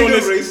like doing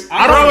this.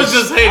 I was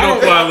just hating on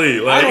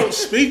Kweli. Like, I don't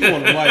speak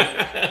on him. Like,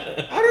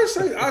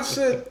 I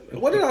said,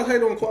 what did I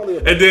hate on Kweli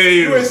about? And then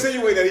you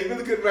insinuate that he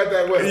really couldn't rap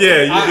that well.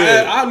 Yeah, you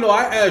did. I know.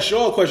 I asked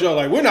y'all a question. Y'all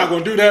like, we're not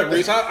gonna do that,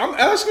 Reese. I'm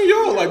asking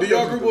y'all. Like, do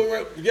y'all group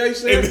of gay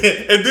said?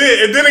 And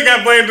then it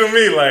got blamed on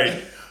me.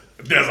 Like,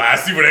 I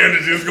see where the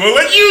energy is going.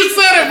 Like, you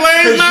said it,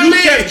 Blaze, not you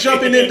me. kept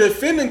jumping in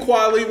defending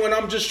Kweli when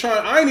I'm just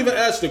trying. I ain't even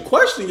asked the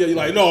question yet. You're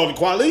like, no,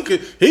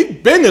 Kweli he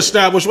been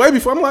established way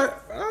before. I'm like,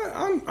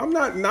 I'm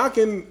not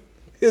knocking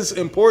his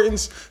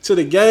importance to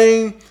the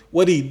game.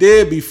 What he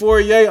did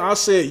before Ye, I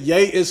said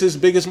Ye is his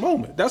biggest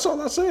moment. That's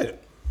all I said.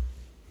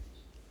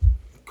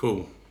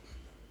 Cool.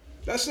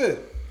 That's it.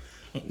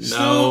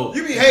 No.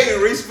 You be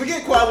hating, Reese.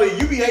 Forget Kweli.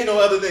 You be hating on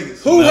other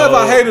niggas. Who have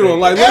I hated on?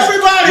 Like,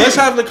 everybody. Let's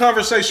have the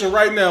conversation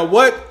right now.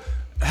 What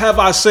have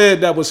I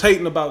said that was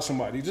hating about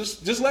somebody?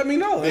 Just let me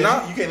know. Man,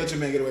 and you can't let your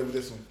man get away with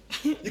this one.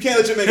 You can't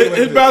let your man get away with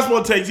his this.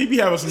 basketball takes. He be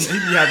having some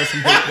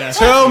hate back.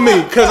 Tell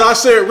me, because I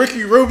said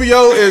Ricky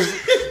Rubio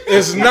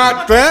is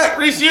not that.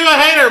 Reese, you a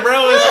hater,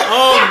 bro. It's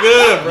all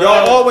good, bro.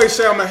 Y'all always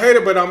say I'm a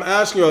hater, but I'm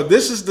asking y'all,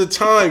 this is the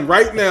time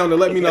right now to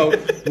let me know.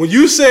 When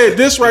you said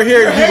this right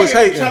here, you was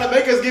hating. Trying to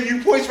make us give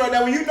you points right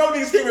now when you know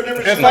niggas can't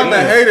remember shit. If I'm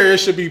a hater, it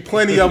should be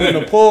plenty of them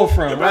to pull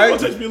from, right? It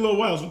takes me a little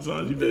while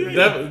sometimes.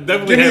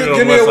 Definitely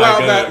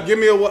Give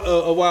me a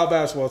wild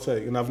basketball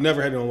take, and I've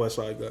never hated on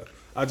Westside Gun.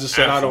 I just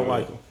said I don't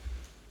like him.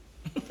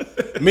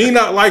 Me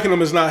not liking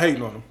him is not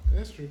hating on him.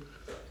 That's true.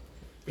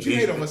 But you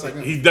hate on us like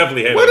him. He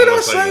definitely hated What did on I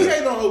us say? like You that.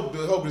 hate on Hope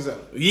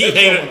Denzel. He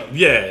hated.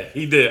 Yeah,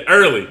 he did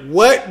early.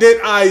 What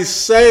did I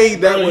say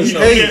that was You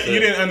hate?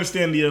 didn't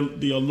understand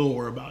the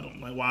allure about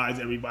him. Like, why is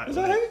everybody? Is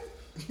that hate?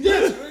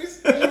 Yes,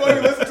 Reese. You want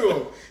to listen to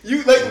him.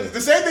 You like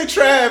the same thing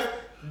Trav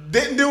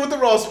didn't do with the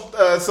Ross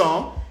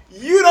song.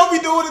 You don't be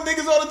doing the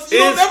niggas all the time. You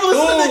don't It's never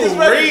listen to cool, niggas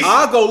records. Reese.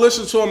 I'll go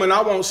listen to him and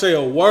I won't say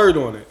a word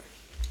on it.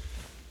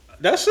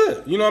 That's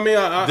it. You know what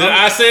I mean? Did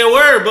I say a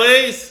word,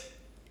 Blaze?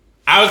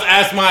 I was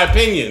asked my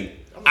opinion.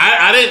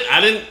 I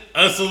didn't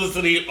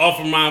unsolicitedly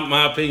offer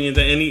my opinion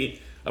to any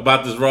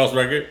about this Ross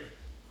record.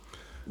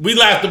 We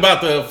laughed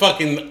about the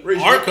fucking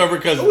Reese, art cover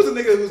because who was the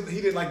nigga he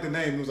didn't like the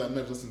name? Who was I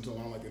never listened to him?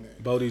 I don't like the name.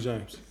 Bodie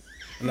James.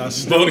 And I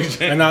still, Bodie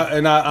James.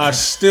 I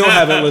still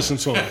haven't listened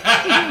to him.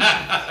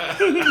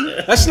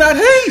 That's not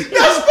hate.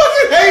 That's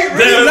fucking hate, Reese.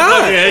 That's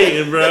not. fucking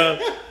hating, bro.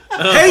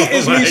 Hate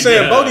is my me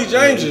saying God. Bodie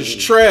James is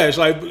trash.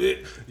 Like,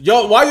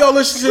 y'all, why y'all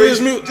listen to this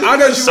music? I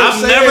because done you I've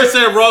said- never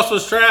said Ross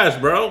was trash,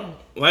 bro.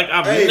 Like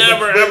I've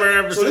never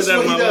ever So said this is that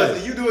what in he my does. life.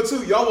 And you do it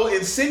too. Y'all will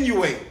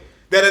insinuate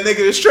that a nigga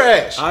is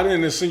trash. I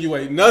didn't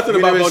insinuate nothing You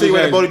about never Bodie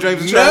insinuated James. Bodie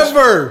James is trash?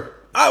 Never.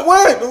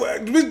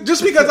 What?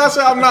 Just because I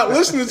said I'm not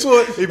listening to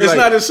it, He be it's like,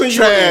 not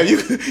Trav,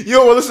 insinuating. you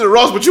don't want to listen to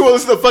Ross, but you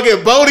want to listen to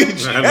fucking Bodie.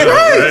 I know,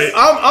 Hey,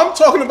 right? I'm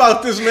talking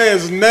about this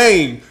man's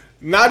name,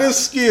 not his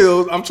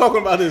skills. I'm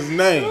talking about his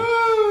name.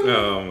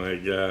 Oh my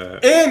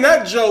god. And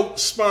that joke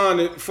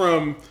spawned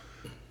from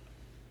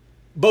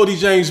Bodie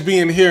James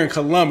being here in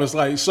Columbus.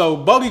 Like, so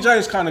Bodie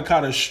James kind of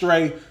caught a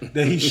stray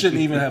that he shouldn't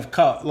even have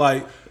caught.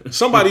 Like,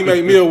 somebody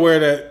made me aware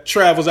that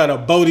Trav was at a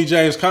Bodie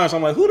James concert.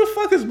 I'm like, who the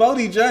fuck is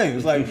Bodie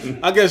James? Like,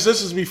 I guess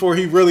this is before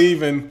he really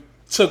even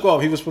took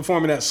off. He was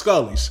performing at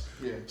Scully's.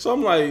 Yeah. So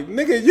I'm like,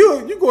 nigga,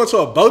 you going to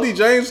a Bodie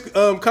James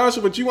concert,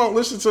 but you won't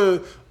listen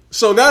to.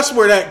 So that's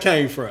where that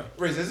came from.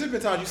 Riz, has it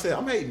been times you said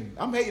I'm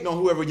hating on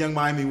whoever Young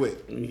Miami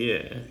with?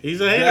 Yeah,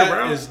 he's a hater, That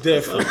bro. is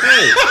different.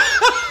 Okay.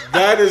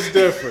 That is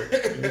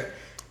different.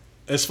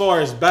 As far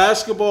as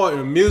basketball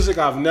and music,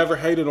 I've never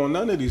hated on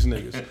none of these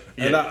niggas.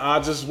 And I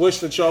just wish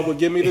that y'all would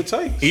give me the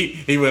tape.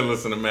 He wouldn't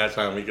listen to Match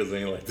on me because he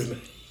ain't like the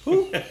name.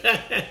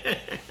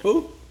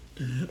 Who?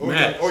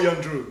 Matt. Or Young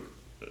Drew.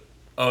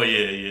 Oh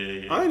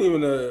yeah. I ain't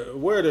even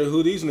aware of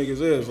who these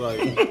niggas is. Like,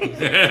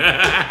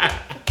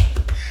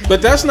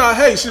 but that's not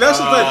hate. See, that's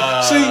the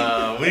thing. See,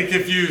 We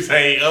confuse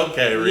hate.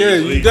 Okay, Reese.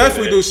 yeah, we you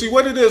definitely get do. See,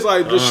 what it is,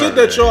 like, the shit right.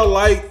 that y'all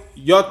like,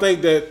 y'all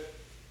think that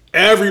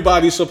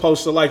everybody's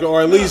supposed to like it,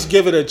 or at least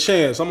give it a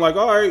chance. I'm like,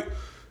 all right.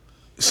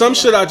 Some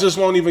shit I just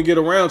won't even get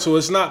around to.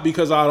 It's not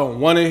because I don't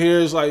want to hear.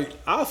 It's like,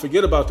 I'll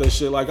forget about that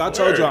shit. Like, I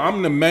told you,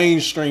 I'm the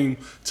mainstream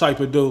type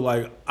of dude.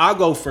 Like, I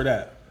go for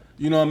that.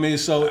 You know what I mean?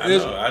 So I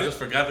just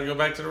forgot to go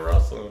back to the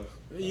Ross song.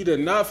 you did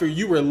not forget.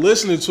 You were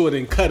listening to it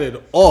and cut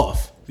it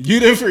off. You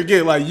didn't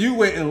forget. Like, you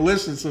went and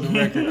listened to the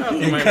record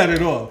and cut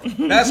it off.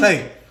 That's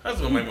hate. I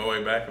was gonna make my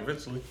way back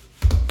eventually.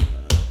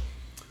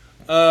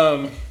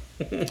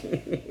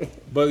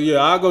 But yeah,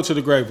 I'll go to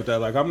the grave with that.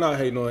 Like, I'm not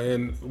hating on it.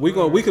 And we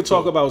could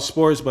talk about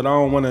sports, but I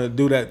don't want to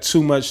do that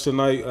too much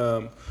tonight.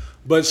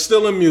 But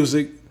still in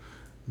music,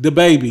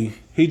 DaBaby,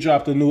 he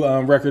dropped a new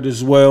record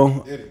as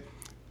well.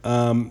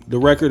 The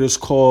record is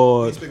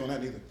called. Speak on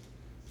that neither.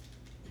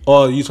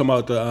 Oh, you talking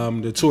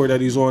about the tour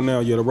that he's on now?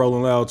 Yeah, the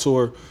Rolling Loud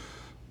tour.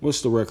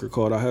 What's the record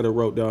called? I had it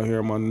wrote down here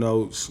in my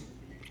notes.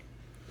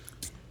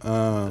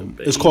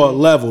 It's called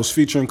Levels,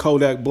 featuring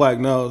Kodak Black.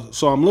 Now,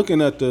 so I'm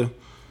looking at the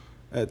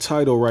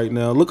title right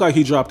now. Look like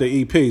he dropped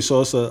the EP.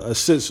 So it's a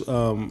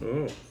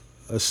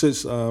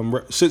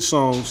six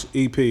songs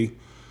EP.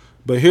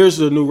 But here's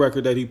the new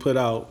record that he put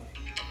out.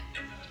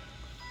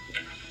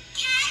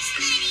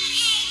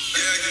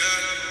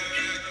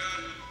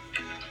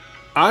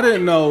 I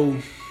didn't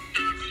know.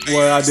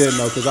 Well, I did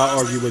know because I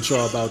argued with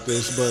y'all about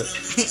this, but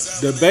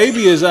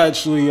DaBaby is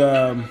actually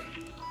a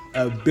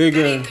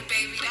bigger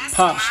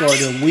pop star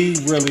than we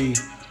really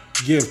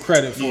give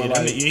credit for.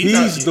 Like,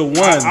 he's the one.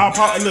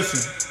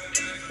 Listen,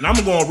 and I'm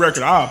gonna go on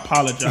record. I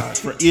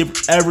apologize for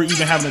ever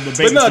even having a debate.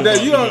 But no, with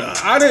that you you about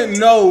don't. I didn't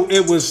know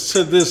it was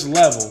to this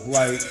level.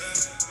 Like,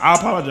 I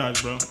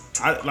apologize, bro.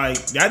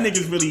 That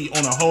nigga's really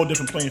on a whole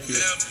different playing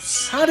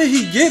field. how did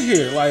he get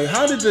here? Like,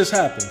 how did this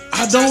happen?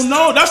 I don't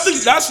know. That's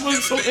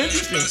what's so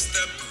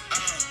interesting.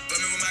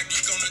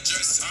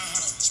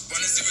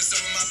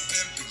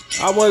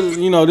 I was,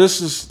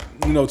 this is,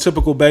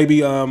 typical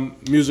Baby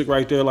music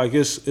right there. Like,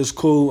 it's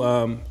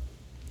cool.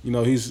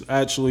 He's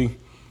actually,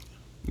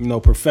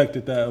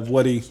 perfected that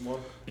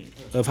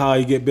of how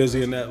he get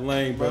busy in that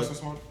lane.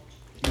 But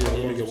yeah,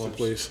 let me get one,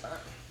 please.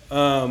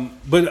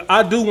 But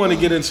I do want to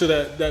get into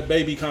that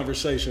Baby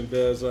conversation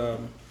because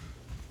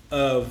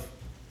of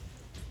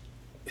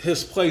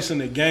his place in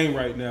the game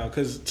right now.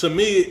 Because to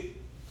me,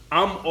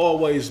 I'm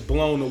always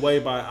blown away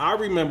by. I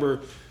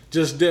remember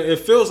it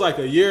feels like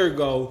a year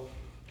ago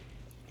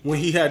when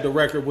he had the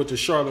record with the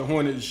Charlotte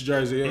Hornets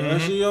jersey.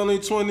 Mm-hmm. She only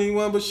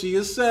 21, but she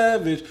is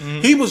savage.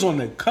 Mm-hmm. He was on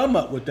the come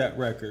up with that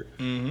record.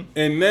 Mm-hmm.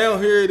 And now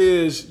here it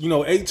is,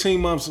 18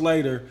 months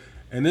later,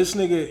 and this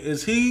nigga,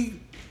 is he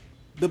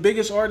the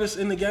biggest artist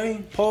in the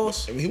game?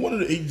 Pause. I mean,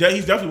 he's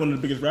definitely one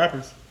of the biggest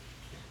rappers.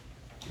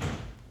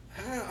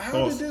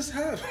 How did this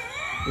happen?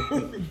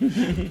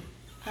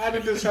 How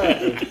did this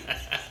happen?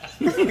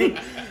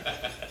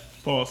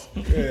 Pause.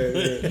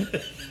 Yeah.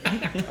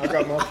 I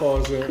got my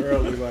pause in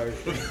early, like.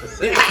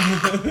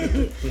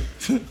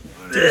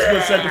 Just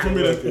a second for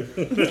me to.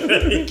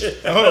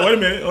 Hold on,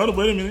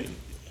 wait a minute.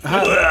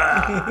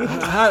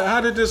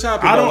 How did this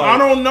happen? I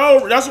don't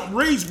know. That's what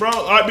Reese, bro.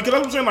 Because that's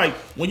what I'm saying. Like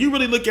when you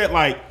really look at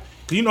like,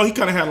 he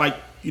kind of had like,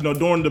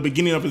 during the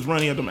beginning of his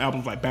run, he had them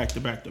albums like back to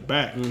back to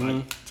back,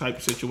 like type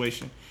of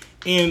situation,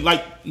 and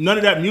like none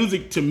of that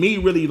music to me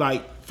really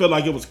like felt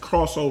like it was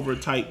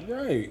crossover type.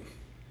 Right.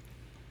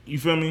 You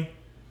feel me?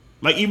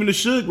 Like even the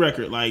Suge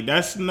record, like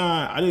that's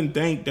not. I didn't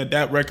think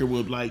that record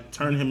would like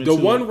turn him into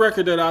the one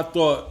record that I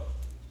thought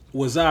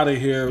was out of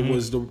here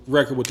was the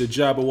record with the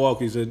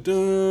Jabberwockies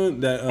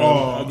that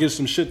I give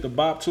some shit to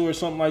bop to or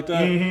something like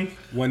that.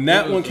 When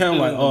that one came,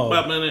 like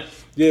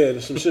yeah,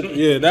 there's some shit.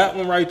 Yeah, that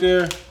one right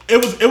there.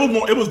 It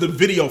was the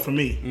video for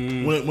me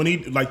when he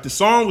like the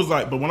song was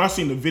like, but when I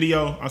seen the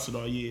video, I said,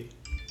 oh yeah,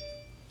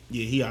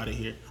 he out of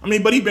here. I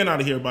mean, but he been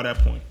out of here by that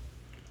point.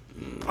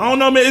 I don't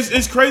know, man.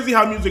 It's crazy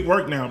how music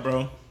work now,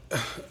 bro.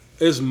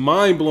 It's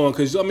mind blowing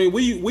because I mean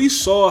we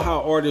saw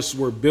how artists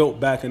were built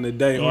back in the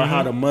day or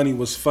how the money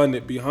was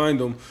funded behind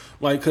them.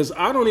 Like, because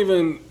I don't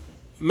even.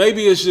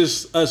 Maybe it's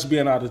just us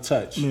being out of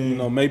touch.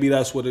 Maybe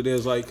that's what it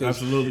is. Like,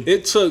 'cause absolutely,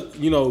 it took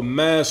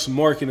mass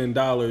marketing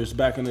dollars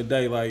back in the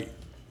day, like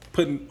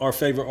putting our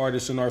favorite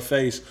artists in our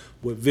face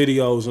with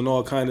videos and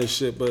all kind of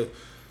shit. But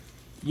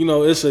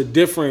it's a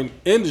different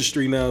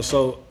industry now.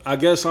 So I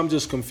guess I'm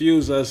just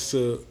confused as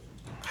to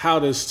how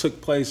this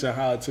took place and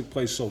how it took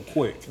place so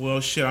quick. Well,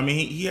 shit. I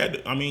mean, he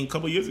had. I mean, a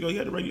couple of years ago, he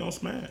had the radio on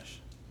Smash.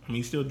 I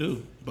mean, he still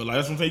do. But like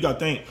that's what I'm saying. You got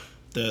to think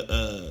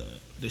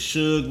the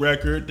Suge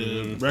record,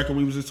 the record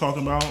we was just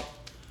talking about.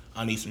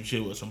 I need some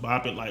shit with some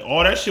bop it. Like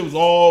all that shit was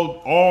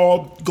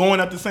all going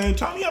at the same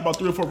time. He had about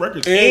 3 or 4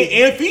 records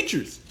and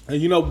features.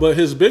 And but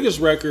his biggest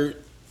record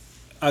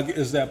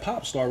is that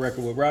Pop Star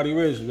record with Roddy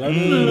Ricch. That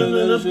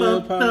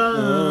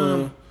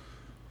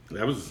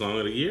was the song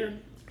of the year.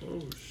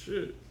 Oh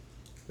shit.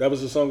 That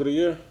was the song of the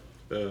year?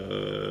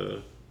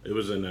 It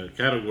was in the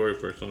category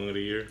for song of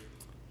the year.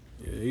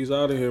 Yeah, he's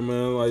out of here,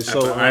 man. Like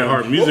so,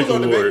 iHeart Music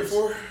Awards.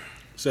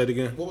 Say it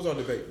again. What was on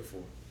debate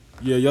before?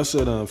 Yeah, y'all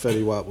said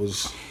Fetty Wap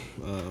was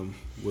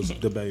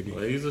the baby.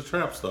 Well, he's a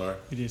trap star.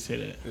 You did say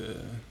that. Yeah.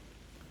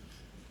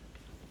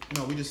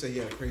 No, we just say he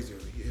had a crazy.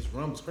 His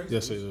run was crazy.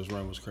 Yes, his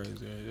run was crazy.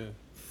 Yeah.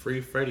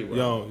 Free Fetty Wap.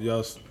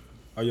 Y'all,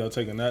 are y'all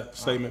taking that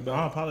statement back?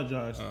 I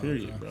apologize.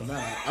 Period, bro.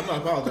 Nah, I'm not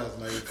apologizing.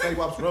 Like Fetty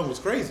Wap's run was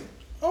crazy.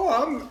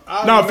 Fetty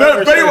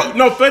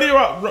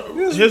Wap,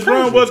 his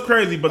run was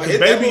crazy, but like the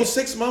baby that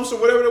 6 months or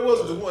whatever it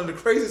was one of the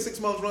craziest 6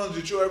 month runs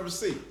that you'll ever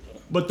see.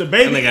 But the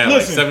baby, got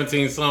listen, like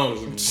 17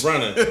 songs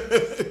running.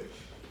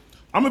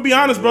 I'm gonna be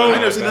honest, bro. I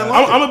never seen that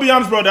I'm gonna be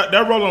honest, bro. That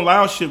Rolling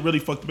Loud shit really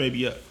fucked the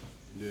baby up.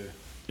 Yeah,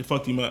 it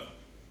fucked him up.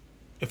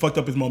 It fucked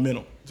up his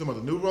momentum. You talking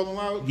about the new Rolling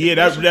Loud? Yeah,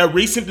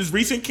 this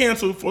recent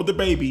cancel for the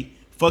baby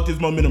fucked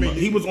his momentum up.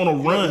 He was on a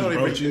run,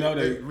 bro. But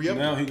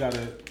now he got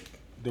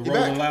the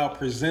Rolling Loud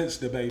presents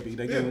the baby.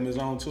 They gave him his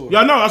own tour.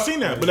 Yeah, no, I seen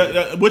that,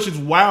 but which is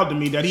wild to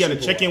me that he had to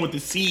check in with the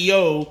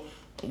CEO.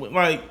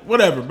 Like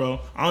whatever, bro.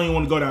 I don't even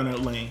want to go down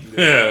that lane.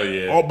 Hell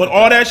yeah. But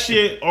all that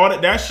shit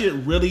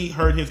really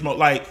hurt his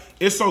like.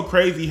 It's so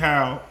crazy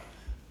how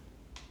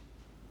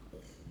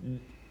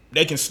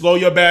they can slow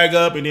your bag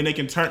up and then they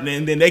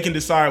can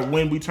decide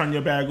when we turn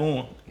your bag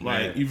on.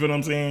 Like you feel what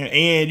I'm saying?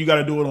 And you got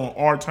to do it on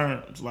our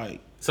terms.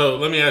 Like. So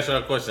let me ask y'all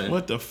a question.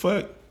 What the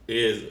fuck?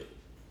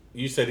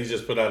 You said he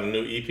just put out a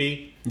new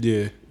EP?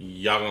 Yeah.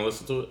 Y'all gonna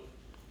listen to it?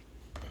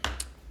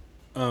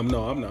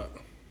 No, I'm not.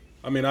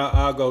 I mean,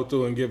 I'll go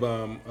through and give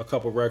a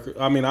couple records.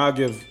 I mean, I'll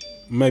give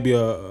maybe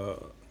a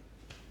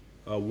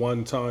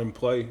one-time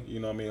play. You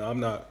know what I mean?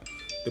 I'm not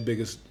the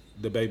biggest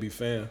baby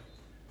fan,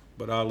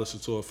 but I'll listen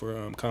to it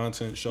for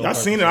content show. I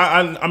seen it.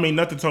 I mean,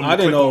 nothing told me. I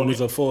didn't know it was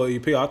a full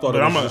EP. I thought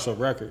it was just a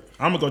record.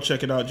 I'm gonna go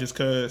check it out just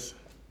cause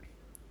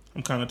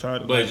I'm kind of tired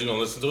of it. Blaze, you gonna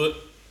listen to it?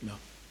 No.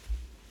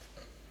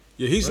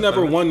 Yeah, he's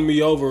never won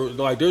me over.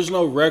 Like, there's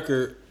no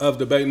record of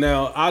the baby.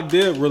 Now, I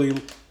did really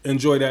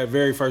enjoy that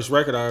very first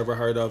record I ever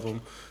heard of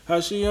him. How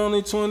she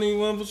only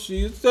 21, but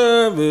she's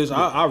savage.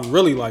 I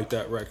really like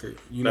that record.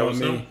 You know what I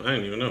mean? I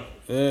didn't even know.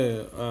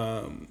 Yeah.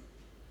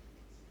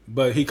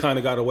 But he kind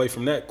of got away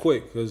from that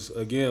quick because,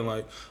 again,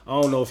 like,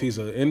 I don't know if he's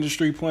an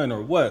industry plant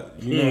or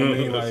what. You know what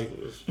I mean?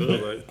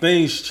 Like,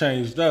 things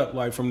changed up,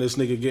 like, from this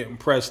nigga getting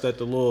pressed at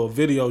the little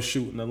video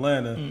shoot in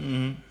Atlanta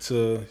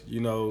to,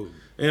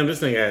 Damn, this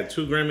thing had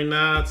 2 Grammy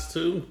nods,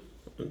 too,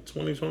 in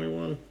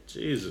 2021.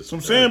 Jesus. So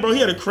I'm saying, bro, he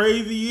had a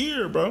crazy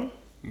year, bro.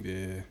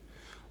 Yeah.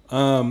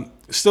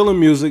 Still in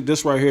music,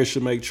 this right here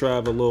should make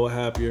Trav a little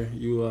happier.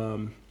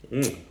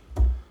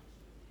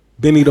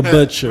 Benny the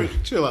Butcher.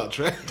 Chill out,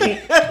 Trav.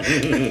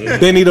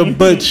 Benny the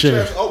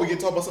Butcher. Oh, we can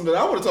talk about something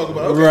that I want to talk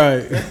about. Okay.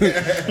 Right.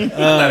 I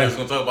thought he was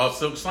going to talk about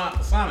Silk Sonic.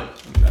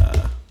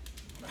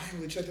 I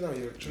ain't really checked it out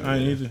yet. I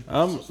ain't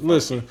either.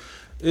 Listen,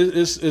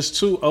 it's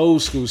too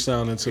old school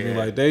sounding to me.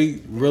 Like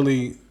they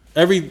really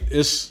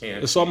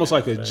it's almost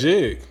like a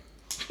jig.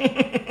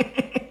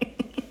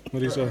 What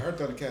do you say? I heard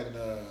Thundercat and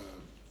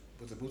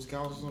was it Bootsy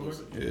Collins or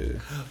something? Yeah.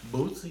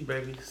 Bootsy,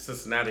 baby.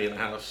 Cincinnati in the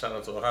house. Shout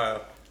out to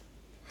Ohio.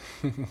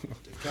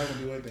 If Cat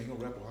gonna do anything, he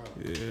gonna rep Ohio.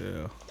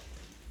 Yeah.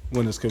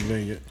 When it's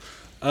convenient.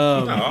 I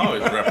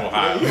always rep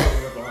Ohio.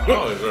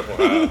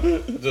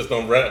 Just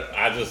don't rep.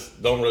 I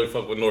just don't really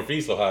fuck with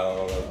Northeast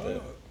Ohio.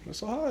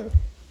 It's Ohio.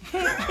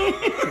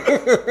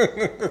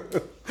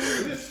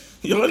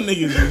 Y'all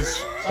niggas is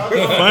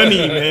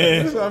funny,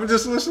 man. So I'm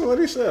just listening to what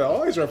he said. I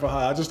always rep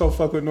Ohio. I just don't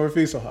fuck with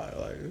Northeast Ohio.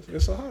 Like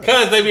it's Ohio.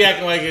 Cause they be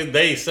acting like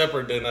they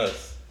separate than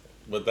us.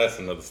 But that's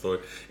another story.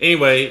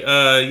 Anyway,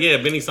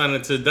 Benny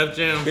signed to Def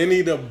Jam.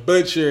 Benny the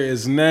Butcher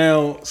is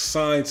now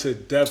signed to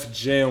Def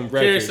Jam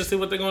Records. Curious to see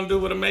what they're gonna do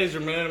with a major,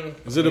 man.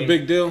 Is it a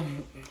big deal?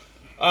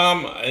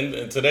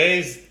 In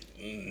today's,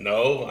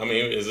 no. I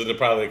mean, is it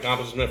probably an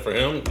accomplishment for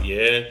him?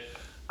 Yeah.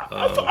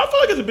 I feel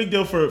like it's a big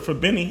deal for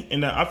Benny,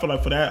 and I feel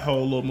like for that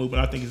whole little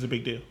movement, I think it's a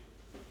big deal.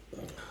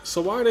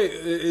 So why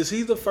is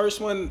he the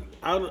first one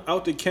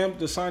out the camp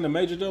to sign a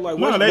major deal? Like,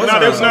 they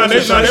signed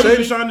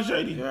to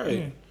Shady.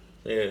 Right.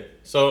 Yeah.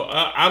 So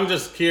I'm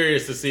just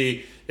curious to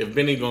see if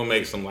Benny gonna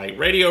make some like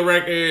radio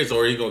records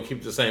or he gonna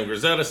keep the same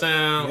Griselda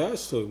sound.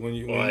 Yes, so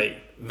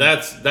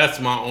that's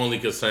my only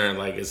concern.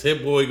 Like, is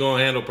Hit Boy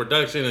gonna handle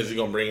production? Is he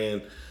gonna bring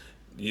in,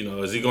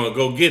 is he gonna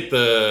go get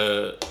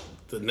the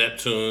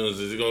Neptunes?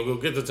 Is he gonna go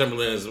get the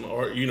Timberlands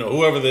or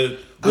whoever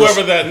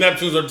that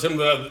Neptunes or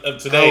Timberlands of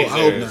today?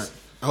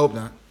 I hope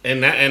not.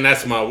 And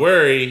that's my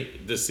worry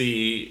to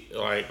see,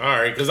 like, all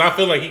right, because I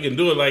feel like he can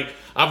do it. Like,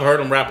 I've heard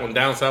him rap on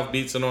down south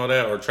beats and all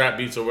that, or trap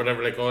beats or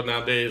whatever they call it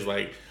nowadays.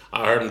 Like,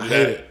 I heard him do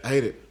that. I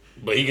hate it.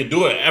 But he can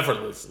do it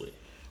effortlessly.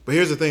 But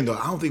here's the thing, though.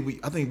 I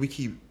think we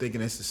keep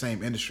thinking it's the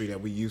same industry that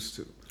we used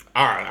to.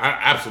 All right, I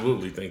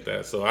absolutely think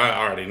that. So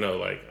I already know.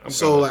 Like, I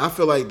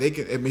feel like they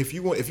can. I mean, if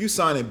you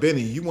sign in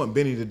Benny, you want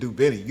Benny to do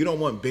Benny. You don't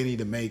want Benny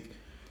to make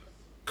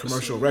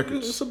commercial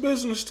records. It's a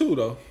business too,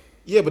 though.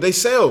 Yeah, but they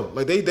sell.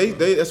 Like they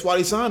that's why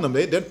they signed them.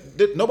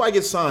 Nobody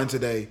gets signed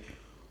today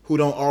who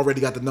don't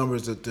already got the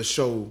numbers to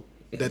show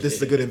that this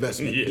is a good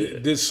investment. Yeah.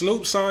 Did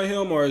Snoop sign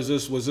him, or was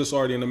this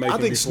already in the making? I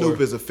think before?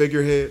 Snoop is a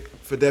figurehead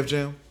for Def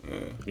Jam.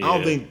 Yeah. I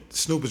don't think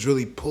Snoop is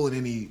really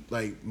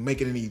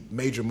making any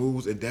major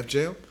moves at Def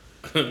Jam.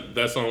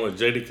 That song with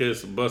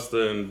Jadakiss,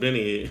 Busta, and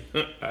Benny.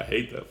 I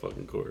hate that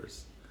fucking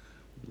chorus.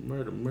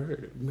 Murder.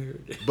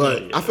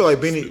 But I feel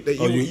like Benny.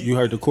 You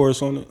heard the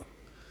chorus on it?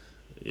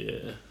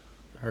 Yeah.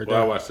 Heard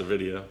I that. watched the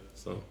video.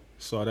 So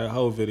Saw that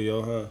whole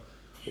video, huh?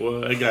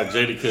 Well, it got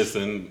Jadakiss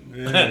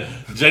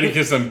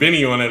and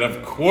Benny on it.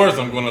 Of course,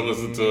 I'm going to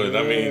listen to it.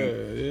 I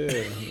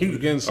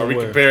mean, are we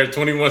comparing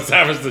 21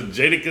 Savage to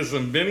Jadakiss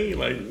and Benny?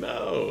 Like,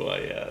 no,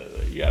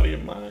 you out of your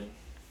mind.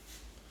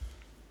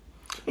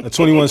 A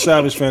 21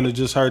 Savage fan that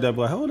just heard that,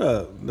 but hold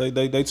up,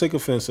 they take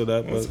offense to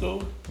that. Let's but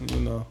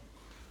go.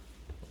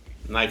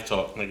 Knife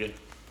talk, nigga.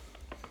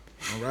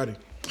 Alrighty.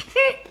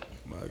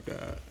 My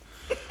God.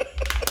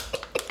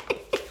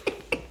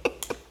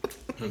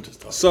 I'm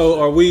just talking. So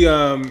are we?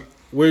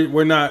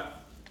 We're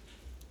not,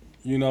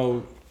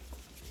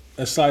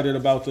 excited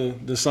about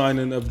the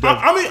signing of.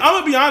 I mean, I'm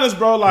gonna be honest,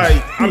 bro.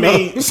 Like, I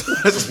mean,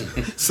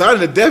 signing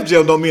the Def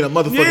Jam don't mean a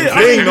motherfucking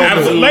thing no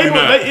more.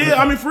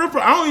 I mean, for real,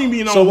 I don't even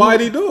be knowing. So why'd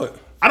he do it?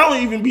 I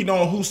don't even be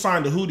knowing who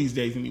signed to who these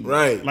days anymore.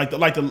 Right. Like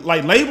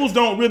labels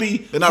don't really.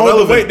 They're not hold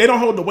relevant. the weight. They don't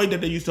hold the weight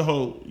that they used to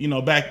hold.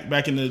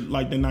 Back in the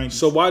 90s.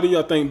 So why do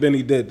y'all think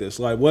Benny did this?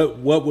 Like, what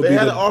would They be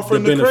had the to offer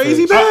him the benefits?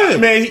 crazy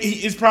bag. Man,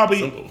 it's probably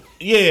Simple.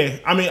 Yeah.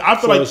 I mean, I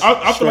feel So like it's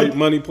I feel straight like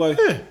money play.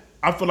 Yeah,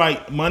 I feel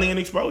like money and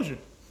exposure.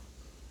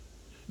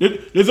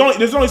 There's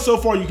only so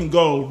far you can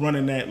go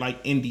running that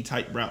like indie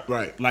type route.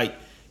 Right. Like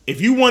if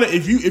you want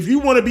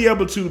to be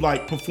able to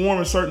like perform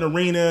in certain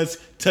arenas,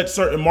 touch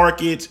certain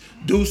markets,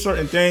 do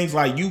certain things,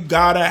 like you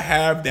gotta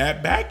have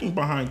that backing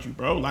behind you,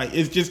 bro. Like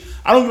it's just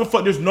I don't give a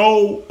fuck. There's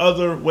no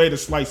other way to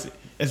slice it.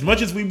 As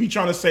much as we be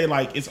trying to say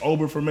like it's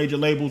over for major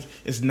labels,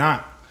 it's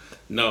not.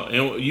 No,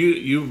 and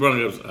you brought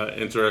up an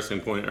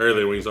interesting point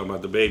earlier when you talking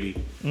about the baby.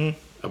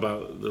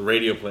 About the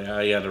radio play, how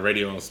he had the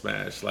radio on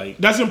Smash. Like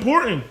That's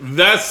important.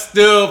 that's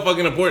still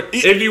fucking important.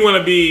 If you want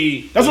to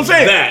be, That's what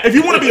I'm saying. If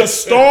you want to be a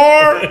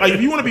star, like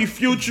if you want to be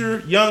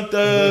Future, Young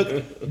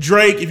Thug,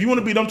 Drake, if you want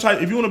to be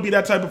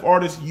that type of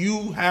artist,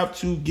 you have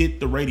to get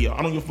the radio.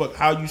 I don't give a fuck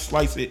how you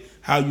slice it,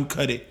 how you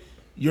cut it.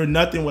 You're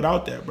nothing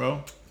without that,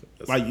 bro.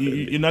 Like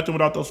you're nothing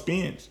without those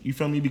spins. You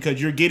feel me?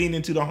 Because you're getting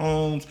into the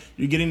homes,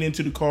 you're getting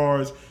into the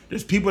cars.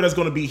 There's people that's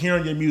going to be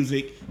hearing your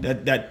music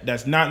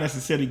that's not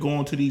necessarily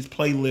going to these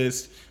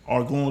playlists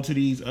or going to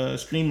these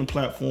streaming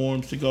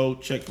platforms to go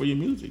check for your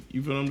music.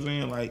 You feel what I'm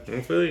saying? Like,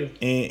 I feel you.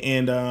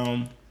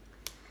 And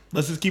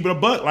let's just keep it a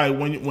buck. Like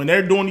when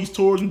they're doing these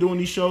tours and doing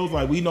these shows,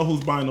 like we know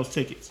who's buying those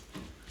tickets.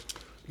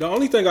 The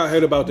only thing I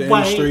hate about the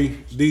industry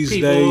these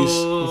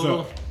days What's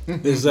up?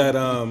 is that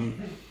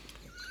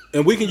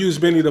and we can use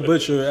Benny the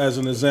Butcher as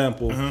an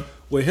example.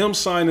 With him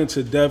signing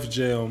to Def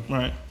Jam,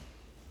 Right.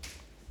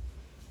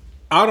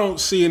 I don't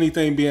see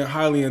anything being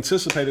highly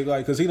anticipated,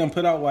 like, because he done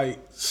put out like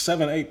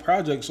 7, 8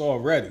 projects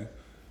already.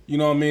 You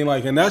know what I mean?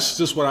 Like, and that's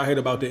just what I hate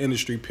about the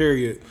industry,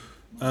 period.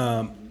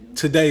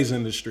 Today's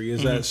industry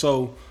is that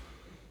so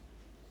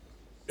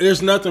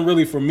there's nothing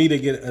really for me to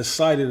get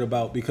excited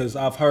about because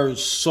I've heard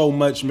so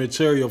much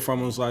material from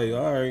him. It's like,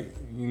 all right,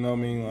 you know what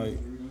I mean? Like,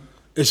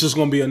 it's just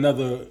going to be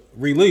another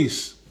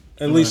release.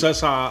 At least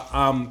that's how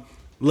I'm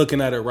looking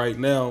at it right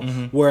now.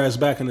 Whereas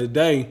back in the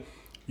day,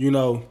 you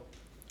know,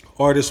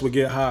 artists would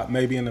get hot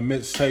maybe in a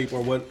mixtape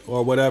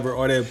or whatever,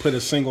 or they'd put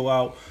a single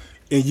out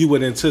and you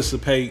would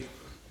anticipate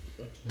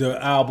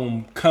the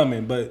album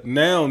coming. But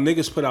now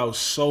niggas put out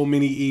so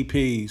many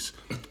EPs,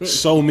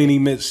 so many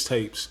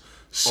mixtapes,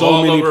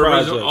 so many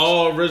projects.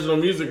 All original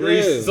music.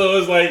 Yeah. So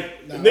it's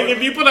like, nigga,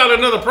 if you put out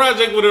another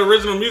project with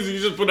original music, you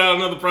just put out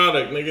another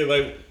product, nigga.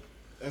 Like,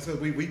 that's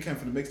because we came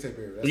from the mixtape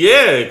era.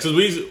 Yeah, because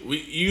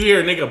you hear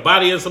a nigga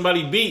body and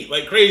somebody beat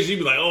like crazy, you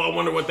be like, oh, I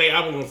wonder what they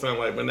album gonna sound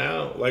like. But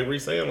now, like we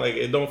saying, like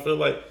it don't feel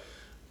like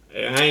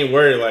I ain't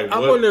worried. Like I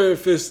wonder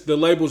if it's the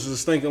labels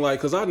is thinking like,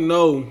 because I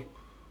know,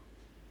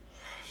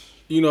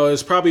 you know,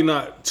 it's probably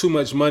not too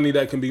much money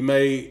that can be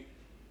made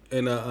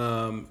in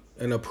a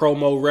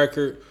promo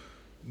record,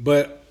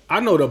 but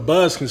I know the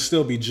buzz can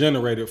still be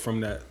generated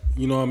from that.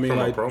 You know what I mean? From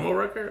like a promo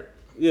record?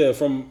 Yeah,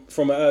 from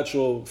an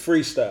actual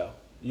freestyle.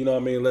 You know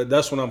what I mean?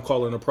 That's what I'm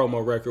calling a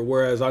promo record.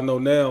 Whereas I know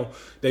now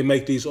they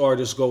make these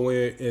artists go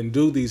in and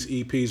do these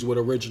EPs with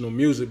original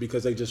music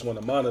because they just want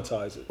to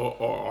monetize it.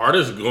 Or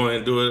artists go in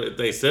and do it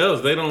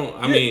themselves. They don't.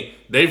 I mean,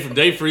 they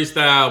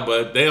freestyle,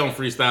 but they don't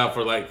freestyle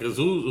for like. Because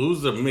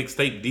who's a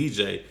mixtape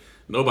DJ?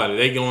 Nobody.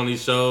 They go on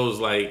these shows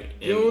like.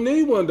 You don't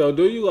need one though,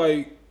 do you?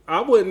 Like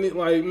I wouldn't.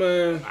 Like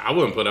man, I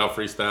wouldn't put out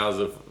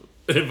freestyles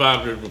if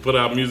I could put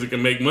out music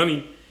and make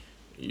money.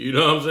 You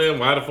know what I'm saying?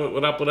 Why the fuck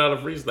would I put out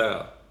a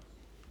freestyle?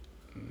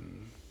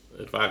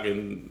 If I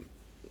can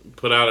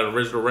put out an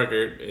original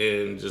record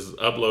and just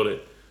upload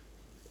it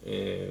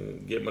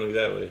and get money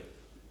that way.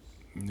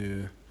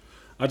 Yeah.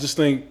 I just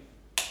think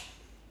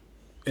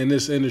in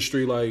this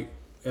industry, like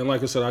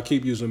I said, I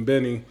keep using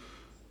Benny.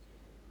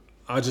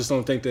 I just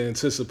don't think the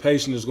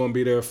anticipation is going to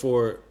be there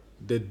for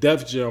the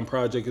Def Jam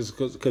project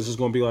because it's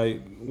going to be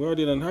like, we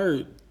already done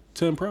heard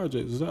 10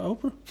 projects. Is that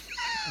Oprah?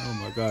 Oh,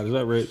 my God. Is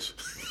that Rich?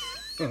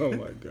 Oh,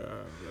 my God.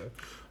 Man.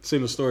 I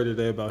seen a story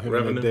today about him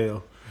and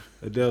Adele.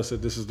 Adele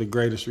said this is the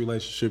greatest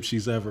relationship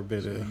she's ever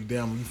been in.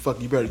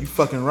 You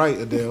fucking right,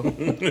 Adele.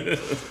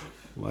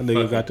 My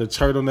nigga got the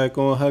turtleneck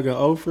on, hugging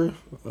Oprah.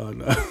 Oh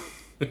no!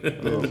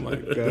 Oh my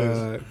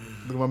God!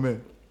 Look at my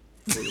man.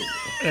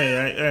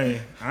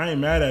 Hey, I ain't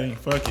mad at him.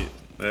 Fuck it.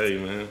 Hey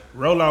man,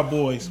 roll out,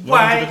 boys.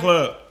 Welcome to the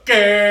club. Girl.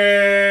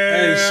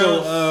 Hey,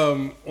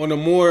 so on a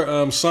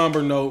more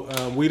somber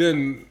note, we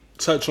didn't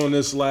touch on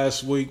this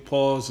last week.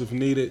 Pause if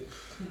needed.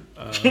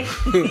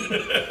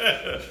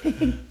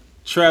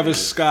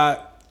 Travis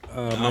Scott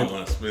I'm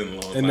gonna spend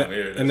a long time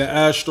here. In the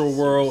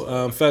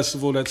Astroworld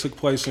Festival that took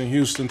place in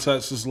Houston,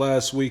 Texas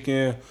last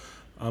weekend.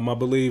 I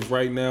believe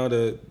right now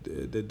the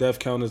death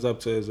count is up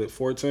to, is it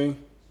 14?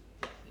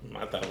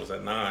 I thought it was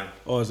at 9.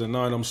 Oh, is it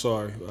 9? I'm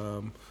sorry.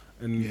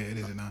 And yeah, it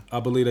is at 9. I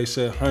believe they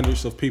said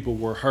hundreds of people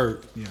were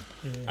hurt. Yeah.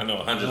 I know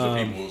hundreds of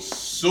people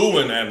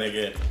suing that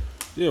nigga.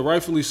 Yeah,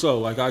 rightfully so.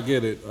 Like I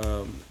get it.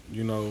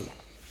 You know,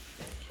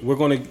 we're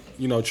gonna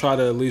try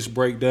to at least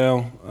break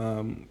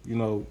down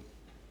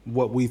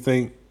what we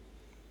think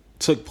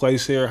took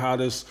place here, how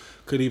this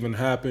could even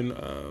happen.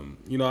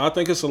 I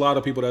think it's a lot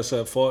of people that's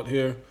at fault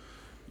here.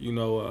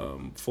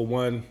 For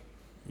one,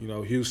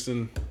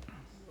 Houston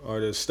or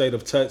the state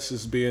of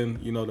Texas being,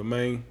 the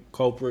main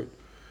culprit.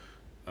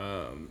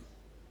 And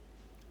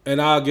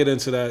I'll get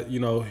into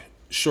that,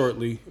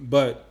 shortly.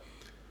 But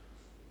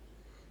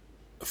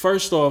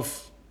first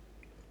off,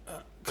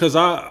 because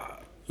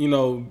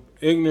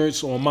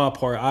ignorance on my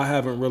part, I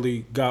haven't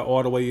really got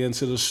all the way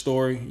into the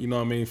story,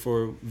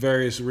 for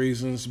various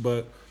reasons.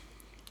 But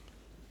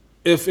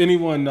if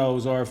anyone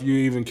knows, or if you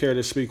even care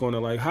to speak on it,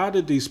 like, how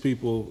did these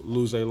people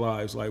lose their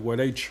lives? Like, were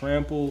they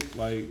trampled?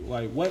 Like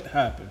what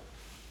happened?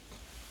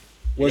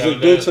 Was it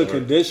due to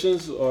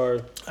conditions,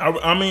 or? I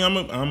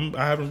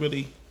haven't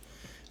really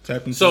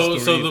tapped into the story.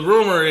 So the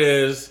rumor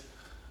is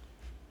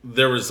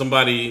there was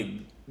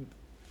somebody.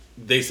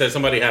 They said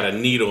somebody had a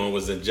needle and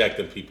was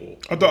injecting people.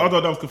 I thought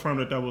that was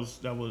confirmed that was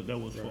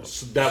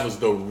false. That was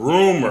the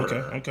rumor.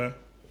 Okay.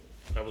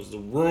 That was the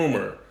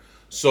rumor.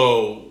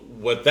 So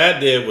what that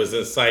did was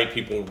incite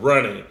people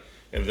running,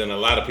 and then a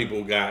lot of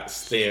people got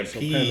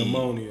stampede.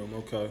 Pandemonium.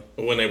 Okay.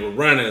 When they were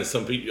running,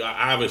 some people,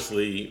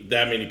 obviously,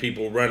 that many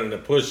people running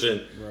and pushing,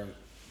 right.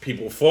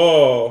 People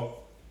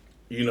fall.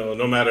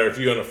 No matter if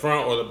you're in the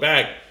front or the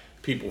back,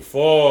 people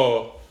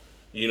fall.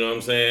 You know what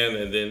I'm saying?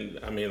 And then,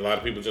 a lot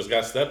of people just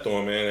got stepped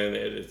on, man. And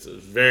it's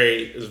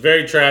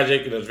very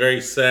tragic and it's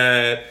very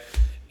sad.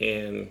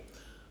 And,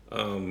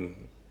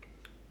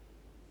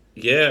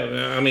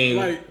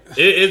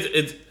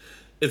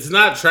 it's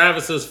not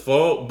Travis's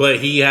fault, but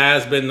he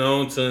has been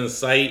known to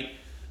incite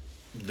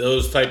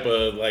those type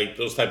of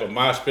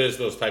mosh pits,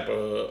 those type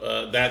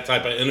of that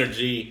type of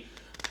energy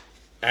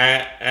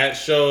at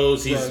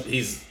shows.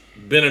 He's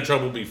been in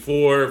trouble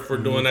before for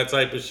doing that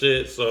type of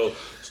shit. So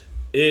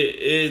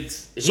he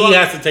has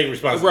to take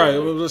responsibility.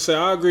 Right. Let's say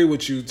I agree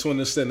with you to an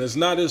extent. It's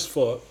not his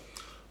fault,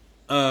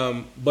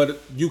 but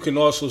you can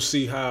also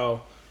see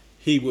how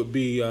he would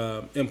be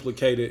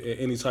implicated in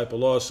any type of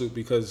lawsuit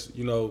because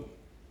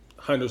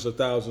hundreds of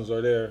thousands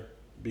are there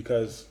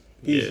because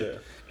he's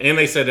there. And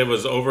they said it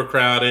was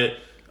overcrowded.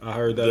 I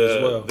heard that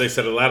as well. They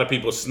said a lot of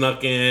people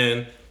snuck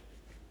in,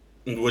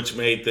 which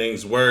made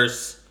things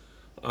worse.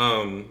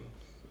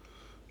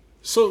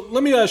 So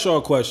let me ask y'all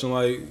a question.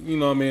 Like,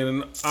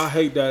 and I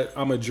hate that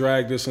I'm going to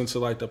drag this into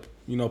like the,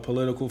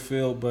 political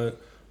field, but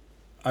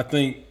I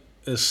think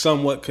it's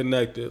somewhat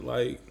connected.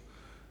 Like,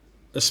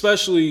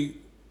 especially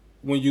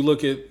when you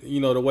look at,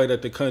 the way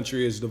that the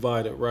country is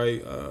divided,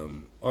 right?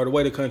 Or the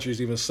way the country is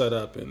even set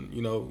up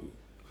and,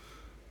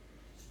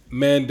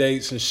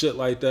 mandates and shit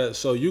like that.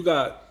 So you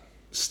got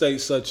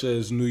states such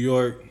as New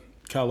York,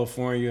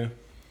 California,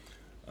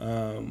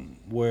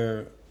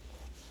 where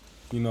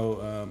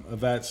a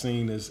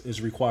vaccine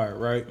is required,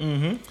 right?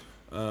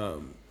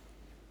 Mm-hmm.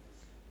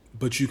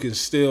 But you can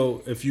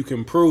still, if you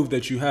can prove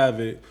that you have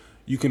it,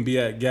 you can be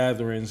at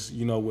gatherings,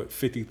 with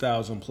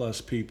 50,000 plus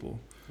people.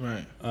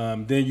 Right.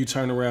 Then you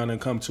turn around and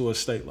come to a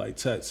state like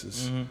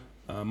Texas.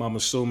 Mm-hmm. I'm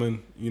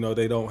assuming,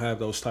 they don't have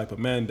those type of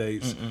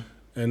mandates. Mm-mm.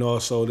 And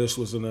also, this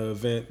was an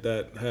event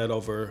that had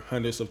over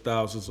hundreds of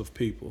thousands of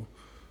people.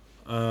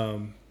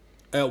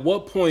 At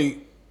what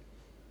point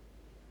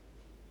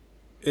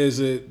is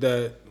it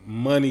that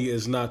money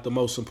is not the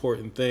most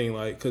important thing?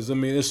 Like, because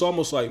it's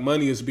almost like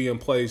money is being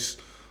placed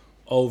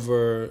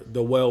over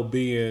the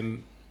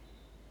well-being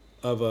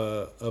of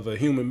a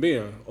human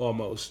being,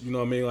 almost. You know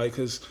what I mean? Like,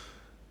 because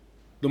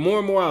the more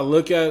and more I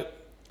look at,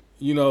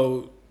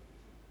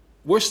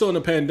 we're still in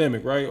a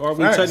pandemic, right? Are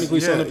we technically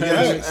still in a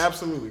pandemic? Yeah,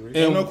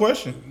 absolutely. And no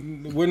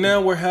question.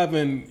 We're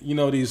having,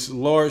 these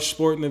large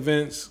sporting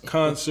events,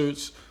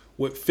 concerts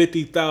with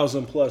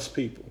 50,000 plus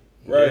people,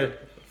 right? Yeah,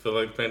 I feel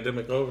like the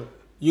pandemic over.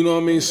 You know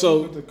what I mean? So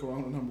look at the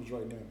corona numbers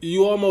right now.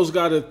 You almost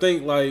got to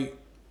think like,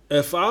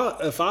 if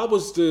I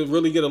was to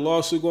really get a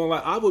lawsuit going,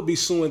 like I would be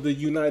suing the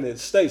United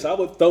States. I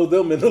would throw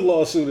them in the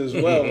lawsuit as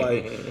well.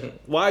 Like,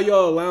 why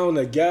y'all allowing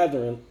a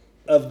gathering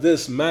of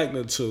this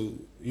magnitude?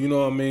 You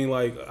know what I mean?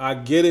 Like, I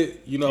get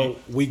it.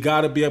 We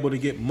got to be able to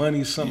get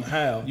money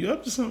somehow. You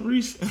up to something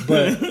recent?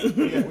 But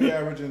we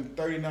averaging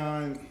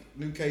 39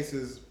 new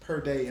cases per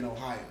day in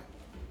Ohio.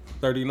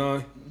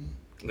 39?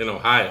 In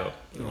Ohio.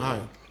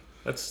 Ohio.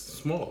 That's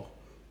small.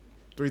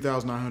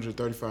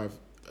 3,935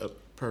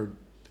 per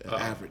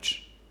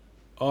average.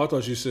 Oh, I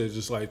thought you said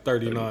just like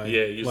 39.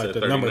 Yeah, you like said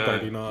the 39. number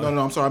 39.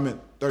 No, I'm sorry. I meant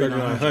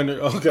 3,900.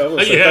 3,900. Okay, I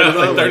was Yeah,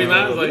 like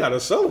 39. We gotta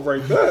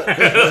celebrate that.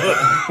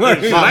 I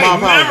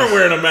ain't never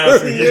wearing a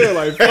mask again. Yeah,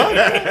 like fuck.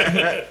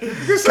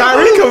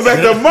 Kyrie comes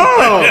back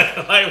tomorrow.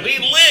 Like, we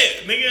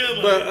lit,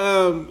 nigga.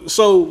 But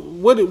so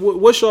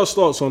what's y'all's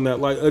thoughts on that?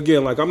 Like,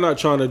 again, like I'm not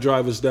trying to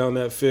drive us down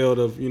that field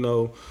of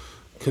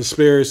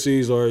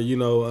conspiracies or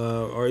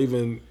or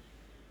even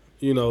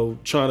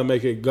trying to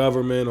make it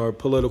government or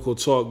political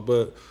talk,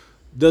 but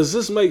does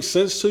this make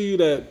sense to you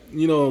that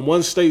in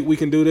one state we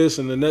can do this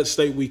and in the next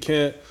state we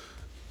can't?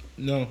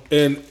 No.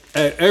 And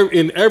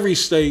in every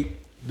state,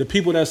 the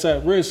people that's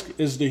at risk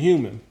is the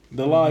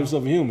lives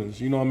of humans.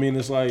 You know what I mean?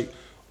 It's like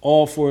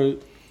all for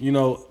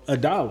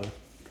 $1.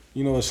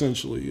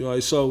 Essentially.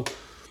 Like, so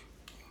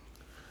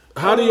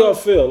how do y'all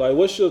feel? Like,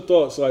 what's your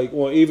thoughts? Like,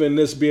 on even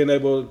this being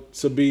able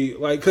to be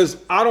like, because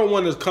I don't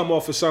want to come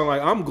off as sounding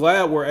like I'm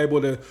glad we're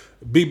able to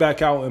be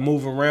back out and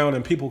move around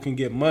and people can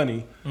get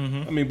money.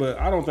 Mm-hmm. But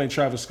I don't think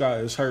Travis Scott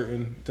is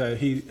hurting that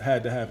he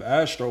had to have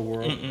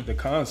Astroworld, the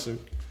concert.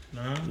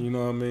 Nah. You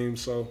know what I mean?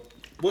 So,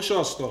 what's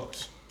y'all's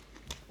thoughts?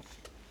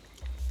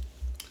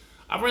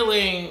 I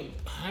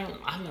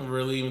never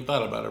really even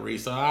thought about it,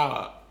 Reese.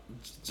 So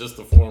just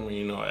to form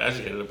an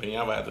educated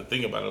opinion, I would have to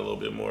think about it a little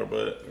bit more.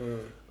 But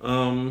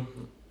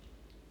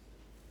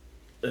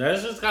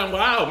that's just kind of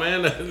wild,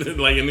 man.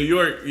 Like in New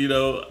York,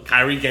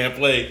 Kyrie can't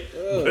play.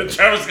 But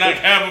Travis Scott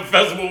can have a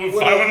festival with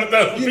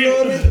 500,000 people. You know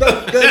what I mean?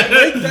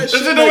 That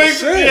shit don't make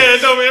sense. Yeah,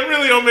 it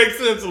really don't make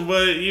sense.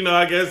 But,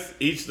 I guess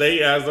each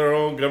state has their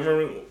own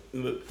government.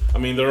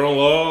 Their own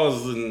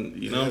laws,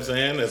 and you know what I'm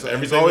saying?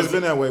 It's always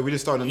been that way. We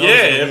just started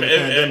noticing it.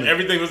 If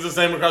everything was the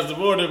same across the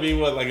board, it'd be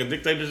like a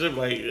dictatorship?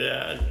 Like,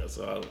 yeah, I guess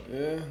so.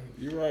 Yeah,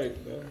 you're right.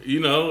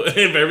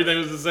 If everything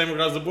was the same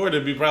across the board,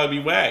 it'd probably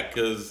be whack,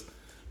 because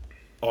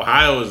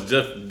Ohio is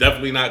just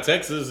definitely not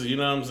Texas, you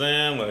know what I'm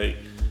saying? Like,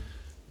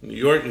 New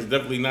York is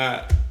definitely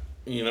not,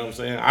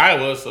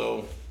 Iowa,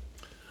 so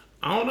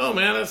I don't know,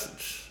 man.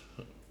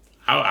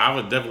 I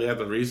would definitely have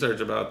to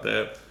research about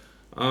that.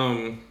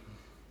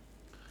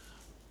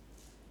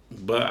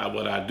 But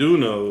what I do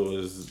know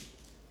is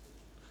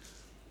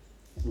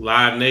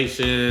Live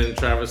Nation,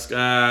 Travis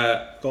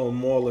Scott, throwing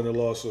them all in the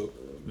lawsuit.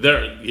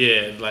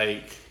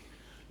 Like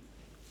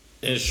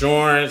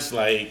insurance,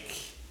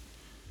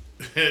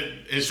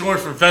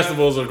 insurance for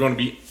festivals are going to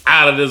be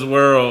out of this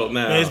world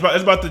now. Man,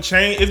 it's about to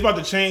change. It's about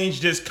to change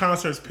just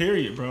concerts,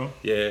 period, bro.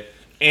 Yeah,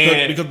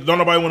 And because don't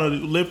nobody want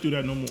to live through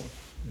that no more.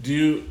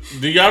 do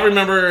y'all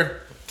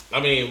remember? I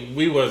mean,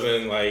 we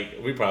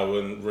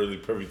probably wasn't really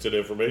privy to the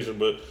information,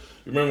 but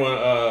you remember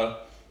when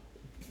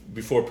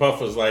before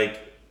Puff was like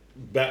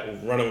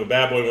running with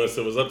Bad Boy when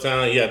it was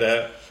Uptown, he had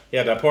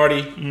that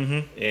party,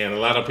 and a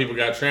lot of people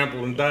got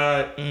trampled and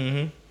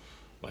died,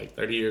 like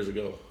 30 years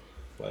ago,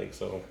 like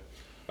so.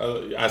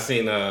 I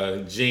seen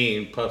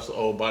Gene, Puff's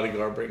old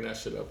bodyguard, bring that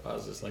shit up. I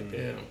was just like,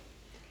 damn.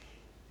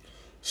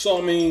 So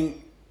I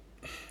mean,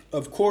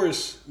 of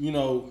course, you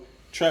know,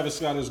 Travis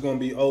Scott is going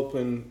to be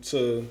open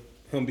to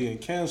him being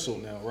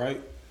canceled now,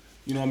 right?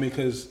 You know what I mean?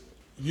 Because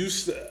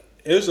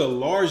there's a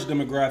large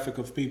demographic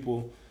of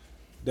people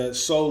that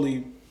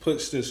solely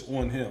puts this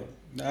on him.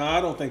 Now,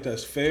 I don't think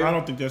that's fair. I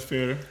don't think that's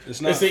fair.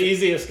 It's not. It's the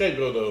easiest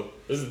scapegoat, though.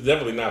 This is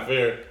definitely not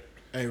fair.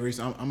 Hey, Reese,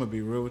 I'm gonna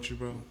be real with you,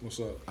 bro. What's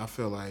up? I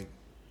feel like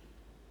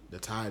the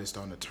tide is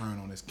starting to turn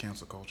on this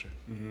cancel culture.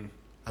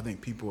 I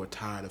think people are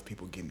tired of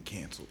people getting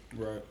canceled.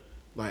 Right.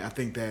 Like, I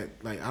think that,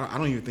 like, I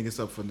don't even think it's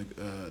up for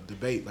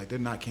debate. Like, they're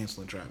not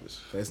canceling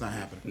Travis. It's not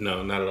happening.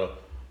 No, not at all.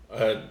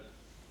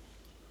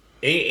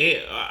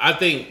 I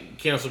think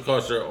cancel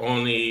culture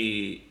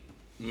only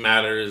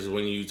matters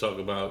when you talk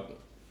about.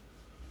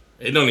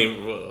 It don't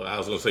even. Well, I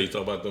was gonna say you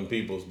talk about them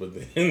peoples, but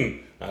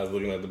then I was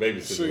looking at the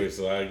baby situation,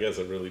 so I guess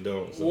I really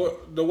don't. So. Well,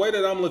 the way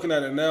that I'm looking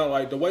at it now,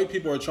 like the way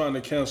people are trying to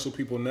cancel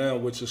people now,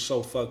 which is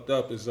so fucked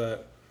up, is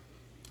that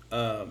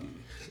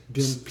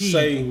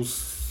say,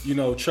 you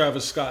know,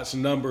 Travis Scott's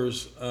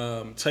numbers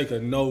take a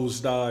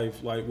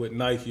nosedive, like with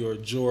Nike or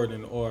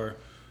Jordan,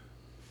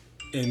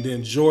 and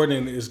then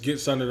Jordan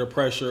gets under the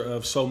pressure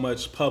of so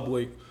much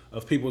public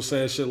of people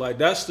saying shit like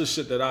that's the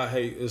shit that I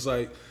hate. Is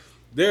like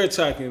they're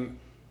attacking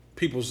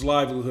people's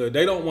livelihood.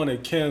 They don't want to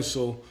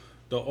cancel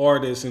the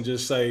artist and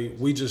just say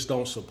we just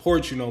don't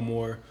support you no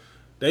more.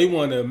 They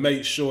want to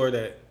make sure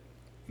that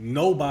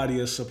nobody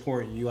is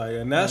supporting you, like,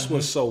 and that's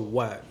what's so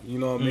whack. You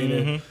know what I mean?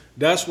 And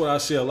that's what I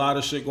see a lot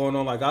of shit going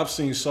on. Like I've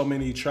seen so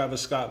many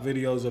Travis Scott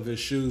videos of his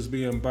shoes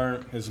being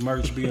burnt, his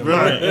merch being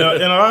burnt,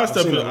 and a lot of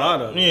stuff. A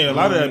lot of a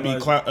lot of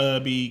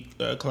that be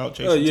clout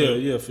chasing.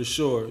 Yeah, for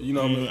sure. You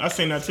know, what I mean? I've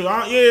seen that too.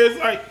 It's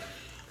like,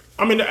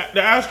 I mean,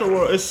 the Astro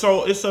World is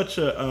such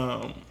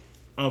a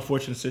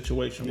unfortunate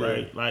situation,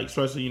 right? Like,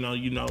 especially you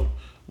know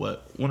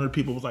what, one of the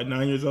people was like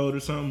 9 years old or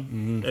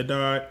something that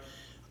died.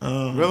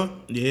 Really?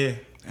 Yeah.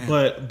 Damn.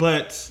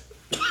 But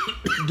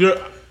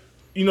there,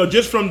 you know,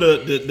 just from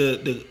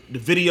the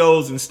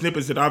videos and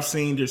snippets that I've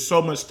seen, there's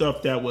so much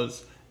stuff that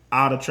was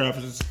out of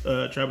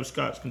Travis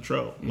Scott's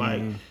control.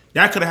 Like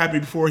that could have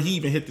happened before he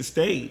even hit the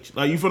stage.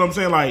 Like, you feel what I'm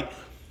saying? Like,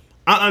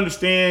 I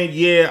understand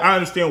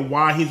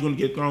why he's going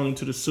to get thrown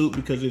into the suit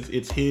because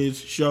it's his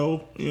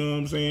show. You know what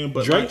I'm saying?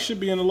 But Drake should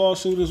be in the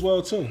lawsuit as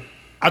well too.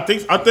 I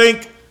think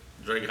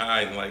Drake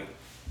hiding like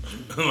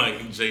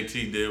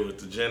JT did with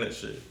the Janet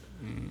shit.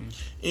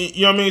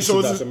 You know what I mean? So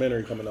it's a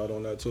documentary coming out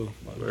on that too.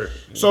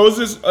 So it's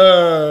just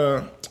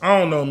I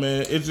don't know,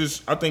 man. It's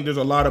just I think there's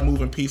a lot of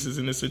moving pieces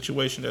in this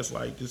situation that's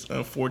like just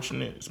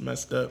unfortunate. It's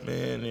messed up,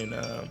 man.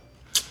 And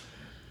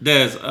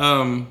there's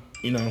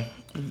you know,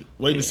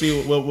 wait to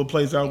see what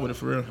plays out with it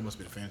for real. That must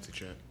be the fantasy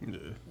chat.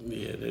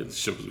 Yeah, that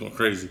shit was going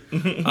crazy.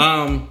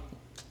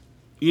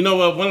 You know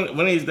what? One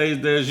of these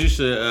days, you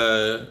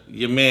should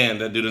your man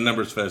that do the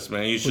Numbers Fest,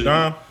 man. You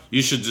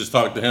should just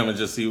talk to him and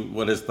just see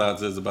what his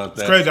thoughts is about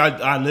that. It's crazy.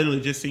 I literally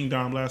just seen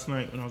Dom last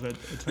night when I was at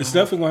the It's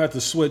definitely gonna have to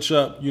switch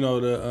up. You know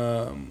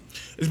the.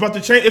 It's about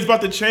to change. It's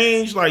about to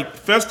change. Like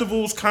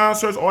festivals,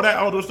 concerts, all that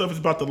outdoor stuff is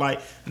about to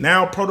like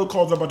now.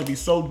 Protocols are about to be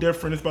so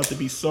different. It's about to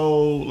be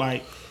so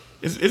like.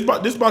 It's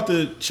about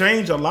to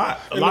change a lot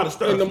of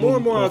stuff. And the more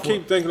and more I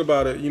keep thinking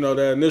about it, you know,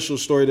 that initial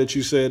story that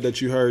you said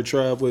that you heard,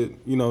 Trav, with,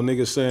 you know,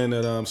 niggas saying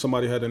that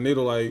somebody had a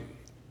needle, like,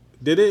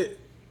 did it,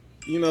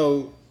 you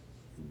know,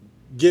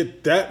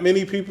 get that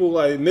many people,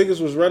 like, niggas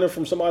was running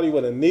from somebody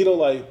with a needle,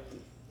 like,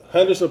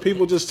 hundreds of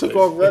people just took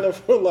off running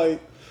from, like.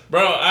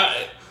 Bro,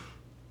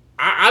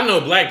 I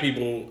know black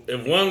people,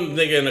 if one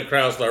nigga in the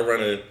crowd start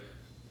running,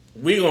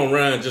 we gonna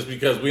run just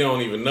because we don't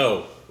even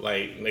know.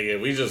 Like,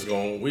 nigga, we just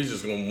gonna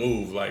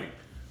move. Like,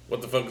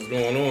 what the fuck is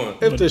going on?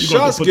 If the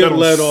shots get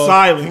let off,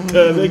 silent,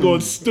 because they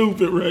going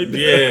stupid right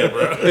there. Yeah,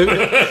 bro.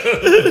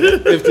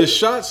 if the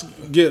shots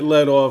get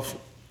let off,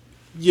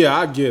 yeah,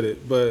 I get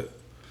it. But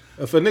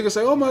if a nigga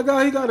say, "Oh my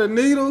God, he got a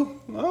needle,"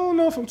 I don't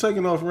know if I'm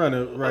taking off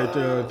running right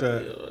there with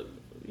that.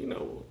 You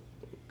know,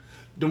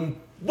 them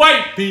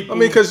white people. I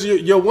mean, because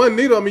your one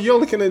needle, I mean, you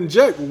only can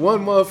inject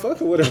one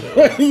motherfucker with it.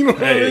 You know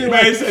what I mean?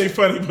 Man, it ain't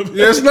funny. But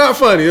yeah, it's not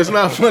funny. It's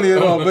not funny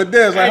at all. But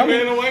there's like,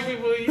 man, the white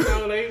people, you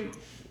know, they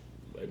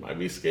might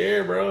be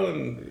scared, bro.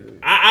 And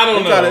I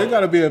don't know. It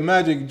got to be a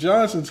Magic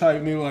Johnson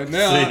type needle. Like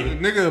now,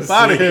 nigga,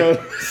 out of here.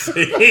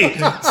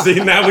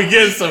 See, now we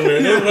get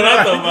somewhere. That's what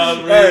I thought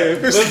about. Hey,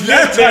 if it's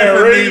that type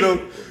of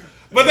needle.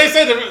 But they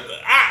said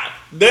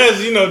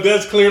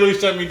Des clearly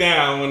shut me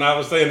down when I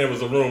was saying there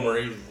was a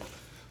rumor.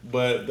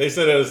 But they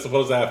said it was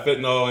supposed to have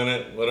fentanyl in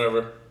it,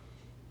 whatever.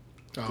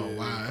 Oh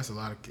wow, that's a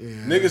lot of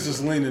niggas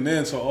is leaning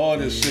into all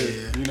this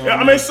shit. You know,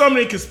 I mean, so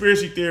many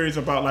conspiracy theories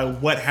about like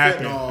what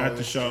happened at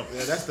the show.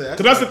 Yeah, that's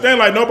the thing.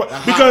 Like nobody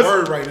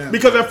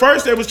because at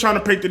first they was trying to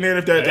paint the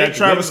narrative that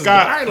Travis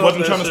Scott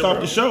wasn't trying to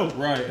stop the show.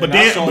 Right. But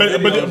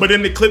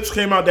then the clips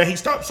came out that he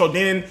stopped. So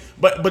then,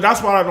 but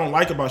that's what I don't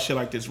like about shit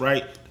like this.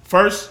 Right.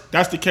 First,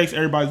 that's the case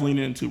everybody's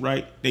leaning into,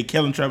 right? They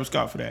killing Travis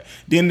Scott for that.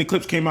 Then the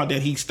clips came out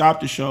that he stopped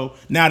the show.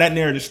 Now that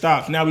narrative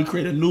stops. Now we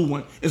create a new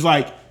one. It's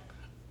like.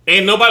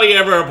 Ain't nobody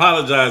ever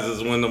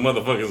apologizes when the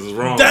motherfuckers is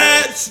wrong.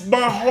 That's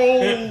my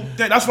whole.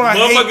 That's why I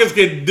hate. Motherfuckers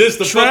get diss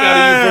the fuck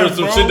out of you for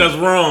some shit that's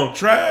wrong.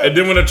 Trash. And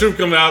then when the truth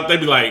comes out, they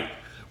be like,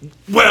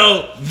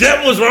 well,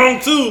 that was wrong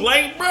too.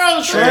 Like,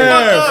 bro, shut the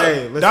fuck up.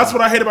 Hey, listen, that's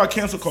what I hate about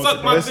cancel culture.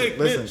 Suck my dick,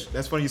 listen, bitch.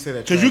 that's funny you say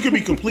that. Because you could be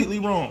completely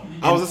wrong.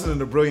 I was listening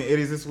to Brilliant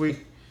Idiots this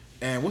week,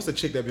 and what's the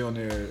chick that be on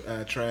there,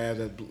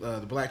 Trav,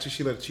 the black chick,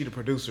 she the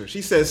producer.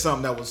 She said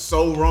something that was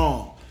so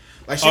wrong.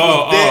 Like she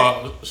was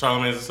dead.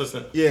 Charlamagne's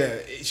assistant. Yeah,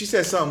 she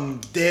said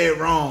something dead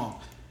wrong,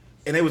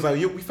 and they was like,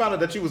 we found out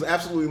that she was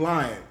absolutely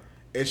lying,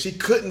 and she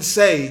couldn't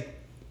say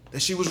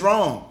that she was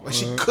wrong. Like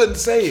she couldn't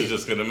say it. She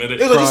just couldn't admit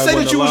it. It was like, just say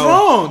that you was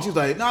wrong. She was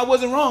like, no, I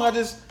wasn't wrong. I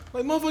just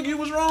like motherfucker, you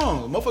was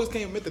wrong. Motherfuckers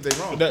can't admit that they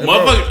wrong.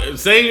 Motherfucker,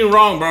 saying you're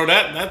wrong, bro.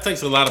 That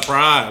takes a lot of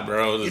pride,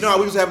 bro. You know how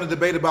we was having a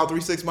debate about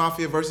 3 6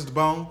 Mafia versus the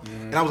Bone,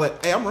 and I was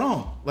like, hey, I'm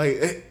wrong.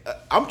 Like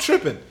I'm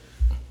tripping.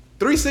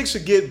 3 6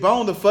 should get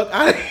Bone the fuck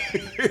out of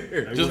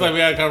here. Just like we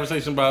had a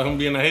conversation about him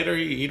being a hater,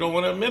 he don't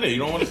want to admit it. He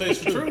don't want to say it's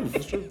the truth.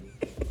 That's true.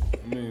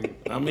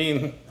 I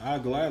mean, I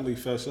gladly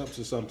fess up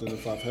to something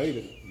if I've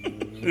hated. I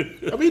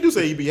mean, he do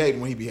say he be hating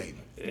when he be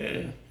hating.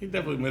 yeah, he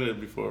definitely admitted it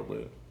before,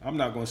 but I'm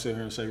not going to sit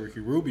here and say Ricky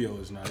Rubio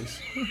is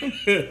nice.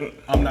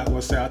 I'm not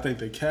going to say I think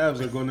the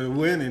Cavs are going to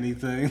win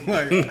anything.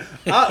 Like,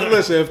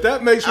 listen, if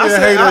that makes me a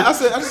hater, I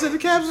said the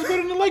Cavs is better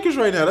than the Lakers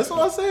right now. That's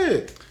all I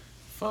said.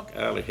 fuck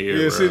out of here.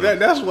 yeah, bro. see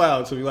that's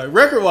wild to me. Like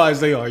record wise,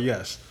 they are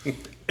yes.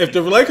 If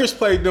the Lakers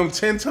played them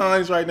 10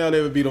 times right now,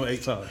 they would beat them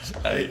 8 times.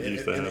 I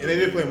used to And have they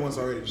did play him once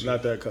already.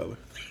 Not that color,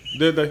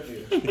 did they?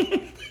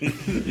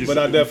 But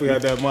I definitely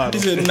had that model.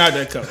 This is not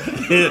that color.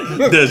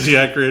 Does she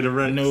have creative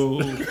right?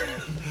 No. Hold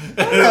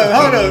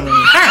on.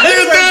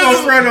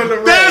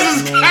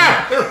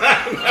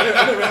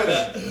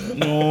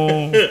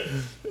 No.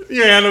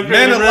 Yeah, no Man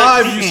creative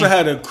Alive recs. used to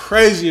have the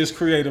craziest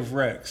creative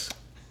Rex.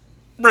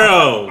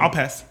 Bro. I'll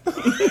pass. You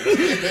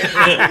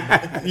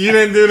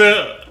didn't do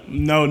that?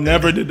 No,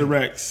 never did the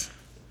Rex.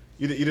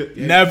 You did,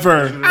 yeah.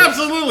 Never.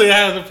 Absolutely, I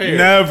had a pair.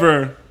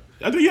 Never.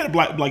 I think you had a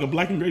black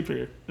and gray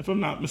pair, if I'm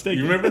not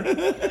mistaken. You remember?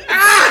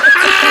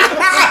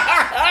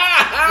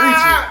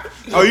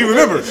 Oh, you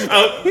remember? Fuck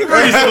out of here.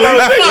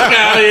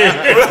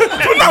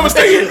 If I'm not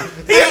mistaken.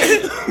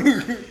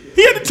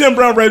 He had the Tim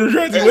Brown Raiders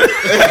jersey with.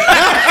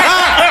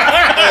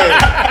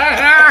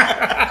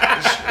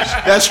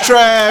 That's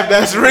Trav.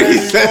 That's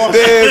Reese. That's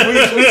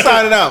Dez. We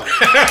signing out.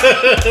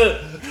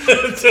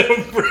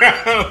 Tim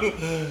Brown.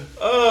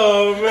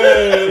 Oh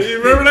man, you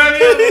remember that?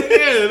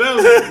 Yeah,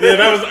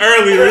 that was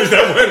early. Reese.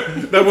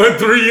 That went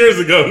 3 years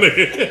ago,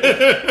 nigga.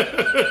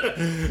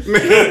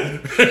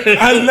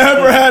 I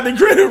never had the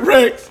Greater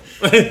Rex.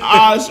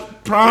 I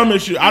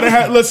promise you. I done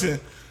had. Listen,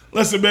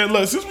 man.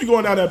 Look, since we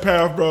going down that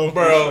path,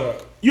 bro.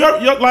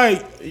 You're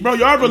like, bro.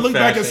 You ever look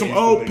back at some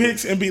old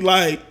pics and be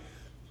like,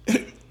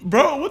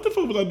 bro, what the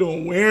fuck was I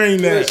doing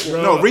wearing that,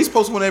 bro? No, Reese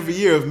posts one every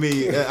year of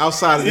me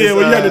outside of this. Yeah,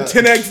 when you had the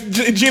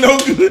 10X Gino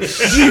Green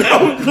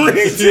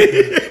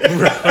tee.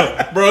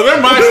 Bro,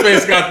 their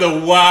MySpace got the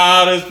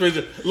wildest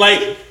picture.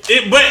 Like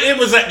it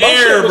was an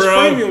error, was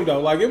bro. premium though.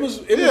 Like it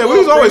was. Yeah, we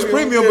was always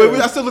premium, but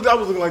I still looked. I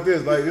was looking like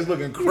this, like just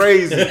looking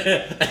crazy.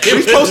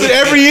 Reese posted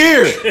every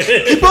year.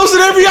 He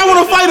posted every year. I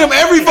want to fight him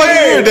every fucking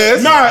year,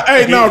 Des.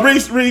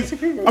 Reese.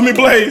 I mean,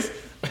 Blaze.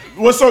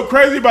 What's so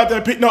crazy about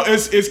that pic? No,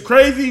 it's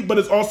crazy, but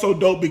it's also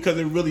dope because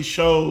it really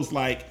shows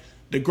like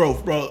the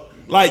growth, bro.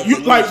 Like you,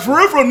 like for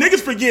real,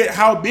 niggas forget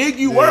how big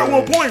you were at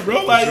one point,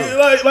 bro. Like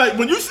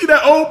when you see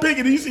that old pic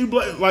and you see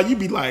Blaze, like you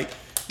be like,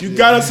 you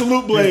gotta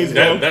salute Blaze,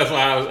 bro. That's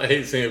why I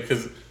hate seeing it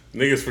because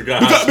niggas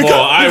forgot how small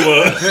I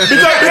was.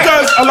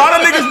 because a lot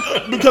of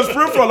niggas, because for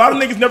real, a lot of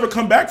niggas never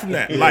come back from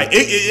that. Like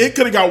it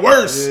could have got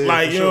worse.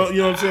 Like you know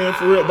what I'm saying,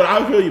 for real. But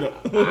I feel you though.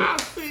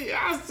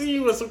 I see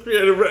you with some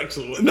creative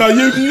reactions. No,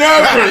 you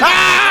never.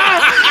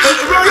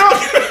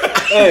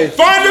 Hey,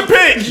 find the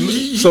pic.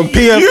 Some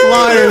PF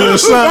flyers or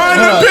something.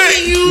 Find the pic.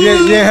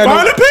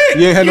 Find the pic.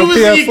 You ain't had no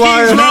PF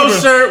flyers.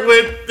 Shirt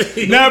with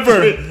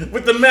never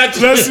with the match.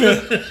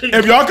 Listen,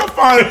 if y'all can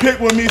find a pic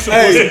with me, some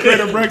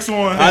creative Rex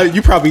on.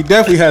 You probably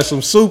definitely had some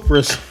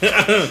Supras.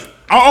 I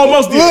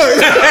almost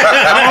did.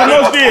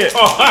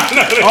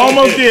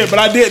 But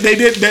I did. They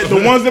did that.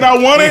 The ones that I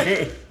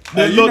wanted.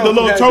 The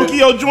little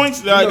Tokyo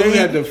joints. They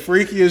had the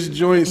freakiest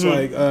joints.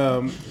 Like,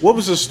 what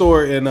was the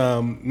store in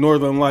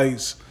Northern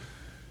Lights?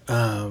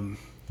 Not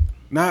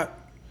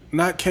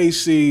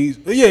KC's.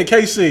 Yeah,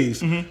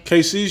 KC's.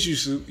 KC's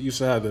used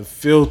to have the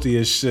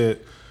filthiest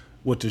shit.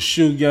 with the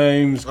shoe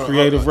games,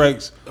 Creative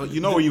Rex. You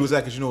know where you was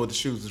at because you know what the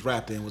shoes was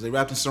wrapped in. Was they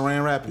wrapped in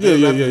saran wrap? Yeah.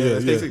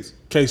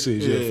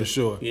 KC's, for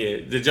sure. Yeah.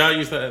 Did y'all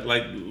used to have,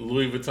 like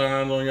Louis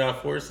Vuitton on y'all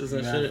forces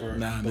and shit?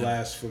 Nah,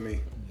 blasphemy.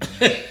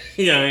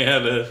 Yeah, I ain't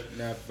had the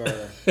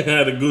Never.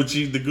 had the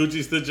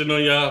Gucci stitching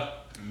on y'all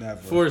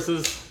Never.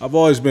 forces. I've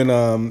always been,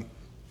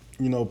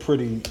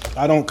 pretty.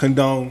 I don't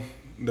condone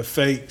the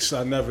fakes.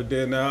 I never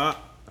did. Now,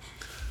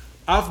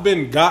 I've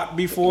been got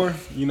before,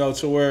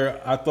 to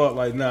where I thought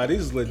like, nah,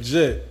 these is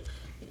legit.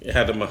 You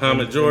had the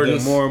Muhammad Jordans.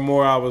 And more and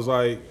more, I was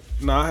like,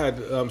 I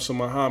had some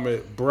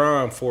Muhammad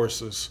Brown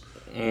forces.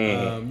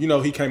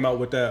 He came out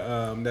with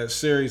that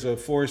series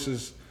of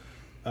forces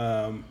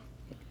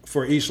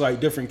for each like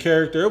different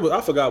character.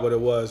 I forgot what it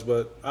was,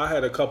 but I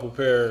had a couple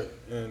pair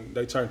and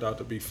they turned out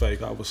to be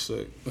fake. I was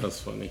sick. That's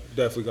funny.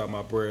 Definitely got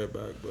my bread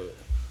back, but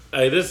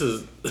hey, this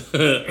is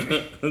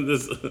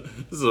this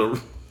is a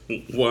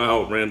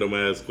wild random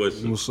ass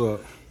question. What's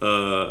up?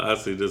 I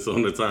see this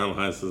on the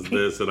timeline since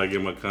Dad said I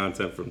get my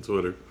content from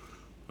Twitter.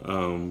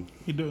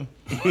 He do.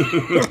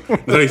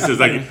 No, he says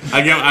I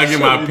get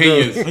my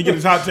opinions. He get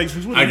his hot takes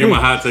from Twitter. I get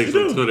my hot takes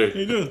from Twitter.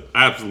 He do.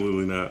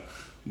 Absolutely not.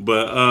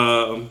 But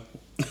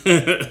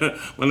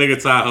my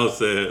nigga Tahoe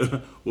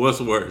said,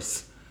 "What's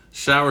worse,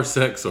 shower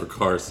sex or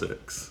car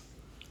sex?"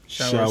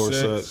 Shower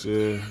sex,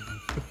 yeah.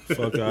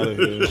 Fuck out of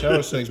here.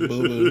 Shower sex, boo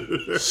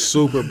boo.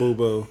 Super boo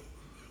boo.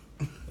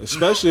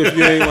 Especially if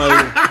you ain't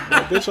like,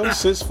 bitch, I'm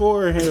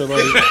 6'4" in here.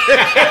 Like,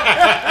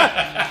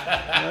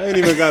 I ain't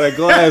even got a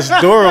glass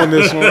door on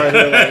this one right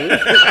here.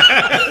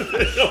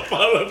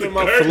 Like, get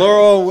my floor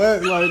all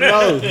wet. Like,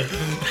 no.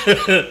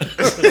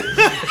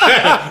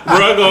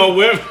 Rug all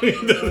wet.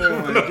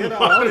 Get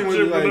out. I don't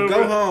even like,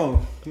 go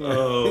home.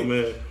 Oh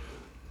man.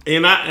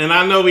 And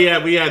I know we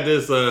had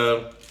this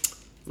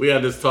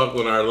talk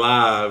on our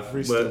live,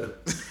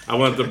 but I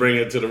wanted to bring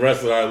it to the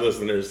rest of our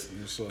listeners.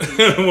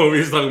 When we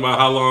was talking about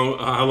how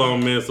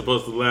long men's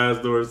supposed to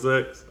last during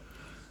sex.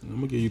 I'm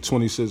gonna give you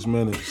 26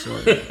 minutes. I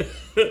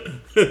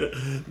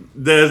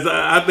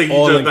think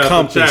you jumped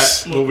out the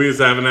chat when we was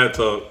having that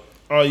talk.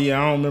 Oh yeah,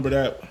 I don't remember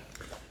that.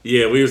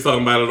 Yeah, we was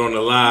talking about it on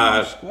the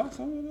live.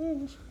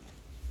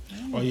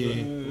 Oh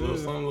yeah,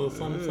 Little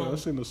something. I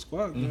seen the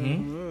squat.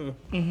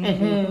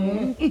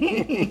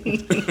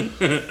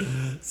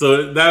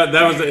 So that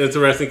was an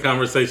interesting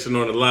conversation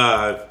on the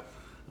live.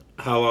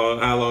 How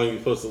long you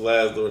supposed to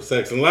last during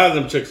sex? And a lot of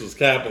them chicks was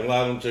capping. A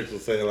lot of them chicks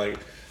was saying like a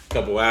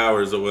couple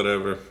hours or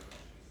whatever.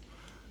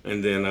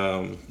 And then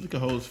look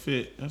at hoes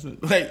fit. That's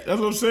what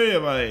I'm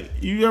saying. Like,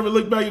 you ever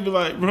look back and be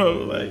like,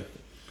 bro, like,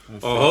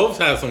 Hope's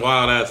had some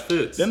wild ass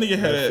fits. that nigga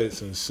had that.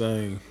 It's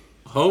insane.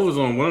 Hope was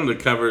on one of the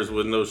covers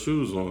with no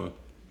shoes on.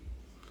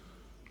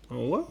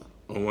 On what?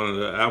 On one of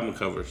the album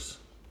covers.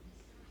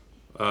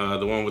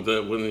 The one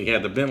when he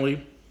had the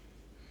Bentley.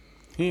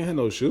 He ain't had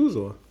no shoes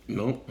on.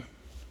 Nope.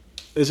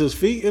 Is his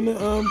feet in the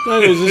thing?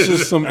 Or is this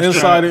just some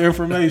insider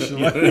information?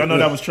 Y'all know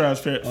that was Trav's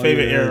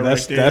favorite era right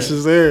there. That's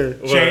his era.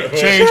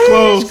 Change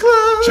clothes.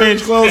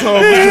 Change clothes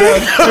home for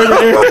Trav's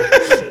favorite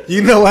era.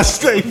 You know I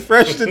stay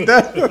fresh to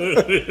death.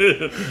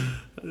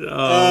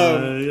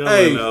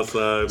 Hey,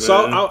 outside, man. So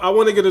I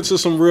want to get into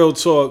some real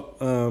talk.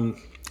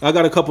 I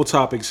got a couple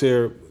topics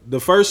here. The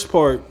first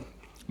part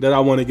that I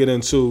want to get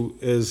into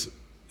is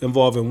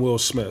involving Will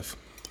Smith.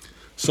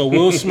 So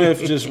Will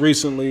Smith just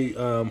recently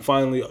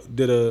finally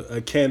did a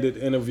candid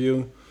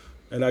interview,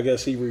 and I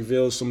guess he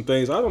revealed some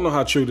things. I don't know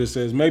how true this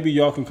is. Maybe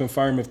y'all can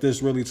confirm if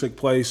this really took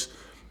place,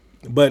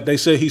 but they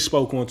said he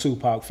spoke on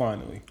Tupac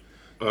finally.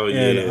 Oh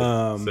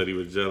yeah, said he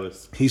was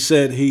jealous. He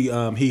said he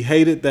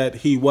hated that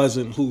he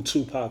wasn't who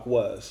Tupac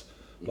was.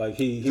 Like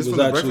he was from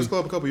the actually. Breakfast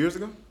Club a couple years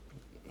ago.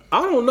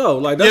 I don't know.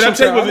 Like that's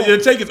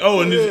that take is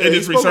and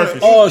it's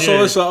resurfaced. Oh,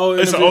 so it's an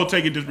it's an old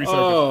take. It just resurfaced.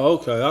 Oh,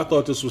 okay. I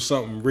thought this was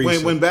something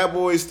recent. When Bad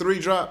Boys 3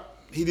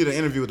 dropped, he did an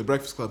interview with the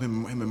Breakfast Club.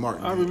 Him and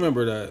Martin. I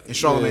remember that. And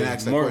Charlamagne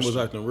asked that Martin question.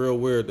 was acting real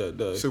weird that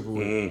day. Super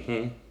weird.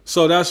 Mm-hmm.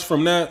 So that's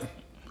from that.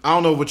 I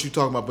don't know what you're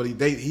talking about, but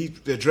he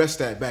addressed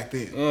that back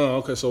then. Oh,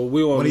 okay. So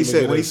we won't When he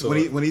even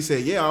said when he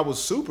said, yeah, I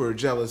was super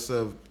jealous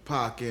of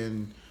Pac,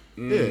 and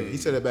yeah, he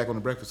said that back on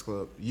the Breakfast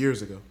Club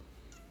years ago.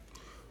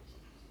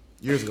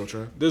 Years ago,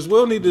 Trey. Does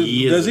Will need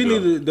to? Does he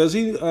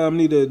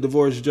need to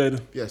divorce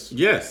Jada? Yes.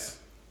 Yes.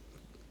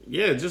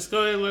 Yeah, just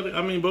go ahead and let it.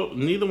 I mean, but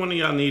neither one of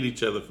y'all need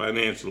each other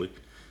financially.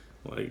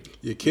 Like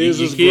your kids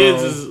is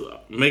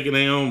making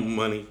their own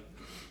money.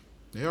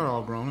 They are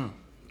all grown up.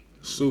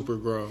 Super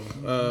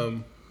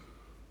grown.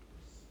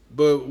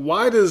 But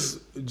why does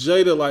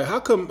Jada, like, how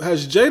come,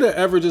 has Jada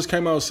ever just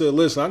came out and said,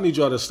 listen, I need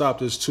y'all to stop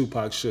this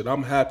Tupac shit.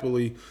 I'm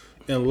happily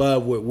in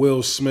love with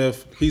Will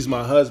Smith. He's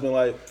my husband.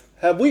 Like,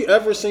 have we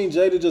ever seen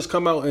Jada just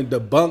come out and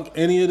debunk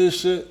any of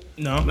this shit?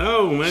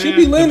 No, man. She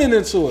be leaning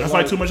into it. That's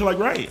like too much like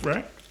right?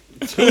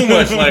 Too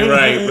much like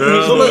right,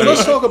 bro. So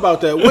let's talk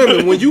about that.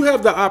 Women, when you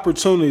have the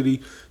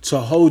opportunity to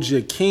hold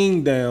your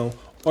king down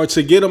or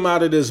to get him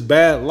out of this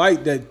bad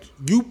light that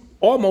you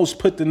almost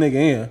put the nigga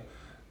in,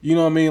 you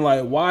know what I mean?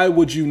 Like, why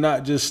would you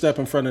not just step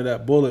in front of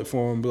that bullet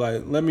for him and be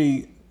like, let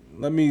me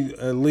let me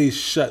at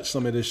least shut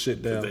some of this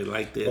shit down. They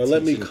like that. Or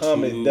let me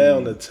calm it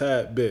down a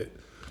tad bit.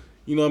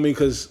 You know what I mean?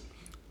 Because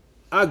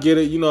I get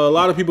it. You know, a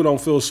lot of people don't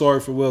feel sorry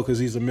for Will because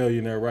he's a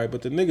millionaire, right?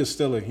 But the nigga's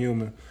still a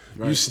human.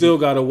 Right. You still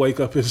got to wake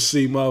up and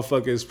see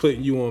motherfuckers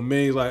putting you on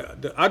memes. Like,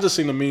 I just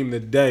seen a meme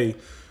today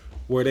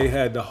where they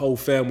had the whole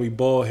family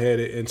bald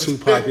headed and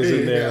Tupac is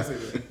in there.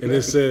 And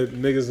it said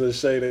niggas that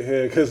shave their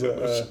hair because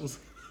of,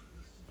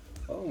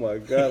 oh my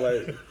God,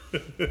 like.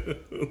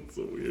 That's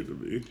so weird to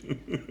me.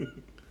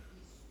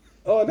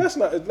 Oh, that's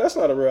not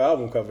a real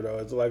album cover though.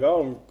 It's like I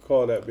don't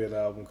call that being an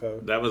album cover.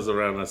 That was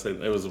around I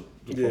said it was a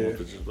promo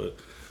picture,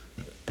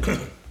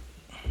 but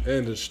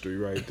industry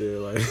right there.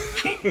 Like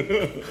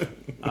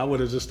I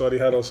would have just thought he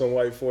had on some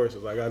white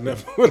forces. Like I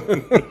never would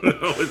have. I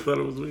always thought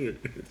it was weird.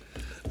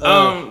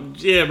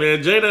 Yeah,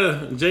 man.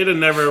 Jada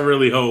never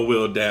really hold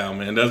Will down,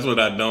 man. That's what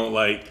I don't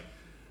like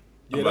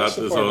about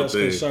this whole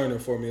thing. That's concerning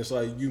for me. It's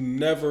like you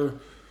never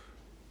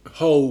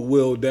hold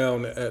Will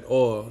down at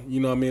all. You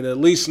know what I mean? At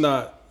least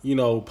not, you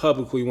know,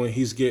 publicly when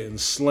he's getting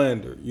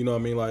slandered. You know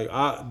what I mean? Like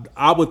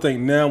I would think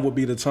now would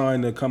be the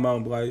time to come out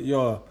and be like,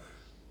 yo,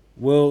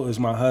 Will is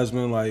my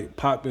husband. Like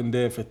Pac been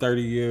dead for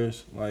 30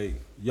 years. Like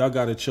y'all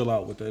got to chill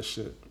out with that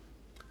shit.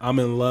 I'm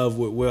in love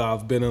with Will.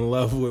 I've been in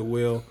love with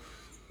Will.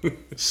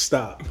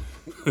 Stop.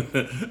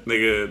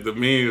 Nigga, the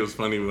meme was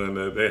funny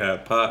when they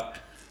had Pac,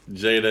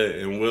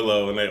 Jada, and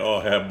Willow, and they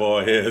all had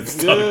bald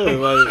heads. Yeah,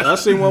 like I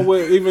seen one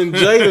with even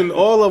Jaden,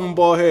 all of them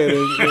bald head.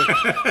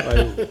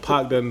 Like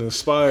Pac done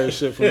inspired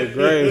shit from the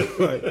grave.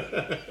 Like,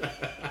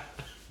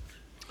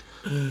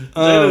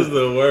 Jada's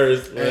the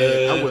worst, man.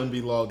 Hey, I wouldn't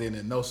be logged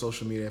in no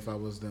social media if I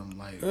was them.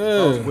 Like, if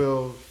I was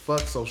Will,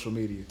 fuck social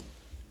media.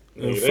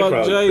 And they fuck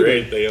probably Jada.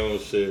 create their own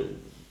shit.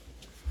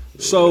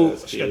 So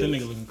she got that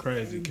nigga looking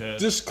crazy,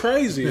 cuz. Just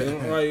crazy.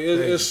 Like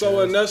it's so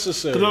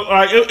unnecessary.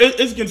 Like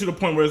it's getting to the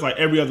point where it's like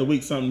every other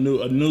week something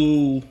new, a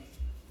new,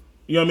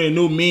 you know what I mean, a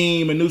new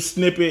meme, a new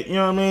snippet. You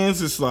know what I mean? It's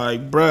just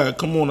like, bruh,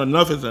 come on,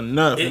 enough is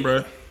enough,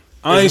 bruh.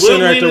 I ain't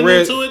sitting at the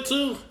red. Into it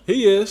too?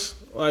 He is.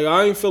 Like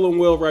I ain't feeling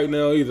Will right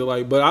now either.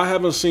 Like, but I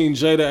haven't seen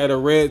Jada at a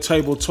red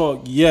table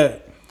talk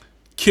yet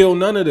kill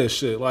none of this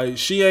shit. Like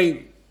she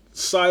ain't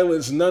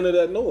silenced none of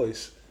that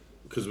noise.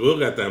 Because Will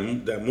got that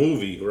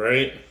movie,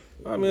 right?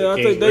 I mean,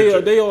 I think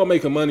they all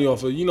making money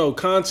off of, you know,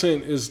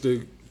 content is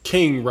the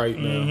king right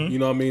now. You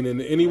know what I mean?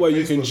 And any way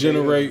you can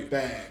generate,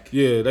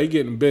 yeah, they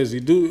getting busy.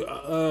 Do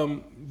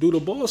the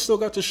Balls still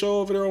got the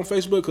show over there on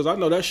Facebook? Because I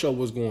know that show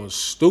was going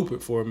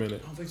stupid for a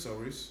minute. I don't think so,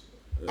 Reese.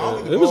 I don't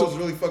think the Balls was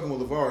really fucking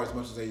with LeVar as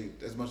much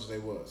as they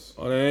was.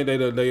 Oh,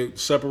 they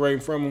separating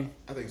from him?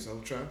 I think so.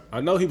 Try.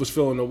 I know he was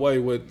feeling the way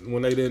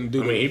when they didn't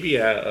do he be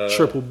at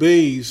triple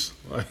B's.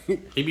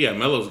 He be at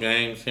Melo's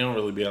games. He don't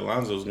really be at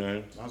Lonzo's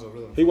games.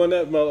 He won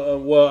that.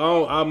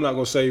 Well, I'm not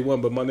gonna say he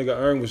won, but my nigga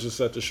Ern was just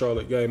at the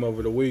Charlotte game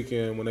over the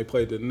weekend when they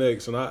played the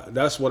Knicks, and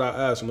that's what I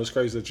asked him. It's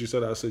crazy that you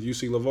said that. I said, "You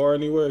see LeVar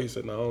anywhere?" He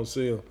said, "No, I don't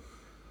see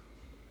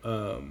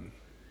him."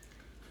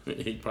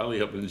 He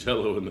probably up in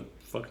Jello in the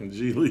fucking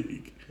G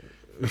League.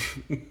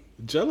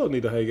 Jello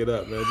need to hang it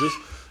up, man.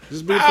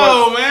 Just be a part.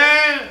 Oh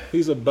man,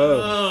 he's a bum.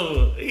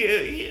 Oh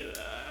yeah.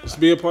 Just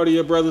be a part of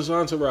your brother's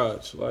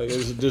entourage. Like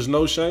there's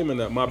no shame in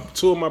that.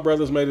 Two of my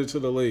brothers made it to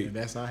the league. And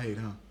that's not hate,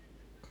 huh?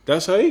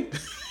 That's hate.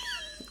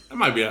 That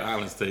might be an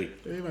honest take.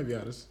 Yeah, he might be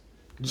honest.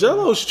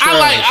 Jello's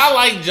trash. I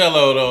like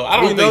Jello though. I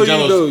don't think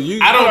Jello's.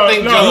 I don't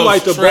think Jello's you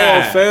like the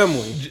Ball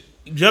family.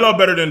 Jello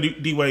better than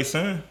D-Wade's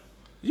son.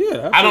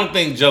 Yeah, I don't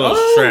think Jello's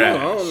trash.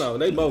 I don't know.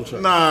 They both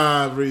trash.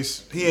 Nah,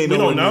 Reese. He ain't. We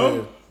don't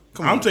know.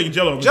 Come on. I'm taking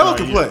Jello. Jello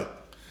can play.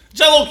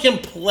 Jello can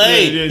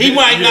play. He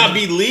might not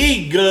be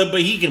league good,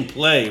 but he can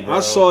play, bro. I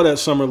saw that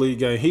summer league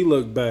game. He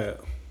looked bad.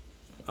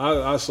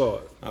 I saw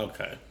it.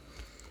 Okay.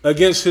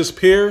 Against his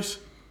peers,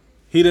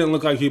 he didn't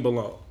look like he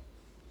belonged.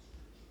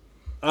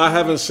 I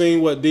haven't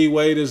seen what D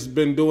Wade has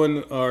been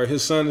doing or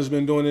his son has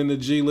been doing in the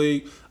G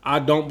League. I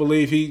don't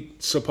believe he's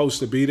supposed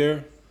to be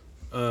there.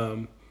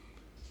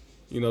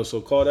 So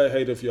call that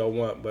hate if y'all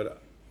want,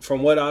 but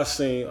from what I've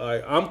seen,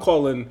 I'm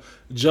calling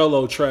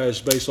Jello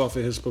trash based off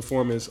of his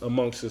performance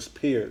amongst his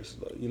peers.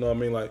 You know what I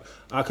mean? Like,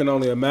 I can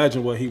only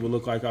imagine what he would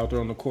look like out there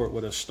on the court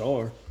with a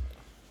star.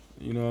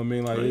 You know what I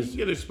mean? Like, he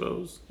get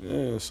exposed.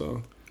 Yeah,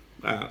 so.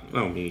 I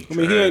don't mean. I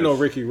mean, he ain't no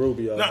Ricky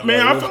Rubio. Nah,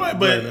 man, I feel like,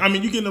 but I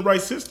mean, you get in the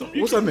right system.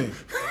 What's that mean?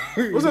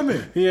 What's that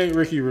mean? He ain't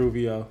Ricky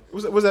Rubio.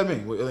 What's that mean?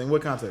 In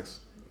what context?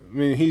 I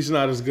mean, he's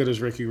not as good as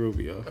Ricky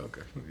Rubio.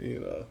 Okay.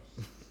 You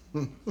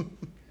know.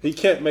 He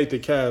can't make the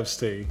Cavs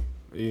team,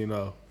 you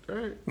know. All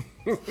right.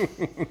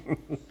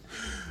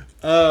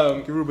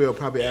 Ricky Rubio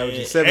probably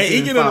averaging 17.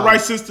 He get in the right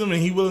system,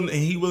 and he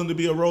willing to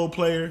be a role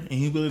player, and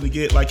he willing to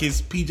get like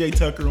his PJ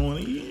Tucker on.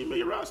 He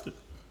made a roster.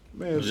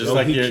 Man, just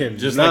like your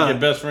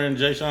best friend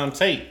Jason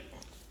Tate.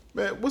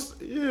 Man, and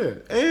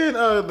the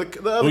other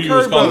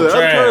Curry brother. The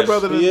other Curry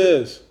brother. He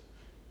is.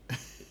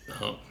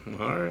 All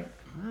right.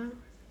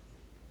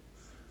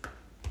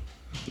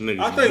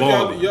 I think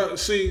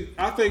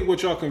I think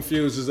what y'all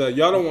confused is that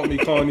y'all don't want me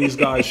calling these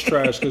guys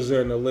trash because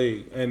they're in the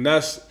league, and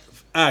that's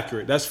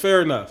accurate. That's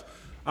fair enough.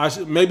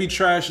 Maybe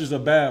trash is a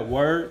bad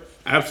word,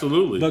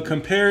 Absolutely. But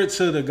compared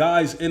to the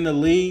guys in the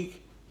league,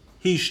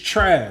 he's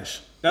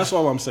trash. That's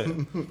all I'm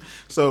saying.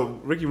 So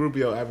Ricky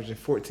Rubio averaging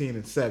 14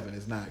 and 7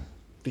 is not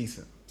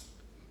decent.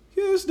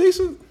 Yeah, it's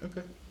decent.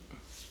 Okay.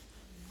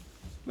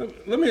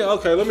 Let me.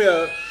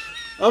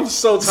 I'm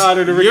so tired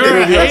of the Ricky You're a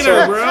Rubio.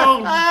 hater,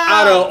 bro.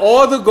 Out of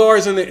all the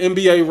guards in the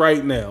NBA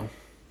right now,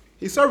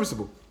 He's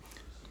serviceable.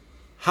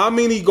 how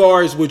many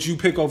guards would you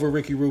pick over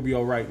Ricky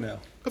Rubio right now?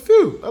 A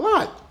few, a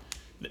lot.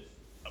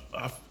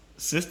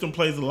 System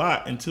plays a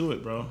lot into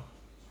it, bro.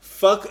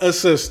 Fuck a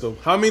system.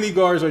 How many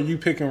guards are you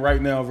picking right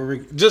now over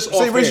Ricky? Just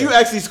See, Rich, offhand. you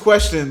ask these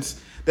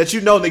questions that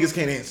you know niggas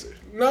can't answer.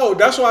 No,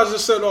 that's why I was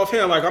just saying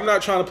offhand. Like, I'm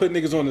not trying to put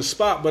niggas on the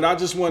spot, but I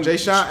just want Jay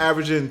Sean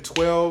averaging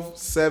 12,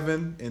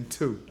 7, and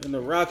 2. And the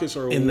Rockets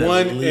are In the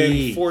 1 and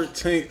league.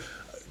 14.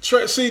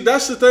 See,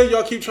 that's the thing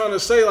y'all keep trying to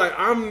say. Like,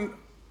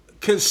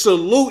 can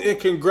salute and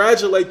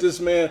congratulate this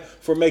man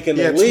for making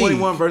He the had league.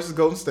 21 versus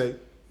Golden State.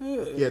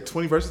 He had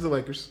 20 versus the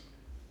Lakers.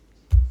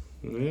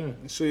 Yeah.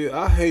 See,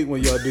 I hate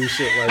when y'all do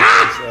shit like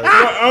this.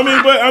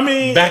 Like, I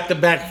mean,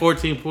 Back-to-back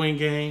 14-point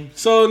game.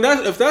 so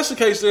if that's the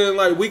case, then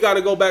like we got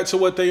to go back to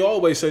what they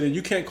always say. That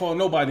you can't call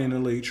nobody in the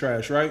league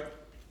trash, right?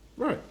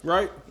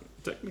 Right.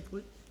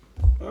 Technically.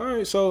 All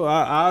right. So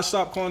I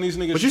stop calling these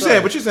niggas.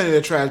 But you're saying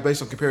they're trash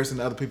based on comparison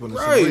to other people in the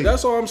same right? league.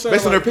 That's all I'm saying.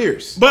 Based on like, their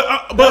peers.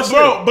 but That's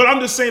bro, but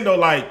I'm just saying though,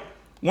 like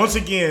once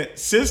again,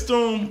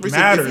 system Reece,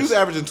 matters. if you was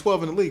averaging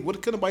 12 in the league,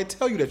 what could nobody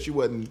tell you that you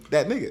wasn't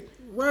that nigga?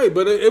 Right,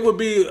 but it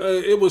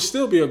would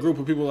still be a group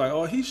of people like,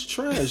 oh, he's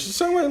trash. The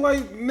same way like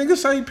niggas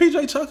say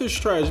PJ Tucker's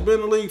trash. Been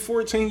in the league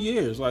 14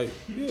 years. Like,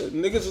 yeah,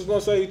 niggas is gonna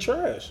say he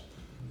trash.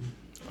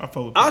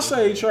 I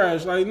say he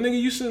trash. Like, nigga,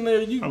 you sitting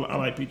there, you I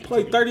like PJ play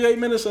Tucker. 38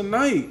 minutes a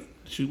night.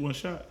 Shoot one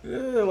shot. Yeah,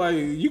 like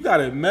you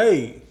got it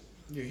made.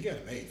 Yeah, you got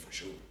it made for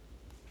sure.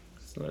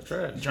 It's not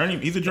trash.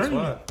 He's a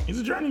journeyman. why. He's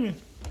a journeyman.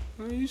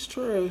 He's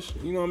trash.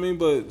 You know what I mean?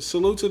 But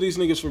salute to these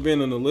niggas for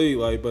being in the league.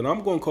 Like, but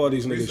I'm gonna call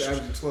these Reece niggas.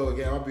 averaging 12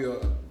 again.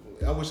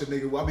 I wish I'd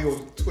be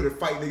on Twitter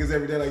fighting niggas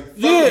every day. Like, fuck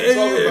Yeah, what you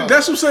talking about?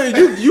 that's what I'm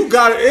saying. You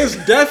got it. It's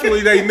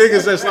definitely they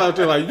niggas that's out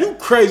there like you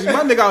crazy.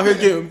 My nigga out here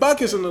getting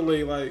buckets in the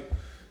league. Like,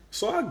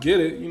 so I get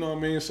it. You know what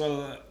I mean?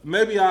 So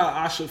maybe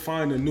I should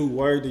find a new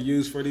word to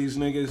use for these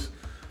niggas.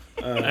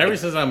 Ever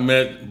since I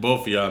met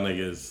both of y'all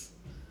niggas,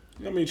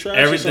 I mean, trash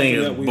everything is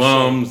is something that we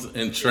bums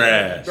and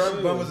trash.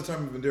 Bum was a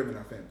term of endearment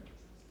in our family.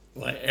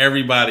 Like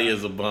everybody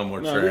is a bum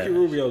or No, trash. Ricky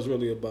Rubio's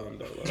really a bum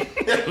though.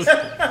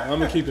 Like, I'm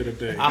gonna keep it a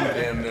day. I'm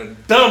damn near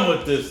done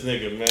with this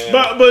nigga, man.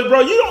 But bro,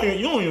 you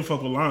don't even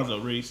fuck with Lonzo,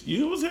 Reese.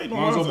 You was hating on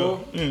Lonzo Lonzo.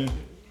 Ball? Yeah.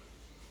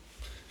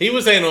 He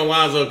was saying on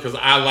Lonzo because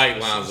I like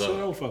So Lonzo.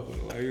 don't fuck with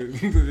it.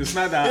 Like, it's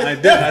not that I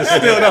did. I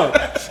still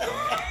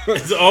don't.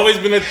 It's always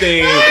been a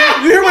thing.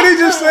 You hear what he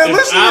just said? If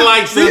Listen, I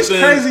like these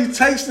something- crazy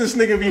takes this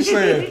nigga be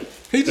saying.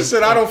 He just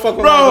said I don't fuck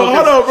with Bro, Lonzo.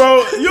 hold on,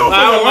 bro. You don't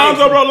fuck with like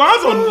Lonzo,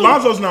 bro.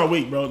 Lonzo's not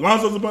weak, bro.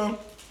 Lonzo's a bum.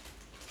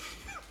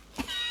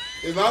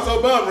 Is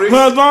Lonzo bum, Reece?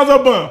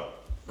 Lonzo bum.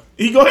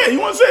 He go ahead. You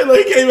want to say it? Like,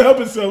 he can't even help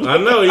himself. I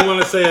know you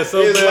want to say it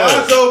so Is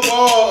bad. Lonzo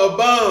Ball a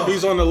bum?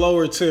 He's on the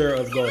lower tier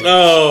of guards.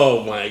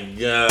 Oh my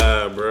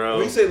god, bro.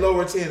 When you say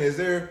lower 10, is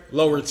there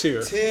Lower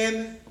tier.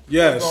 10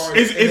 Yes. guards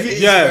Is in the it?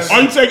 East Yes.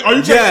 better Are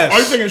you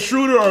Yes. taking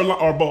Schroeder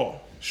or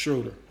Ball?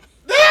 Schroeder.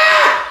 than-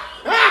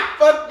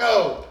 Fuck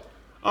no.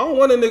 I don't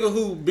want a nigga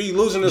who be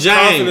losing his James.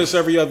 confidence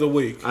every other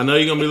week. I know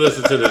you're gonna be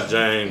listening to this,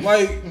 James.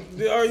 Like,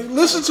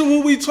 listen to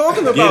what we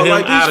talking about. him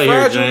Like outta these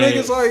here, fragile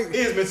James. niggas. Like,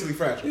 He is mentally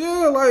fragile.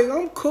 yeah, like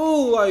I'm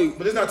cool. Like,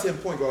 But there's not 10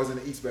 point guards in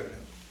the East better than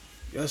him.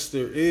 yes,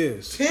 there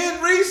is.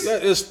 10, Reece? Yeah,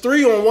 it's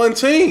 3 on one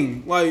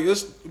team. Like,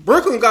 it's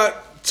Brooklyn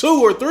got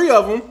 2 or 3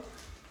 of them.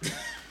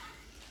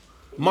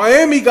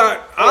 Miami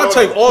got. I'll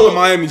take all of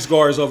Miami's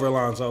guards over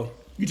Alonzo.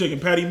 You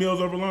taking Patty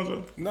Mills over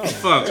Lonzo? No,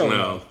 Fuck hell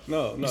no.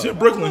 no. You said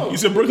Brooklyn. You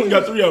said Brooklyn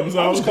got 3 of them. So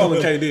I was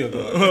calling KD a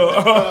guard.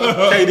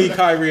 KD,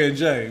 Kyrie, and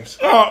James.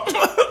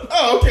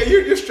 Oh, okay.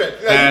 You're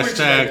stretched.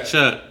 Hashtag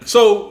Chuck.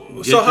 So how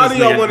this do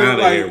y'all nigga want to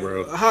outta like? here,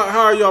 bro.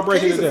 How are y'all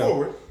breaking He's it a down?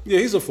 forward. Yeah,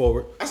 he's a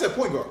forward. I said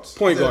point guards.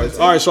 Point I said guards.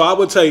 10. All right, so I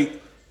would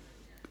take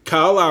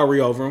Kyle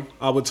Lowry over him.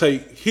 I would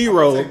take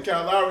Hero. Take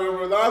Kyle Lowry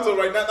over Lonzo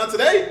right now. Not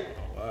today.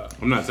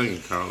 I'm not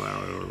taking Kyle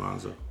Lowry or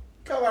Lonzo.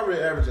 Kyle Lowry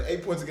averaging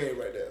 8 points a game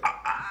right there.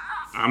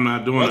 I'm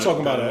not doing I'm it.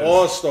 talking about an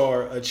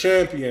all-star, a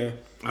champion.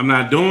 I'm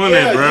not doing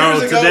Yeah, it, bro.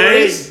 years ago,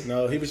 Today, Reece.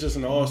 No, he was just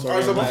an all-star. All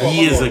right, so man. before,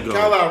 Years before. ago.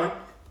 Kyle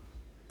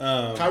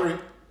Lowry. Kyrie.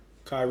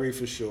 Kyrie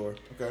for sure.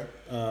 Okay.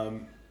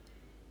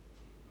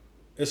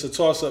 It's a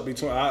toss-up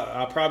between.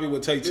 I probably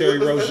would take Terry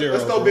Rozier.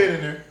 Let's throw over Ben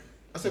in there.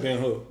 I said Ben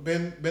who?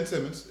 Ben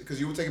Simmons, because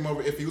you would take him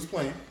over if he was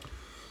playing.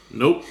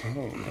 nope.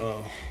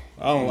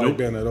 I don't like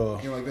Ben at all.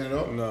 You don't like Ben at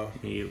all? No.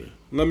 Me either.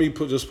 Let me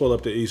just pull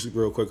up the East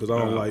real quick because I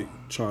don't like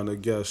trying to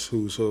guess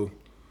who's who.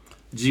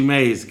 G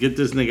Mays, get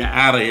this nigga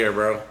out of here,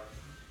 bro. I'm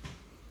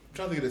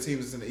trying to think of the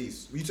teams that's in the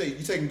East. You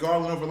taking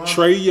Garland over Lonzo?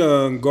 Trey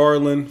Young,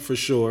 Garland for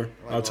sure.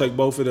 I'll take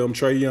both of them.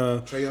 Trey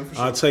Young. Trae Young for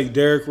sure. I'll take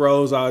Derrick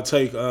Rose. I'll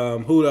take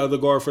who the other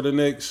guard for the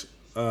Knicks.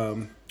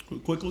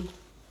 Quickly.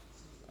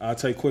 I'll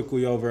take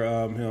Quickly over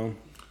him.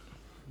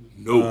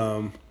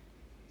 Nope.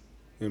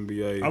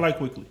 NBA. I like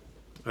Quickly.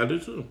 I do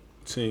too.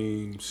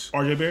 teams.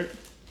 RJ Barrett.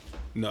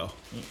 No.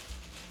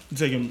 You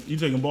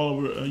taking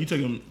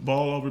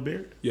Ball over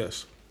Barrett?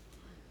 Yes.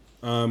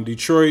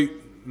 Detroit.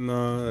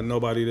 No,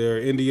 nobody there.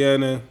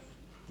 Indiana,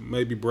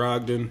 maybe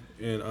Brogdon,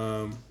 and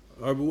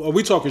are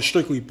we talking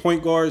strictly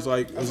point guards?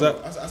 Like, is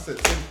that? I said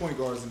 10 point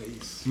guards in the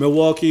East.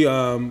 Milwaukee.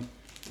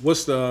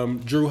 What's the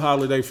Drew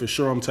Holiday for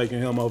sure? I'm taking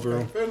him over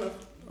him. Fair enough.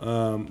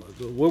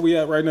 Where we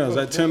at right now? Is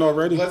that 10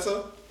 already?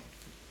 Bledsoe?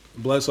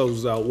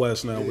 Bledsoe's out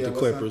west now with the West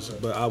Clippers,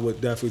 Side. but I would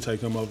definitely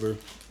take him over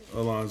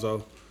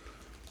Alonzo.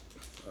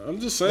 I'm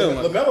just saying,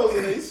 like, LaMelo's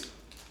in the East.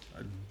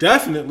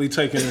 definitely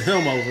taking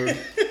him over.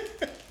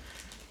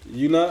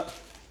 You not?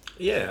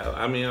 Yeah,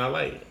 I mean, I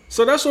like it.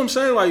 So that's what I'm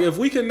saying. Like, if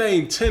we can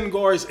name 10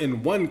 guards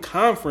in one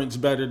conference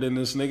better than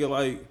this nigga,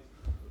 like,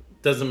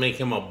 Doesn't make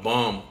him a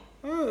bum.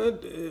 but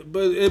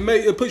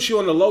it puts you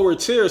on the lower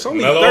tier. It's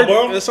only Melo 30.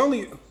 bum? It's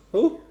only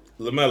who?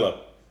 LaMelo.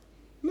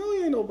 No,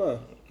 he ain't no bum.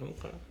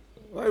 Okay.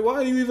 Like,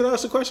 why do you even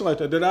ask a question like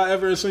that? Did I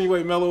ever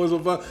insinuate Melo was a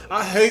bum?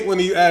 I hate when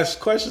he asks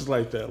questions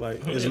like that.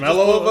 Like, is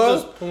Melo a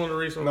bum? Just pulling the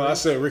reason. No, I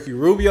said Ricky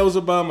Rubio's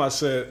a bum. I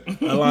said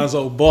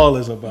Alonzo Ball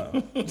is a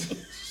bum.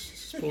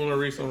 Pulling the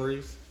Reese on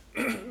Reese.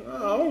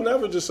 I don't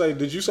never just say,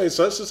 did you say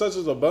such and such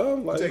is a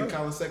bum? Like, Taking no.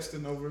 Colin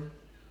Sexton over.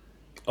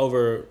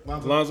 Over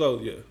Lonzo? Lonzo,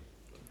 yeah.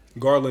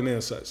 Garland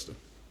and Sexton.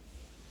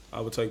 I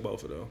would take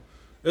both of them.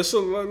 It's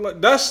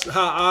that's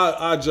how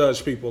I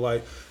judge people.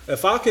 Like,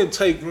 if I can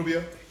take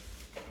Rubio.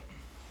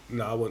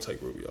 No, I wouldn't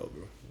take Rubio over.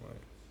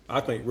 Like, I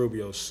think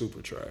Rubio's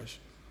super trash.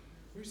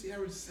 Where's he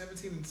average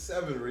 17 and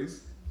 7,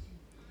 Reese?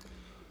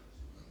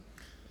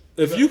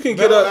 If you can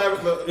get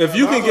up, if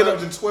you can get up,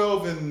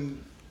 12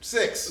 and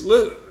 6.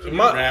 look,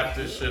 Wrap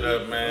this shit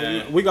up,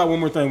 man. we got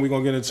one more thing we're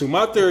gonna get into.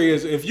 My theory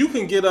is, if you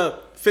can get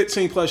up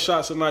 15 plus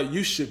shots a night,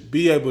 you should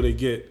be able to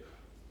get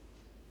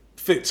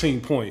 15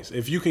 points.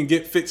 If you can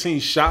get 15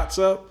 shots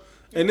up,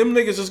 and them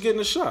niggas is getting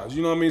the shots,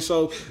 you know what I mean?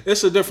 So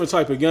it's a different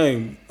type of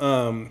game.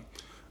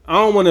 I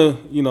don't want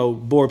to,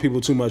 bore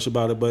people too much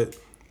about it, but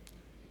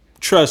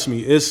trust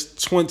me, it's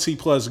 20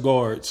 plus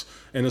guards,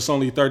 and it's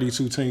only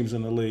 32 teams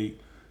in the league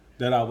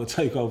that I would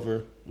take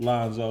over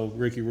Lonzo,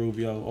 Ricky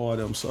Rubio, all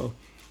them. So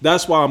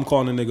that's why I'm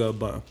calling a nigga a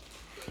bum.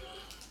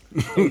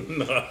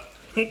 No.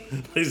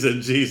 He said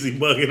Jeezy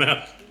bugging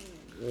out.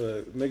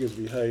 Niggas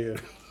be hating.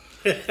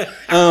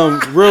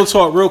 Real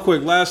talk, real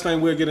quick. Last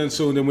thing we'll get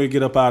into, and then we'll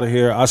get up out of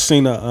here. I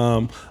seen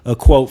a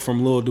quote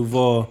from Lil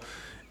Duval,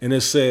 and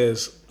it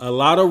says, "A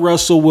lot of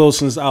Russell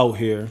Wilsons out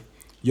here,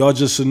 y'all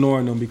just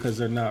ignoring them because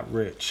they're not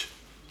rich."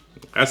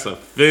 That's a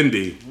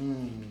Fendi.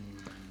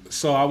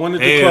 So I wanted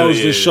to Hell close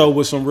yeah. this show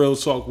with some real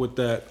talk with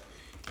that,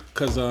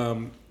 because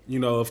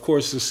of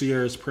course the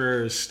Sierra's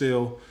Prayer is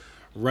still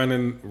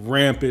running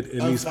rampant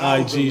in these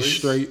IG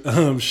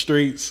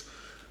streets.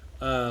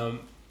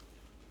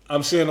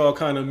 I'm seeing all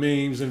kind of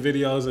memes and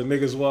videos of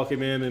niggas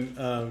walking in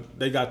and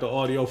they got the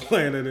audio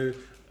playing and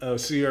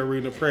Sierra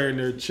reading the prayer, and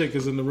their chick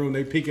is in the room.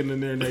 They peeking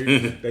in there, and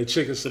they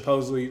chick is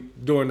supposedly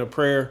doing the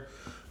prayer.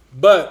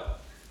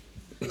 But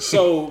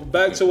so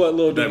back to what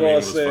Lil That Duval meme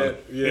was said.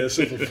 Yeah,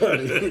 super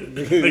funny.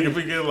 Nigga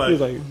forget like, He's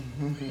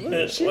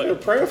like, she been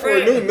praying for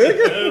a new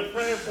nigga.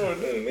 praying for a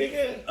new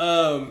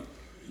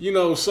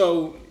nigga.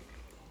 So,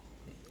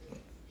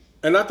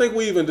 and I think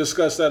we even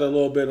discussed that a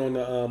little bit on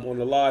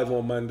the live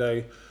on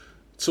Monday,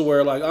 to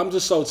where, like, I'm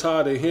just so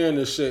tired of hearing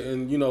this shit,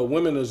 and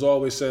women is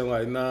always saying,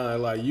 like, nah,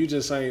 like, you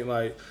just ain't,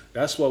 like,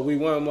 that's what we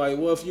want. I'm like,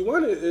 well, if you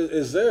want it,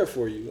 it's there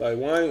for you. Like,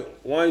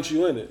 why ain't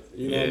you in it?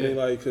 You know what I mean?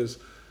 Like, because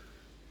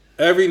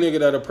every nigga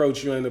that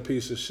approach you ain't a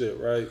piece of shit,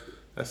 right?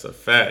 That's a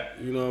fact.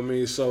 You know what I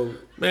mean? So,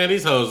 Man,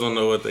 these hoes don't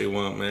know what they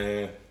want,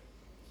 man.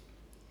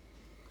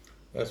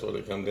 That's what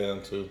it come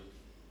down to.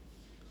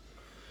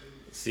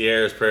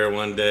 Sierra's Prayer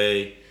one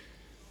day,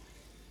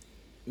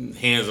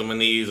 hands on my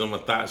knees on my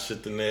thought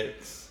shit the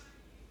next.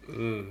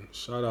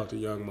 shout out to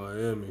Young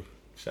Miami.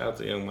 Shout out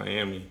to Young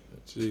Miami.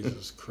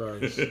 Jesus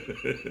Christ.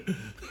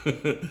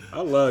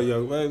 I love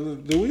Young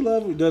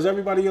Miami. Does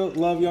everybody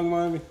love Young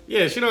Miami?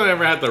 Yeah, she don't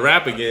ever have to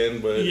rap again,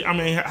 but Yeah, I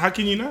mean, how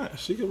can you not?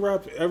 She can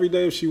rap every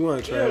day if she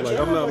wants, Trav. Like,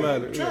 I'm not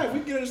mad at Trav, her. we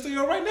can get in the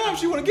studio right now if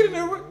she want to get in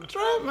there.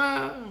 Trav.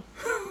 nah,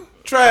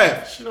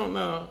 Trav. she don't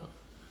know.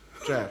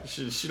 Trav.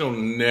 She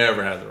don't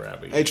never have to rap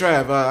again. Hey,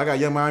 Trav, I got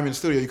Young Miami in the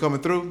studio. You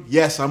coming through?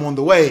 Yes, I'm on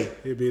the way.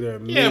 He'll be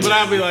there. Yeah, but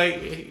I'll be like,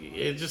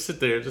 yeah, just sit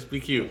there, just be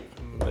cute.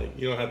 Like,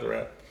 you don't have to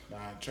rap. Nah,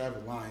 Trav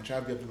is lying.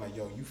 Trav be up there like,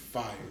 yo, you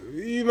fired.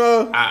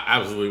 I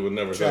absolutely would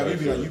never say Trav, that you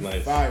be shit like, was you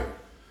nice.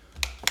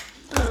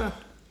 fired.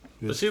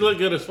 But she look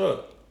good as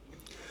fuck.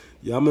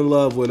 Yeah, I'm in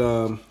love with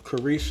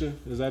Carisha.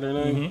 Is that her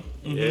name?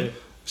 Mm-hmm. Yeah.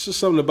 It's just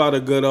something about a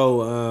good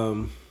old.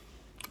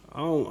 I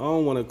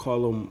don't want to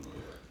call him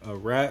a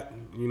rat.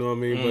 You know what I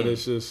mean? But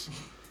it's just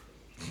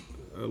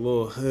a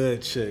little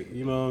hood chick.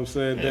 You know what I'm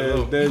saying? You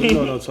know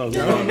what I'm talking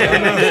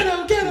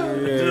about. Get him.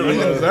 I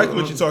know exactly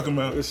what you're talking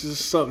about. It's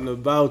just something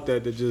about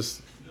that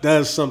just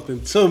does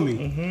something to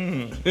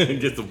me.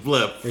 Get the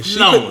blood And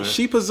flowing.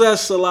 she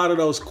possessed a lot of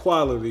those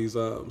qualities.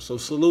 So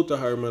salute to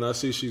her, man. I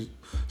see she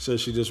said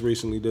she just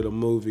recently did a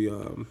movie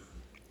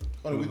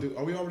Are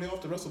we already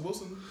off the Russell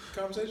Wilson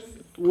conversation?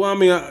 Well, I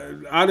mean,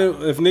 I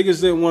didn't. If niggas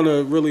didn't want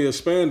to really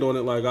expand on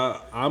it, like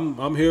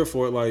I'm here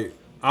for it. Like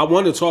I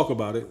want to talk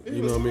about it. Yeah,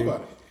 you know what I mean?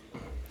 about it.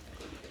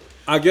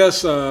 I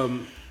guess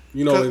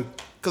you know,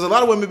 because a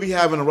lot of women be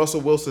having a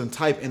Russell Wilson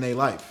type in their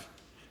life.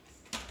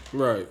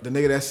 right? The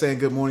nigga that's saying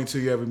good morning to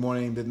you every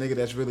morning. The nigga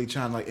that's really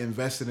trying to like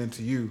invest it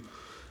into you.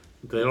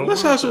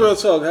 Let's have some real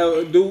talk.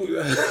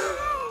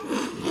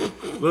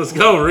 Let's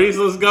go, Reese.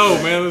 Let's go,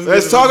 man.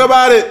 Let's talk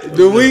about it.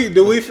 Do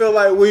we feel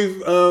like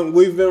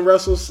we've been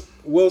Russell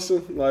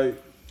Wilson? Like,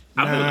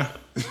 Nah.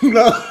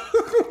 no,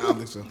 I don't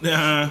think so.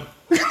 Nah.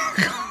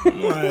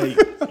 Like,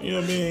 you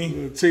know what I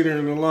mean?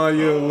 teetering the line,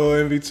 you're a little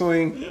in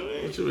between.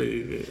 What you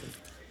mean?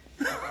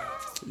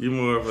 You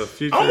more of a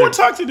future. I'm more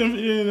toxic than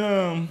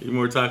You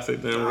more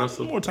toxic than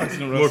Russell. more toxic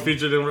than More Russell.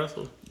 future than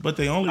Russell. But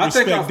they only I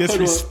think I've respect put on-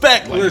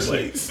 disrespect like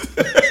Listen.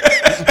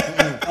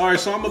 Blaze. All right,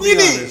 so I'm gonna be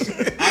honest.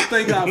 I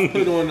think I've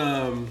put on.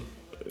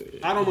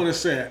 I don't want to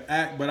say an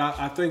act, but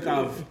I think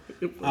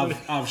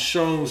I've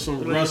shown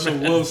some Russell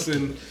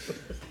Wilson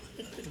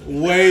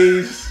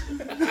ways.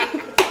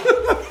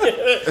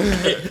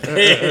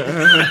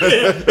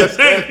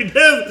 Exactly,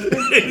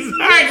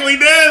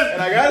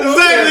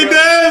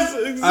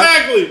 Des.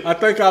 Exactly. I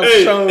think I've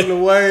shown the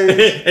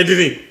ways. And then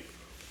he.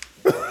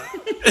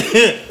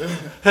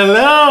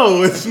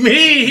 Hello, it's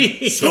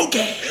me.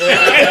 Okay.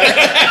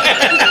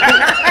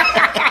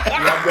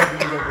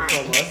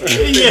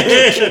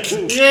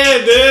 Yeah,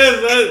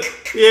 Des.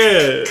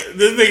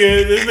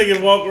 This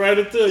nigga walked right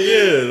into it.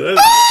 Yeah,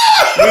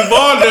 we've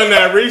all done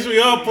that, Reese. We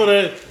all put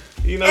a,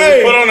 we put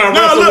on our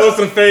Russell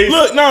Wilson face.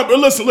 Look, no, but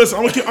listen.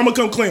 I'm gonna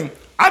come clean.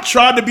 I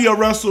tried to be a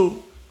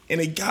Russell,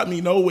 and it got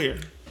me nowhere.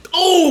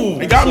 Oh,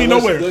 It got me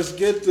nowhere. Let's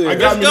get there. I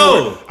got me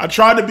go. nowhere. I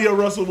tried to be a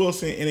Russell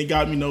Wilson, and it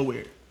got me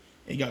nowhere.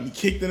 It got me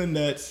kicked in the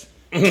nuts,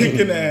 kicked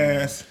in the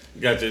ass,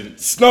 got you.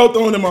 snow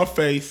thrown in my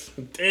face.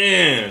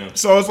 Damn.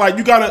 So it's like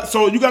you gotta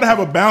have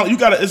a balance.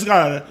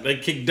 They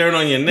kick dirt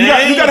on your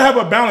neck. You gotta have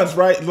a balance,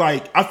 right?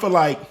 Like I feel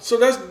like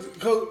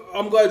So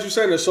I'm glad you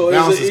saying that. So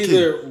Balance is is it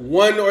either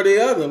one or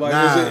the other? Like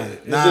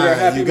is it a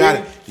happy you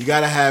medium?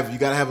 gotta have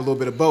a little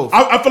bit of both.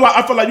 I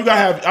feel like you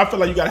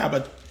gotta have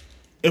a.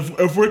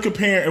 If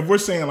we're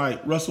saying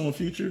like Russell and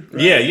Future,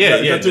 right? Yeah.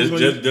 That's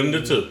Just them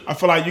the two. I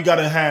feel like you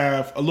gotta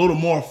have a little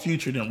more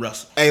Future than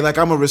Russell. Hey, like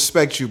I'm gonna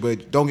respect you,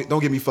 but don't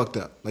get me fucked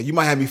up. Like you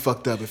might have me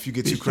fucked up if you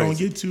get too Don't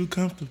crazy. get too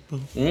comfortable.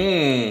 But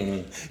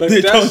They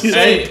that's, don't get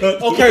Hey, too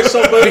comfortable. okay,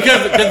 so but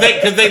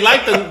Because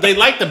they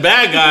like the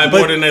bad guy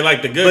more than they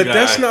like the good guy. but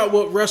that's not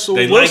what Russell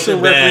They like Wilson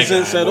the bad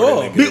represents guy at more than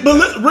all. the good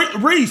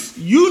But Reese,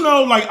 you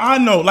know, like I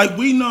know, like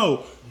we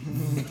know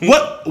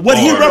what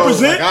he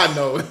represents. Like I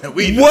know.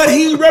 What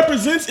he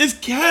represents is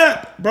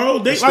cap, bro.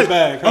 They It's like the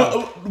bag,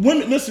 huh?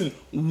 women. Listen,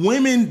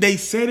 women. They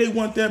say they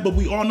want that, but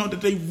we all know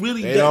that they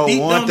really don't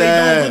deep want down,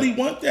 that. They don't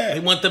really want that. They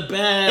want the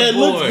bad It boy.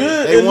 looks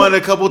good. They It want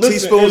look- a couple listen,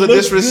 teaspoons it of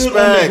looks good disrespect.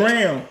 on the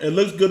gram. It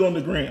looks good on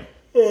the gram,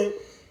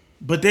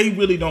 but they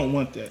really don't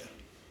want that.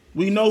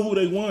 We know who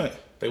they want.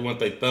 They want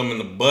their thumb in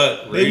the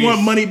butt. They Reese. want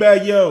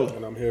Moneybag Yo.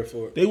 And I'm here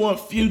for it. They want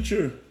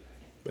Future.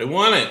 They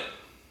want it.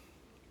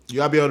 You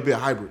gotta be able to be a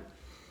hybrid.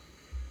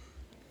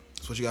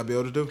 That's what you gotta be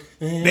able to do.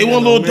 They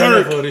want Lil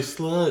Durk. For these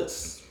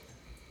sluts.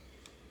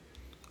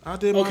 I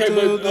did Okay,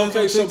 but-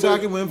 so TikTok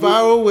but- and went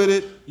viral with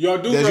it. Y'all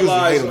do There's usually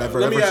realize. hate on that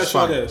verse. Let me That verse ask is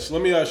y'all fire. this.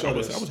 Let me ask y'all I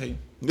was this. hating.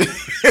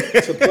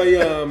 To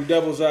play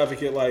devil's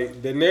advocate,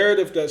 like the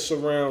narrative that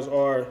surrounds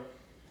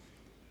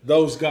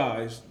those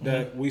guys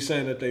that we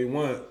saying that they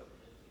want,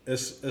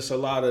 it's a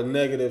lot of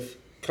negative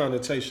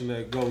connotation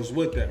that goes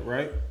with that,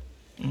 right?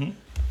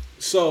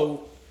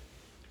 So,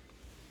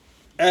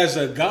 as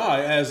a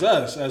guy, as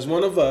us, as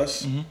one of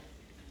us,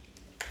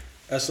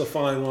 that's a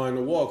fine line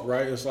to walk,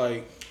 right? It's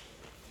like,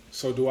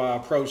 so do I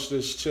approach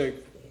this chick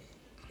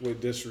with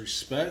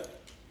disrespect?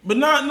 But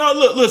no.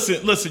 Look,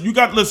 listen. You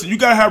got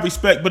to have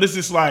respect. But it's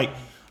just like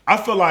I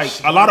feel like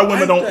a lot of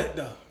women like don't. that,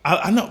 though.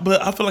 I know,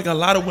 but I feel like a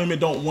lot of women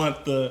don't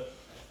want the.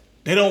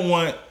 They don't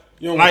want.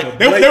 You don't Like want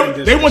the blatant they want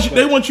you. They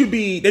disrespect.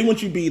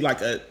 want you to be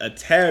like a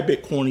tad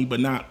bit corny, but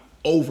not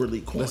overly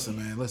corny. Listen,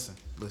 man, listen.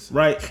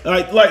 Right?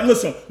 Like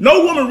listen.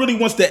 No woman really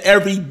wants the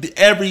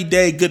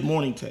everyday good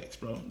morning text,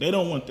 bro. They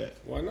don't want that.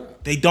 Why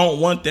not? They don't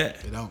want that.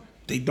 They don't.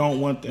 They don't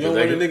want that. You don't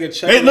want a nigga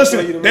checking Hey, up on you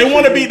listen. to They make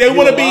want to sure be. you- They you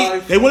want to be.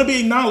 alive? They want to be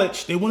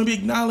acknowledged. They want to be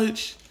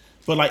acknowledged.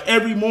 But like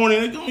every morning,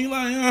 they're gonna be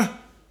like,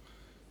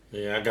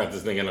 Yeah, I got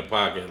this nigga in the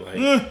pocket.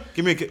 Like,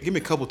 Give me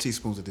a couple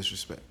teaspoons of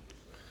disrespect.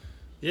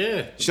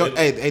 yeah.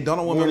 Hey, don't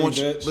a woman Morning, want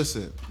you? bitch.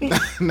 Listen,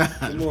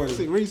 morning.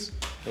 See, Reese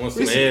I want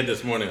some head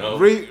this morning, ho.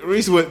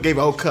 gave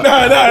a whole cup.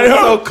 Nah, a yo.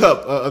 whole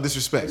cup of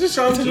disrespect. I'm just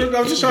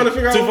trying to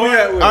figure out where we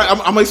at with All it. right, I'm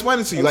gonna explain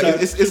it to you. Like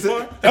Okay. it's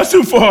that's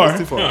too far.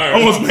 too far.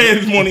 Almost mad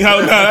this morning.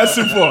 Nah, that's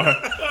too far.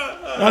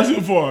 That's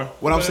too far.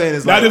 What I'm saying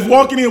is Now like just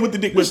walking in with the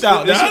dick pushed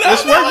out. It's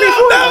worked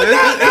before.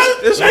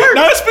 It's worked.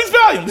 No, it speaks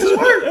volumes.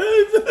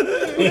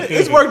 It's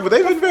it's worked, but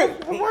they've been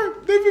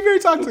very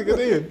toxic at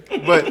the end.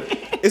 But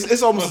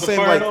it's almost the same.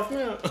 Fire it Like off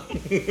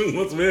now.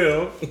 What's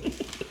real?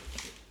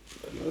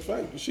 Matter of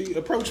fact, she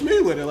approached me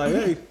with it like,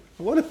 "Hey,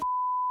 what if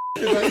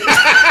right, I'm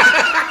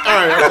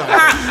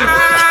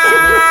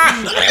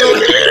sorry.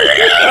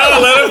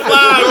 Let it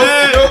fly,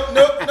 man.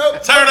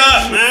 Nope. Turn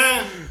up,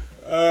 man.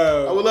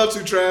 I would love to,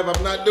 Trav.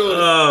 I'm not doing it.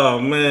 Oh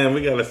man,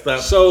 we gotta stop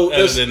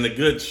editing the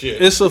good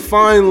shit. It's a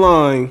fine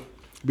line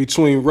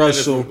between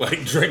Russell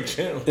like Drink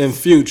Champs and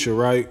Future,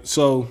 right?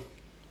 So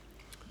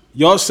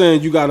y'all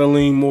saying you gotta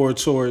lean more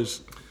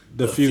towards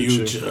the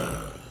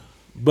future.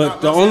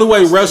 But the only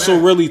way Russell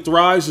really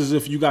thrives is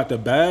if you got the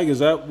bag. Is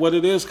that what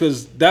it is?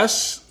 Because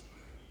that's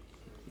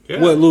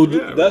what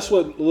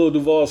Lil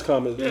Duval's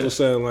comment was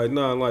saying. Like,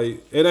 nah,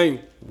 like it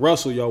ain't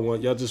Russell y'all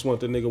want. Y'all just want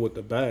the nigga with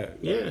the bag.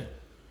 Yeah.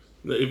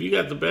 If you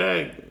got the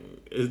bag,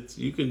 it's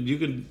you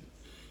can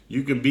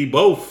be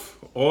both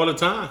all the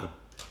time.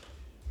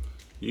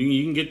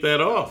 You can get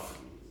that off.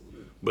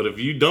 But if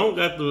you don't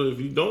got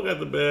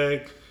the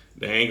bag,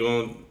 they ain't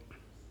gonna.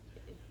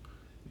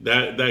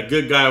 That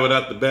good guy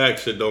without the bag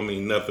shit don't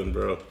mean nothing,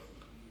 bro.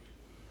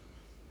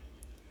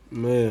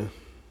 Man.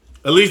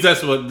 At least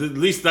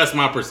that's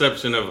my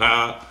perception of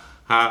how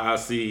I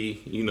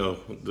see,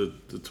 the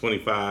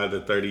 25 to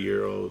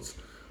 30-year-olds.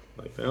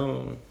 Like, they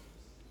don't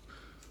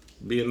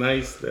being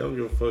nice, they don't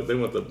give a fuck. They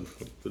want the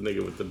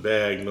nigga with the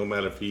bag, no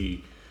matter if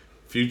he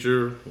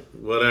Future,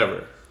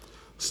 whatever.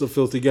 It's a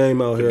filthy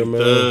game out here,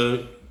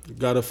 man. You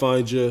gotta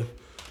find your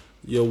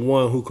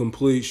one who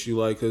completes you,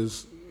 like,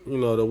 cause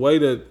the way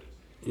that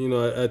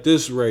at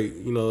this rate,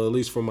 at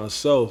least for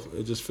myself,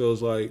 it just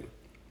feels like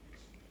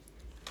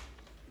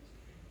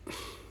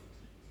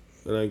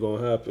it ain't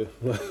gonna happen.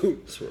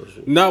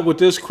 Not with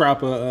this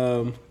crop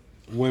of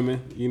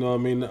women, you know what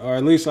I mean? Or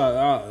at least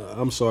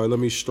I'm sorry, let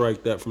me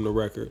strike that from the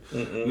record.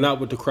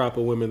 Not with the crop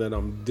of women that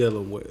I'm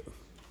dealing with.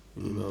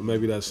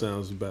 Maybe that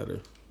sounds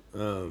better.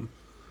 Hey,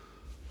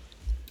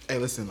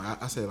 listen,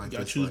 I say it like you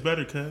this. Choose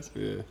better, cuz.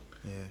 Yeah.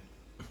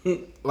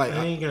 Like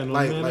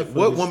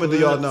what woman do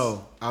y'all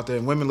know out there?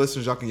 And women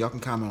listeners, y'all can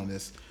comment on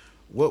this.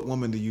 What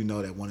woman do you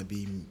know that want to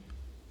be,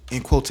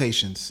 in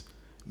quotations,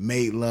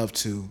 made love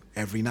to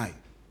every night?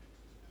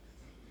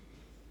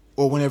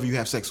 Or whenever you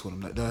have sex with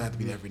them. It doesn't have to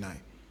be every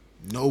night.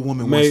 No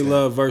woman wants that. Made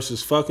love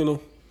versus fucking them?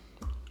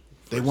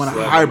 They want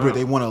a hybrid.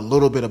 They want a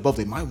little bit of both.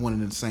 They might want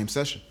it in the same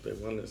session. They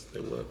want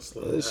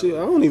slow. See, I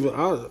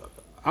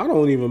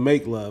don't even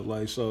make love,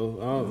 like, so.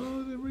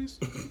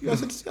 I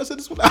said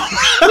this one out.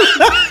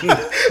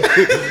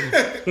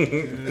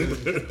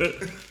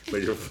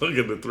 Like you're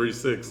fucking the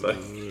 3-6. Like,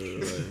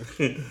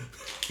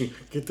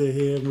 get the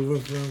head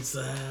moving from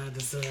side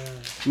to side.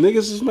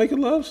 Niggas is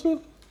making love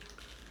still?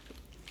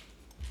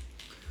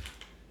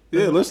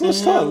 Yeah, let's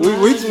talk.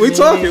 We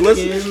talking.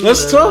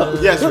 Let's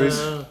talk. Yes,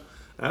 Reese.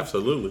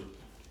 Absolutely.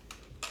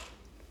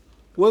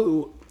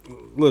 What?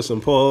 Listen,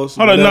 pause.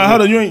 Hold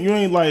on. You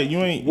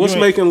ain't. What's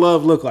making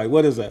love look like?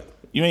 What is that?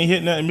 You ain't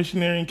hitting that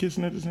missionary and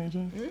kissing at the same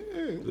time?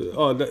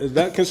 Oh, is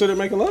that considered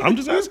making love? I'm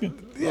just asking.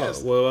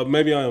 Yes. Well,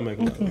 maybe I am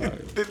making love.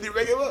 Right. Did you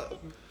make it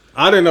up?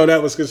 I didn't know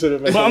that was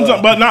considered making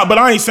love. But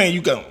I ain't saying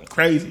you go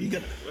crazy. You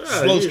got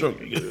slow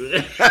stroke. Now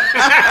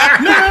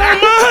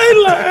my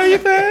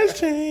life has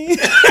changed.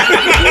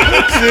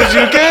 Since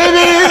you came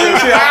in,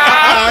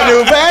 I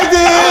knew back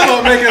then.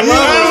 I'm making You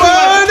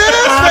were the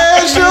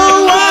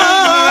special one.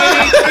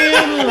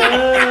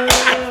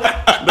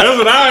 That's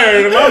what I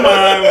heard in my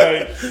mind.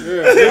 Like,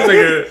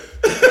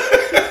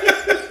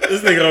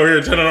 this nigga over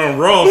here turning on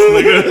Ross,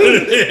 nigga.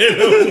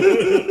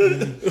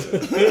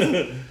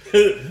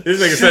 This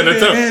nigga said the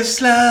tone.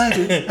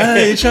 I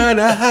ain't trying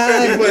to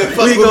hide.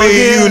 Fuck with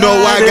me, you know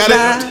why I got it.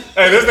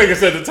 Hey, this nigga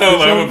said the tone.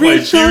 Like, I'm gonna play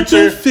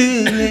Future.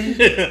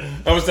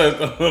 I'm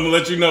gonna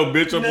let you know,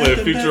 bitch. I'm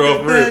playing Future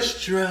off rip.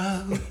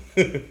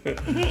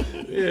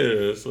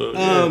 Yeah. So.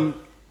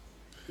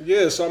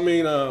 Yes, I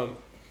mean,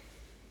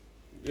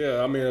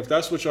 if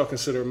that's what y'all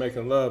consider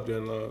making love,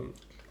 then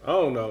I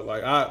don't know.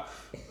 Like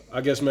I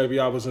guess maybe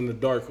I was in the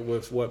dark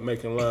with what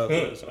making love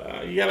is.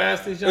 You gotta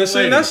ask these young ladies.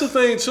 See, that's the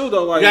thing too,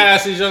 though. Like, you gotta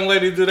ask these young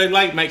ladies, do they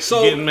like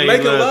getting made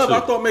making love? I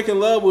thought making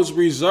love was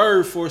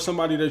reserved for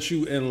somebody that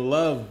you in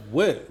love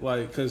with,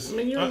 like, cause I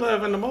mean, you're in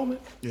love in the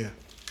moment. Yeah.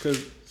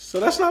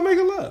 So that's not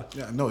making love.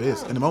 Yeah, no, it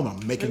is. In the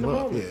moment, I'm making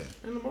love. Yeah.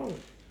 In the moment.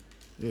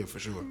 Yeah, for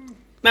sure.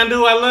 Now,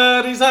 do I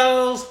love these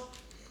hoes?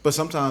 But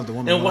sometimes the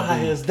woman. And why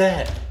is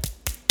that?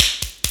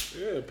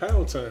 Yeah,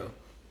 Pound Town.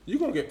 You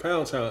gonna get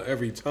Pound Town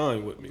every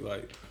time with me,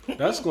 like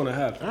that's gonna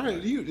happen. All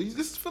right, you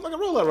just feel like a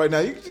rollout right now.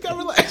 You just gotta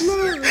relax. No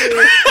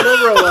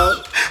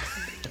rollout.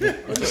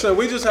 I'm just saying,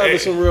 we just having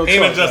some real talk.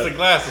 Ain't adjusted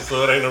glasses,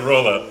 so it ain't a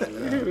rollout.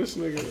 Yeah, this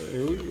nigga.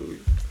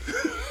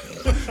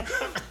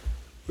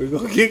 We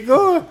gonna get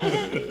going.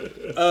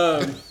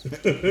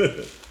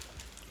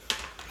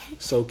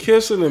 So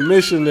kissing a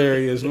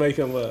missionary is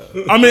making love.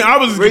 I mean, I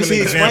was Reese, he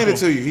explained it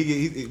to you.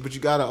 He but you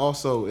gotta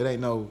also. It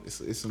ain't no.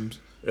 It's some.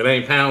 It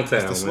ain't Pound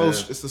Town, It's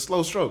the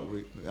slow stroke.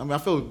 I mean, I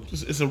feel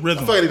it's a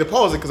rhythm. I feel like I need to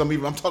pause it because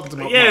I'm talking to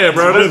my. Yeah,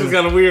 bro, this is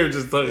kind of weird.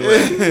 Just talking.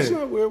 It's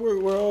not weird.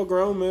 We're all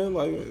grown, man.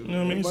 Like, you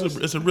know what I mean?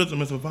 It's a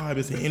rhythm. It's a vibe.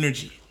 It's an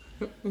energy.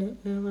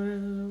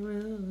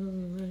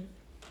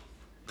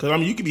 Because I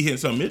mean, you could be hitting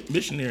some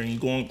missionary and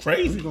going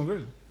crazy. Going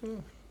crazy.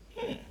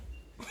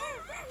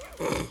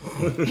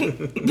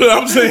 But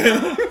I'm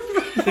saying,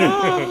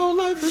 Oh,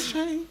 life has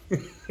changed.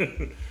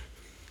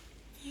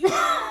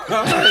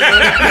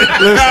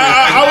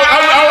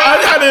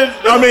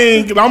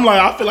 I'm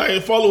like, I feel like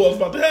a follow-up's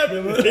about to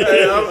happen.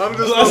 Hey, I'm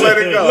just gonna let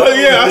it go.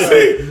 Yeah, I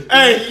see.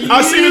 Hey,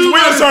 I see his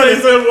wheels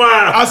turning.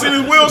 Wow. I see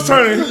his wheels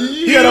turning.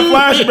 He had a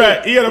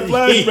flashback.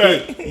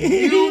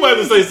 You about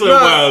to say something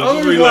wild.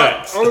 Just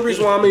relax. Only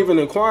reason why I'm even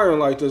inquiring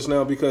like this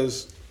now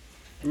because,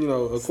 you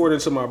know, according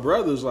to my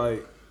brothers,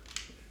 like,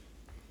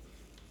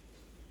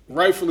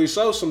 rightfully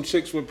so, some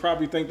chicks would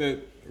probably think that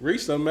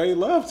Reese done made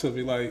love to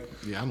me. Like,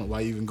 Yeah, I don't know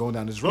why you even going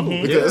down this road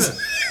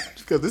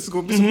because this is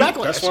gonna be some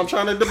backlash. that's why I'm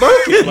trying to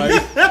debunk it.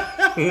 Like,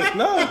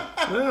 no,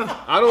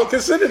 I don't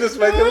consider this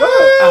making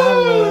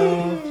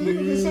love.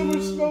 Nigga, there's so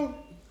much smoke.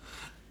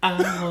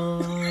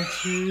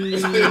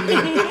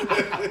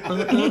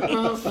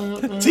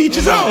 Teach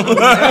his own.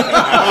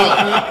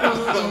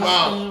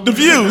 The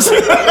views.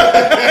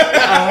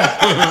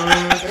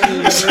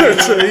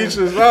 To each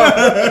his own.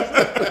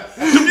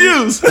 The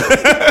views.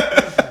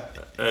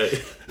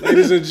 Hey,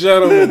 Ladies and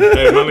gentlemen,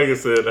 hey, my nigga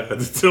said I had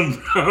the Tim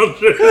Brown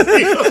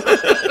jersey.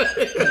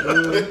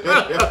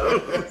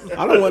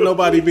 I don't want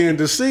nobody being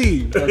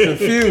deceived or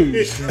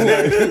confused.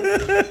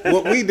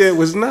 What we did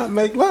was not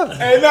make love.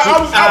 Hey, no,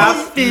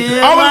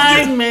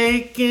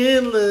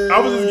 making love. I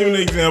was just giving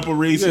an example,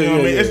 Reese. You know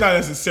what I mean? It's not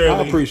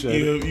necessarily. I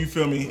appreciate it. You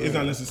feel me? It's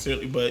not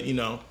necessarily, but you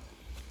know.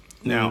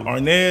 Now,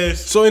 Arnez.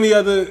 So any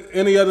other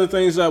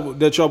things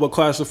that y'all would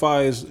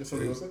classify as?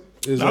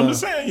 I'm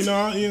just saying, you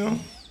know.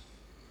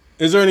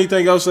 Is there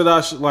anything else that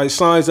I should, like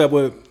signs that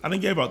would I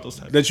didn't give out those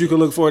types. that you could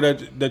look for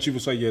that you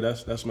would say, yeah,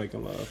 that's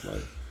making love.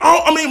 Like,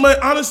 I mean,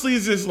 but honestly,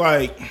 it's just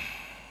like,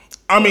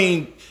 I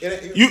mean,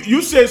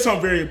 you said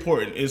something very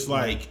important. It's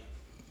like,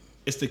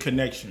 it's the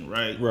connection,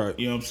 right? Right.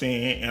 You know what I'm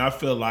saying? And I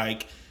feel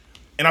like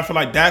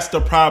that's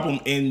the problem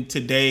in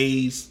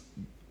today's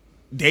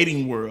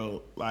dating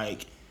world.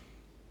 Like,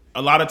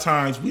 a lot of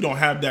times we don't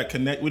have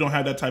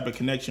that type of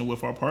connection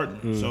with our partner.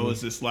 Mm-hmm. So it's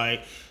just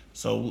like,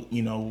 so,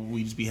 you know,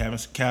 we just be having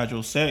some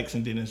casual sex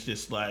and then it's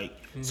just like,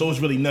 so it's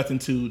really nothing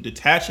to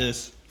detach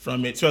us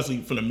from it, especially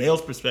from the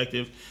male's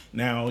perspective.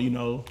 Now, you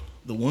know,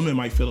 the woman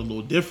might feel a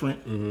little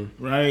different,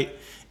 right?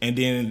 And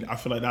then I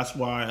feel like that's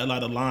why a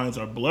lot of lines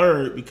are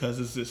blurred because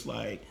it's just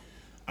like,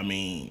 I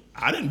mean,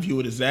 I didn't view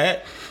it as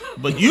that,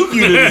 but you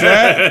viewed it as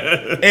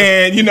that.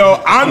 And, you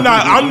know, I'm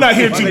not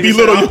here to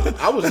belittle you.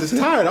 I was just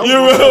tired. I You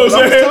know what I'm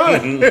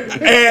saying?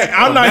 tired. And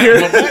I'm not here.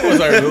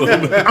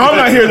 I'm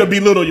not here to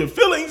belittle your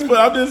feelings, but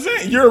I'm just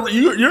saying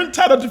you're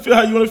entitled to feel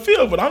how you want to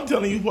feel. But I'm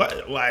telling you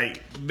what,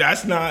 like,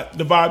 that's not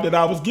the vibe that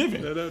I was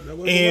given.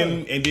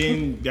 And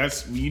then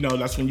that's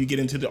when you get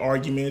into the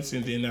arguments,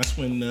 and then that's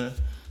when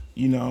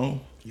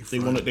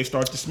they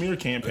start the smear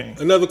campaign.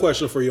 another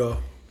question for y'all: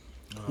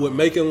 would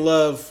making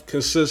love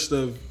consist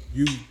of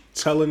you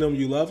telling them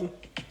you love them?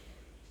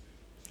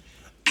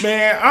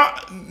 Man,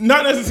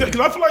 not necessarily,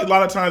 because I feel like a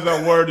lot of times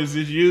that word is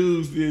just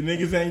used and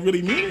niggas ain't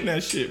really meaning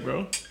that shit,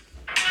 bro.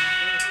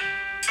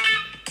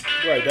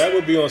 Right, that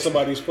would be on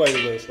somebody's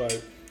playlist.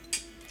 Like,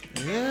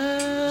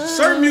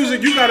 certain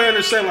music you gotta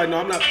understand. Like, no,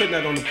 I'm not putting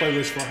that on the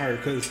playlist for her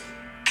because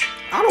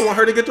I don't want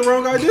her to get the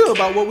wrong idea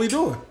about what we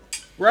doing.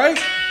 Right?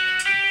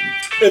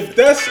 If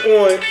that's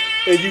on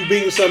and you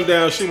beating something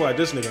down, she like,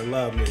 this nigga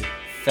love me.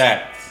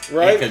 Facts.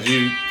 Right? Because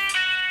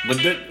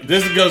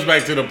this goes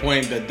back to the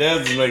point that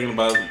Dez is making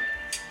about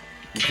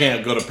you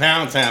can't go to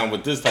Pound Town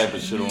with this type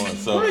of shit on.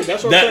 So right,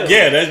 that's what I'm saying.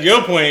 Yeah, that's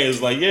your point.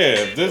 Is like, yeah,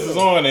 if this is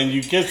on and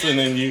you kissing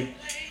and you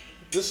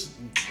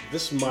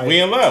This might. we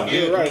in love.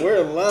 Yeah, right.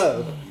 We're in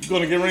love. You're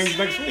gonna get rings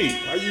next week.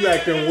 Why you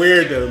acting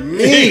weird to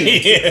me?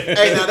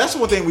 Hey, now that's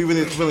one thing we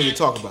really need to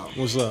talk about.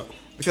 What's up?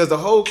 Because the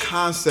whole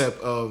concept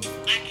of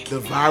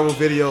the viral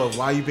video of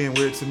why you being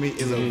weird to me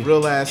is a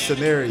real ass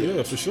scenario.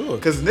 Yeah, for sure.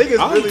 Because niggas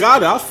I really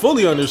got it. I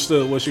fully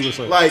understood what she was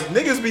saying. like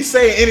niggas be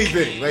saying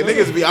anything. Like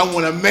niggas be, I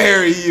want to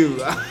marry you.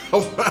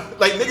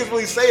 Like niggas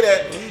really say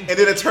that, and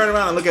then they turn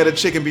around and look at a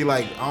chick and be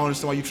like, I don't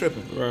understand why you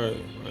tripping. Right.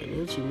 Like,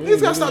 what you mean?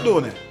 Niggas gotta stop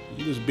doing that.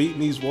 You just beating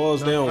these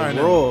walls down Right,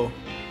 raw.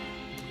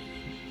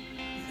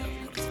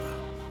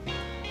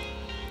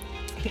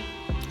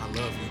 I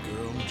love you,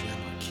 girl. I'm gonna have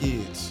my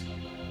kids.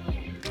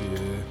 Yeah.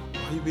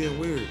 Why you being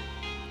weird?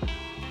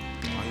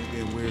 Why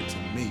you being weird to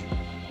me?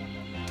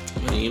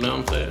 You know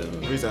what I'm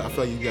saying? Reason, I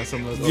feel like you got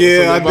something else.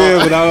 Yeah, I did,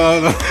 but I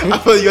don't know. I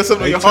feel like you got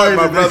something in your heart,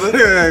 my brother.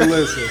 Hey,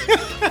 listen.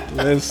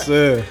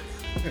 Listen.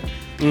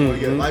 I want to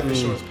get a life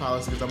insurance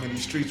policy because I'm in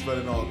these streets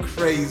running all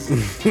crazy.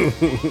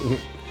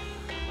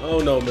 I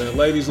don't know, man.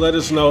 Ladies, let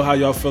us know how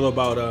y'all feel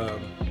about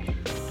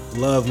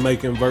love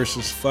making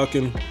versus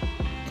fucking.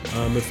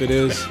 If it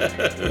is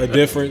a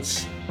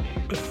difference.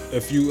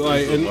 If you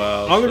like, and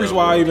only reason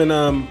why I even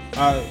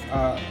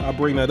I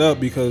bring that up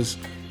because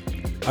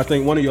I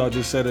think one of y'all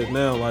just said it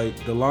now.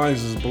 Like the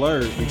lines is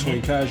blurred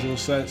between casual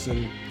sex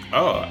and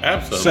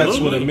absolutely sex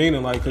with a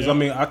meaning. Like, because I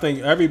mean, I think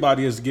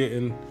everybody is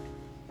getting,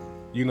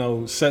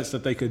 sets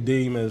that they could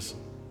deem as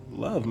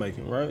love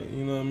making, right?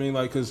 You know what I mean?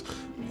 Like, because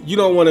you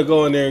don't want to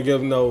go in there and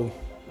give no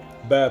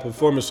bad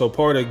performance. So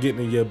part of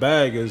getting in your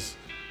bag is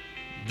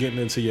getting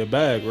into your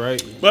bag,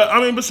 right? But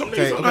some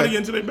niggas don't know how to get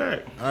into their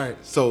bag. All right.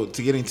 So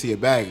to get into your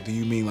bag, do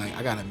you mean like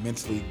I gotta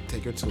mentally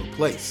take her to a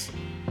place?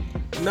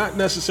 Not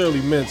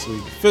necessarily mentally,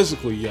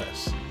 physically,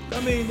 yes. I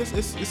mean,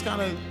 it's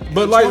kind of.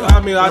 But like,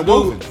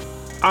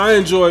 I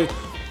enjoy.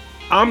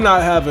 I'm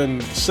not having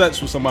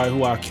sex with somebody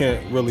who I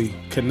can't really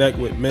connect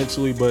with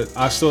mentally, but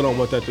I still don't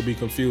want that to be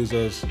confused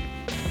as.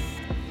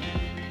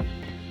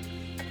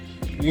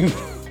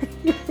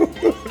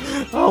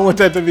 I don't want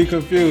that to be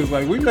confused.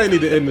 Like, we may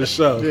need to end the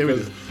show.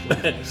 Saying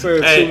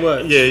too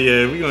much.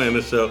 Yeah, we gonna end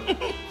the show.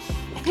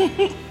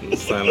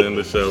 It's time to end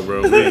the show,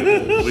 bro. We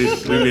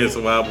being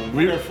some album.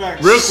 Real quick.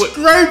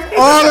 Scrape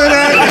all of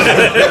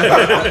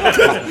that.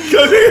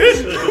 Cause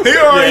he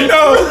already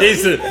know.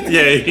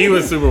 He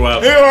was super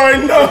wild. He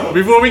already know.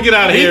 Before we get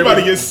out of He here, about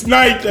to get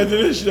sniped after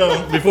this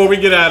show. Before we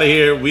get out of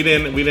here, we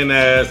didn't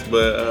ask,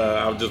 but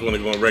I just want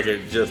to go on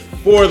record, just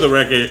for the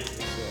record.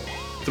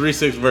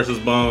 3-6 versus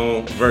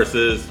Bone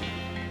versus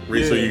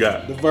Reese. Who you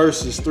got? The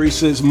versus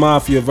 3-6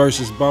 Mafia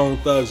versus Bone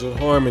Thugs and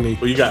Harmony.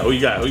 Who you got?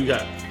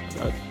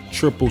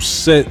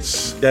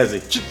 666.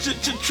 Desi.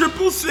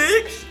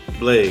 666.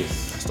 Blaze.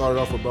 I started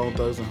off with Bone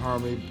Thugs and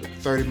Harmony, but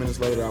 30 minutes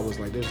later I was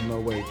like, there's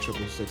no way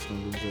 666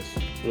 gonna lose this.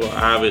 Well,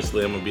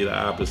 obviously I'm gonna be the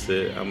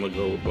opposite. I'm gonna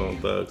go with Bone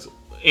Thugs,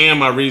 and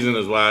my reason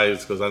is why is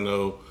because I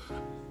know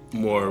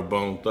more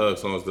Bone Thug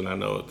songs than I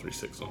know of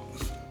 3-6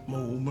 songs. More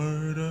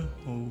murder.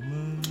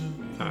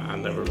 I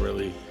never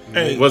really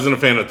wasn't a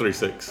fan of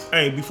 3-6.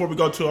 Hey, before we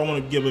go to, I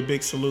want to give a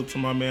big salute to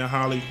my man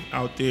Holly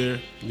out there.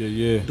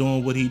 Yeah.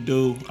 Doing what he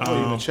do.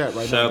 In the chat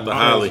right Shout out now. to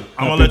Holly.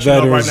 I'm gonna let you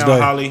know right now, Day.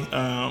 Holly.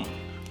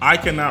 I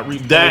cannot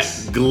repost That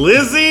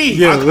Glizzy.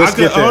 Yeah, let's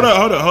get hold there.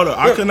 on.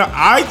 I cannot.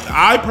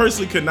 I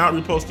personally could not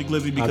repost the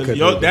Glizzy because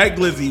couldn't either. that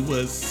Glizzy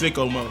was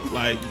sicko mode.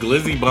 Like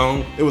Glizzy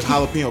Bone. It was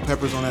jalapeno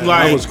peppers on that.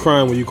 Like- I was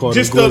crying when you called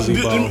it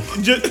Glizzy Bone.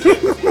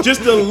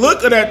 just the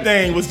look of that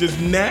thing was just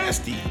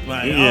nasty.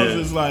 Like I was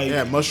just like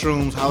yeah,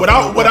 mushrooms.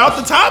 Jalapeno without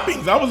the peppers.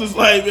 toppings. I was just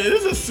like, man,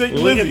 this is a sick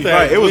Look at Glizzy. that.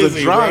 Right, it was a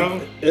Glizzy, dry-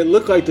 bro. It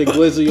looked like the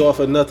Glizzy off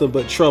of Nothing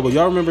But Trouble.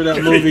 Y'all remember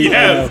that movie?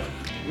 Yes.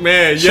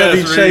 Man, Chevy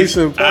yes, Chase Reese.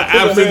 and I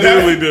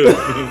absolutely do.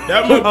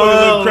 That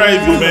motherfucker look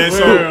crazy,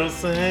 man.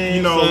 So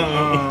you know,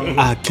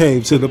 I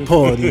came to the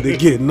party to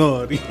get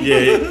naughty.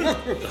 Yeah,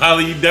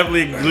 Holly, you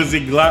definitely a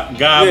Glizzy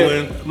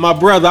goblin. Yeah, my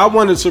brother, I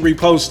wanted to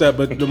repost that,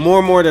 but the more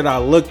and more that I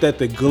looked at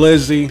the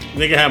Glizzy,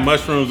 Nigga had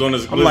mushrooms on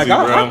his Glizzy, I'm like,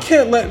 bro. I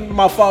can't let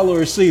my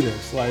followers see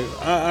this. Like,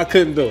 I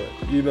couldn't do it.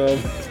 You know,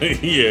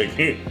 Yeah,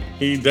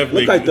 he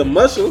definitely look like the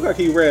mustard. Look like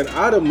he ran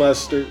out of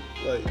mustard.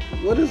 Like,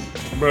 what is?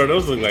 Bro,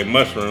 those look like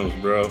mushrooms,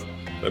 bro.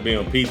 That be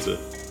on pizza.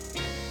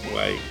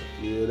 Like,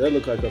 Yeah, that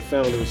looked like a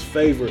founder's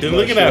favorite. then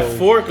look at that mushroom.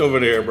 fork over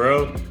there,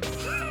 bro. Not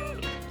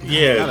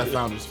Yeah. a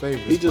founder's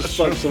favorite. He just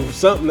fucked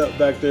something up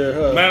back there,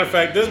 huh? Matter of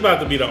fact, this is about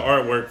to be the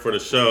artwork for the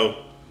show.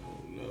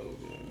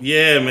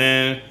 Yeah,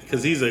 man,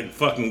 because he's a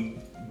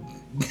fucking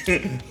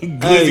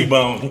Glizzy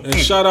Bone. And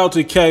shout out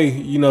to Kay.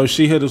 You know,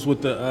 she hit us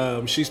with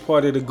the. She's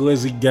part of the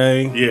Glizzy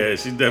gang. Yeah,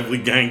 she's definitely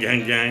gang.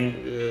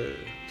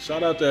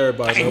 Shout out to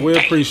everybody, man. We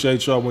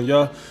appreciate y'all when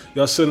y'all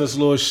send us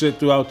little shit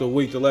throughout the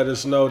week to let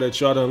us know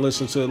that y'all done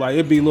listen to it. Like,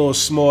 it be little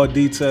small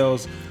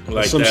details,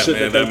 Like some that, shit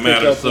man. they That pick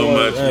matters up so on.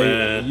 much, Hey,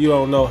 man. You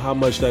don't know how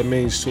much that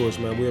means to us,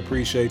 man. We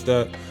appreciate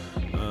that.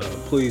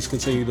 Please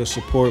continue to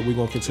support. We're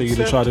gonna continue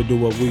to try to do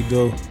what we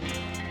do.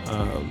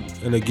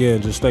 And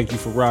again, just thank you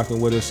for rocking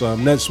with us.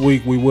 Next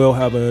week we will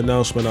have an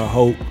announcement, I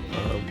hope,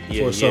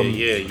 for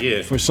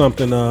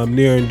something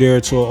near and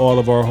dear to all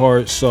of our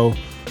hearts. So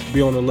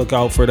be on the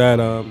lookout for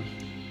that.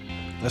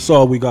 That's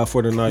all we got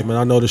for tonight, man.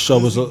 I know the show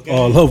was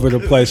all over the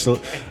place, a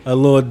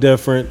little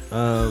different,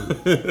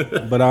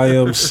 but I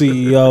am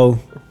CEO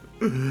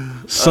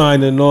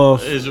signing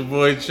off. It's your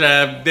boy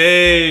Trap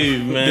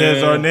Dave, man.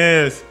 Des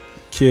Arnaz.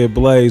 Kid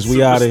Blaze,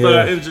 we out of here.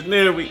 Superstar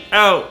Engineer, we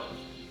out.